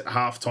 6 at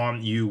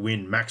halftime, you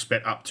win. Max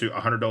bet up to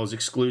 $100,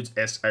 excludes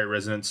SA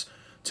residents.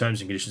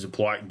 Terms and conditions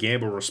apply.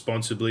 Gamble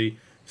responsibly.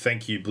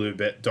 Thank you,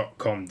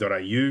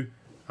 bluebet.com.au.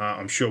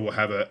 I'm sure we'll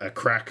have a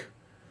crack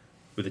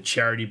with a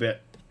charity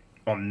bet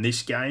on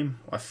this game.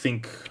 I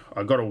think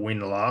I got a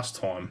win last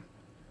time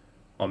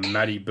on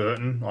Matty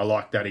Burton. I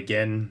like that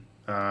again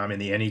in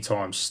the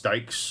anytime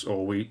stakes,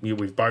 or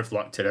we've both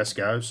liked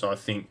Tedesco, so I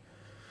think,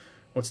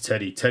 what's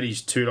Teddy?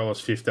 Teddy's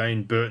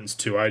 $2.15, Burton's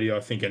 $2.80.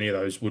 I think any of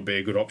those would be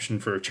a good option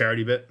for a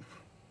charity bet.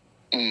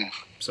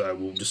 So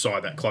we'll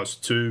decide that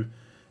closer to.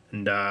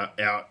 And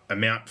our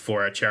amount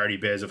for our charity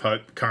Bears of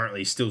Hope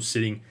currently still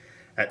sitting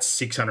at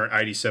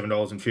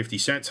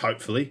 $687.50.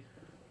 Hopefully,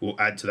 we'll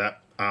add to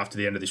that after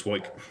the end of this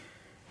week.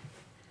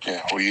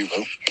 Yeah, well, you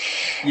will.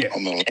 Yeah.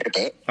 On the ladder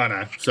bet. I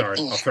know. Sorry,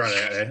 I'll throw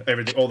that out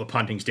there. All the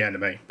punting's down to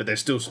me, but they're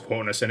still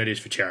supporting us, and it is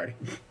for charity.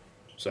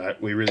 So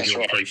we really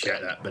do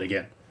appreciate that. But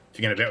again, if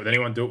you're going to bet with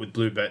anyone, do it with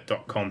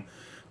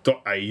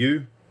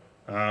bluebet.com.au.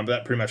 But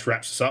that pretty much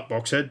wraps us up,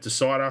 Boxhead.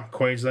 Decider,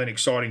 Queensland,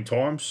 exciting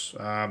times.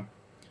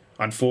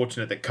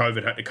 Unfortunate that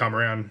COVID had to come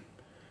around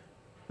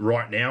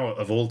right now,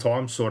 of all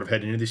times, sort of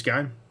heading into this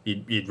game.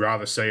 You'd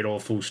rather see it all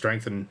full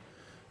strength and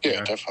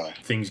definitely.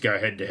 Things go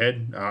head to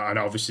head. And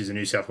obviously, as a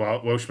New South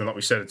Welshman, like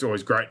we said, it's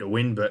always great to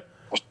win, but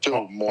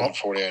still more than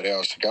 48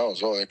 hours to go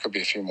as well. There could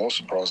be a few more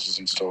surprises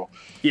in store.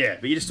 Yeah,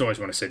 but you just always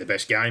want to see the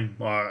best game.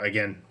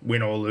 Again,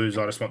 win or lose,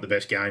 I just want the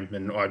best game,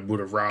 and I would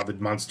have rathered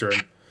Munster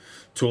and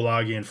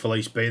Tuolagi and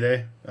Felice be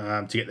there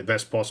to get the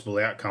best possible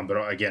outcome.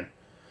 But again,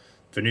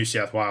 for New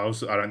South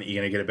Wales, I don't think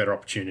you're going to get a better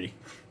opportunity.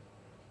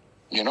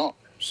 You're not.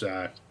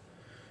 So,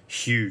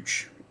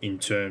 huge in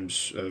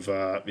terms of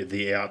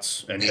the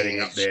outs and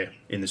heading up there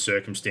in the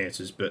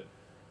circumstances. But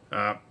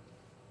I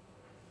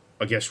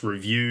guess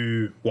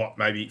review,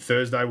 maybe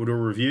Thursday we'll do a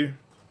review?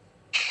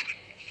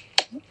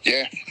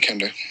 Yeah, can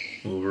do.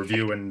 We'll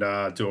review and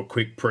do a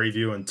quick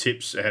preview and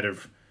tips ahead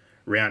of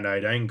round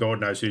 18. God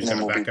knows who's going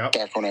to back up.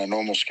 Back on our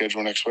normal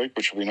schedule next week,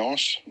 which will be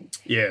nice.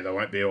 Yeah, there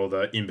won't be all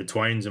the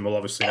in-betweens, and we'll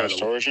obviously know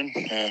Post-Origin,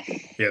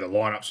 the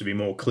lineups will be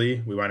more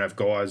clear. We won't have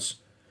guys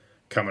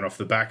coming off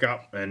the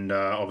backup, and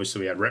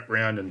obviously we had rep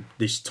round, and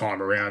this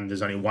time around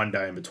there's only 1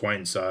 day in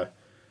between. So,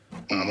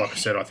 like I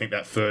said, I think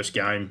that first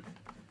game,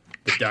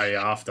 the day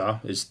after,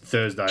 is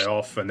Thursday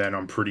off, and then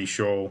I'm pretty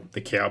sure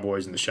the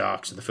Cowboys and the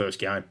Sharks are the first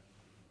game.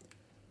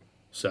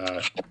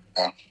 So,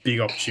 big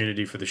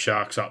opportunity for the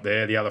Sharks up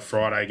there. The other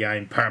Friday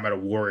game, Parramatta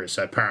Warriors.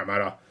 So,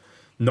 Parramatta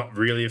not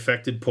really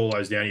affected.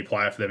 Paulo's the only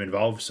player for them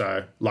involved,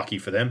 so lucky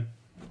for them.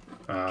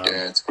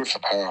 It's good for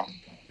Para.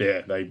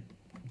 Yeah, they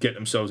get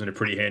themselves in a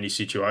pretty handy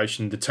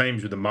situation. The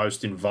teams with the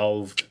most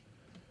involved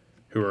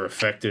who are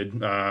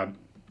affected,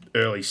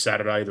 early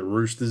Saturday, the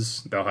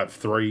Roosters, they'll have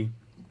 3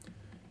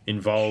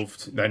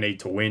 involved. They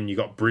need to win. You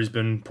got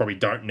Brisbane, probably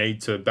don't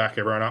need to back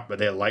everyone up, but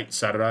they're late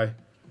Saturday.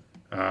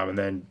 And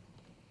then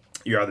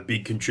your other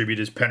big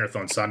contributors, Penrith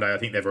on Sunday, I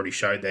think they've already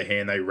showed their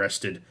hand. They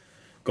rested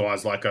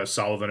guys like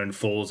O'Sullivan and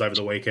Falls over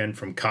the weekend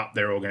from Cup.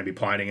 They're all going to be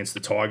playing against the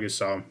Tigers,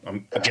 so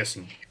I'm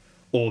guessing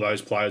all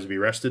those players will be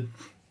rested.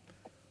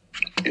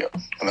 Yeah,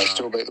 and they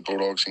still beat the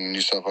Bulldogs in the New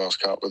South Wales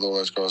Cup with all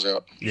those guys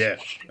out. Yeah,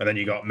 and then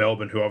you got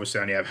Melbourne, who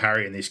obviously only have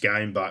Harry in this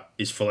game, but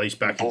is Felice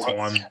back in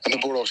time? And the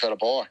Bulldogs had a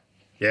bye.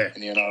 Yeah.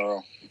 In the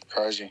NRL.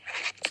 Crazy.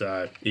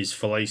 So is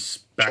Felice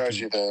back? Shows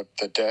you the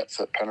depth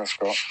that Penrith's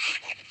got.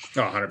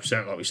 Oh,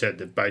 100%. Like we said,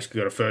 they've basically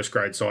got a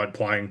first-grade side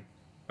playing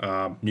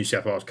New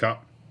South Wales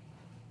Cup.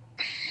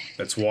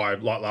 That's why,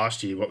 like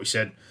last year, what we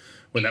said,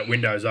 when that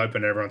window's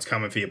open and everyone's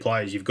coming for your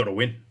players, you've got to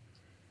win.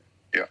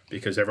 Yeah.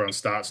 Because everyone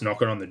starts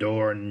knocking on the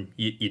door and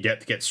your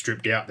depth gets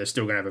stripped out. They're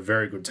still going to have a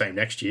very good team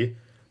next year,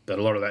 but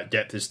a lot of that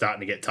depth is starting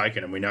to get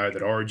taken, and we know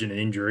that origin and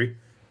injury,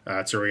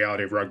 it's a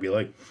reality of rugby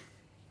league.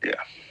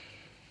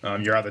 Yeah.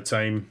 Your other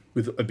team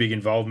with a big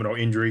involvement or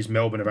injuries,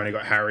 Melbourne have only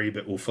got Harry,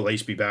 but will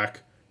Felice be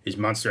back? Is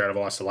Munster out of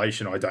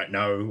isolation? I don't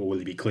know. Or will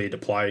he be cleared to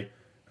play?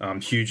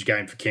 Huge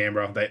game for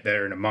Canberra.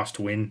 They're in a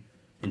must-win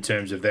in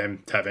terms of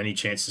them to have any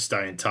chance to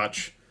stay in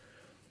touch.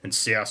 And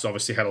South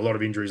obviously had a lot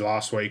of injuries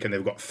last week, and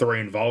they've got 3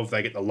 involved.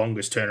 They get the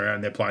longest turnaround,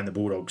 and they're playing the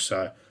Bulldogs.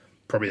 So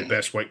probably the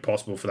best week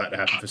possible for that to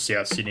happen for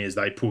South Sydney as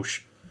they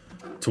push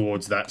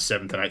towards that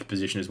 7th and 8th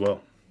position as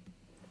well.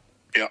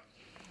 Yeah.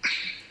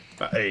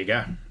 But there you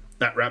go.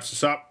 That wraps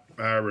us up.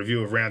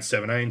 Review of round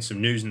 17,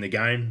 some news in the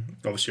game,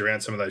 obviously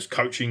around some of those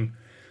coaching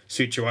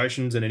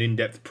situations, and an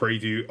in-depth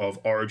preview of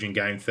Origin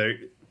Game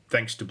 3,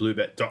 thanks to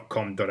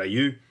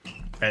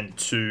bluebet.com.au and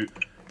to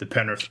the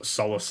Penrith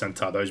Solar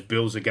Centre. Those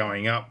bills are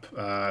going up.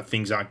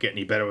 Things aren't getting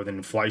any better with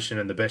inflation,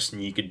 and the best thing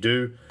you could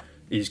do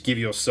is give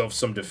yourself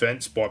some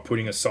defence by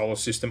putting a solar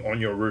system on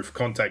your roof.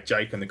 Contact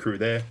Jake and the crew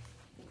there,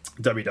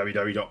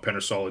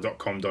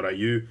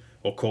 www.penrithsolar.com.au,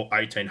 or call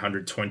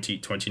 1800 20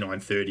 29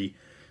 30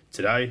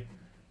 today.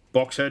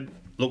 Boxhead,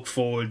 look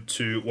forward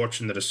to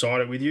watching the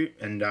Decider with you,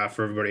 and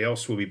for everybody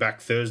else, we'll be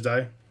back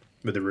Thursday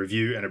with a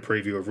review and a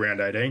preview of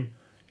round 18.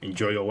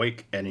 Enjoy your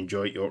week and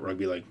enjoy your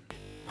rugby league.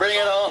 Bring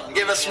it on.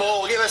 Give us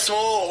more. Give us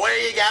more. Where are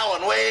you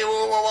going?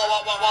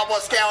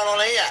 What's going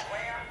on here?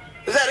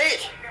 Is that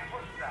it?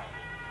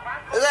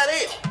 Is that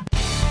it?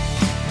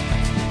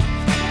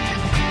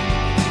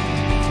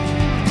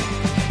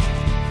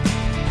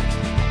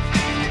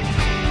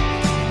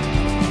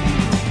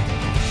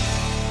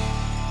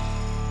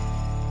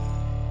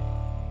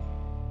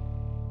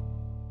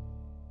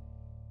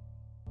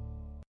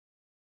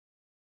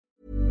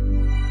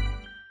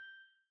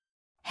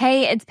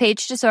 Hey, it's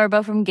Paige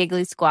DeSorbo from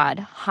Giggly Squad.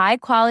 High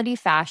quality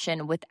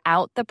fashion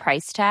without the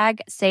price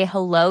tag. Say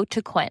hello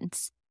to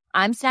Quince.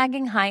 I'm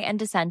snagging high-end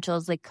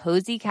essentials like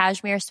cozy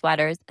cashmere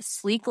sweaters,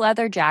 sleek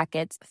leather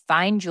jackets,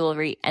 fine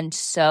jewelry, and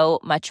so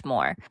much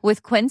more.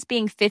 With Quince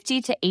being 50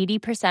 to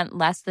 80%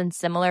 less than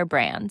similar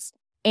brands.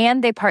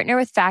 And they partner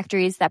with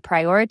factories that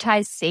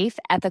prioritize safe,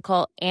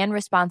 ethical, and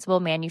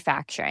responsible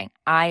manufacturing.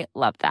 I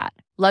love that.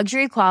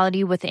 Luxury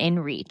quality within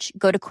reach.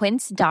 Go to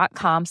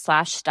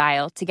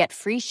quince.com/style to get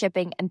free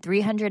shipping and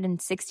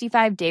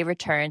 365-day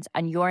returns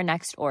on your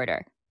next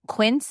order.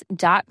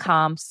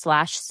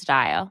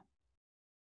 Quince.com/style.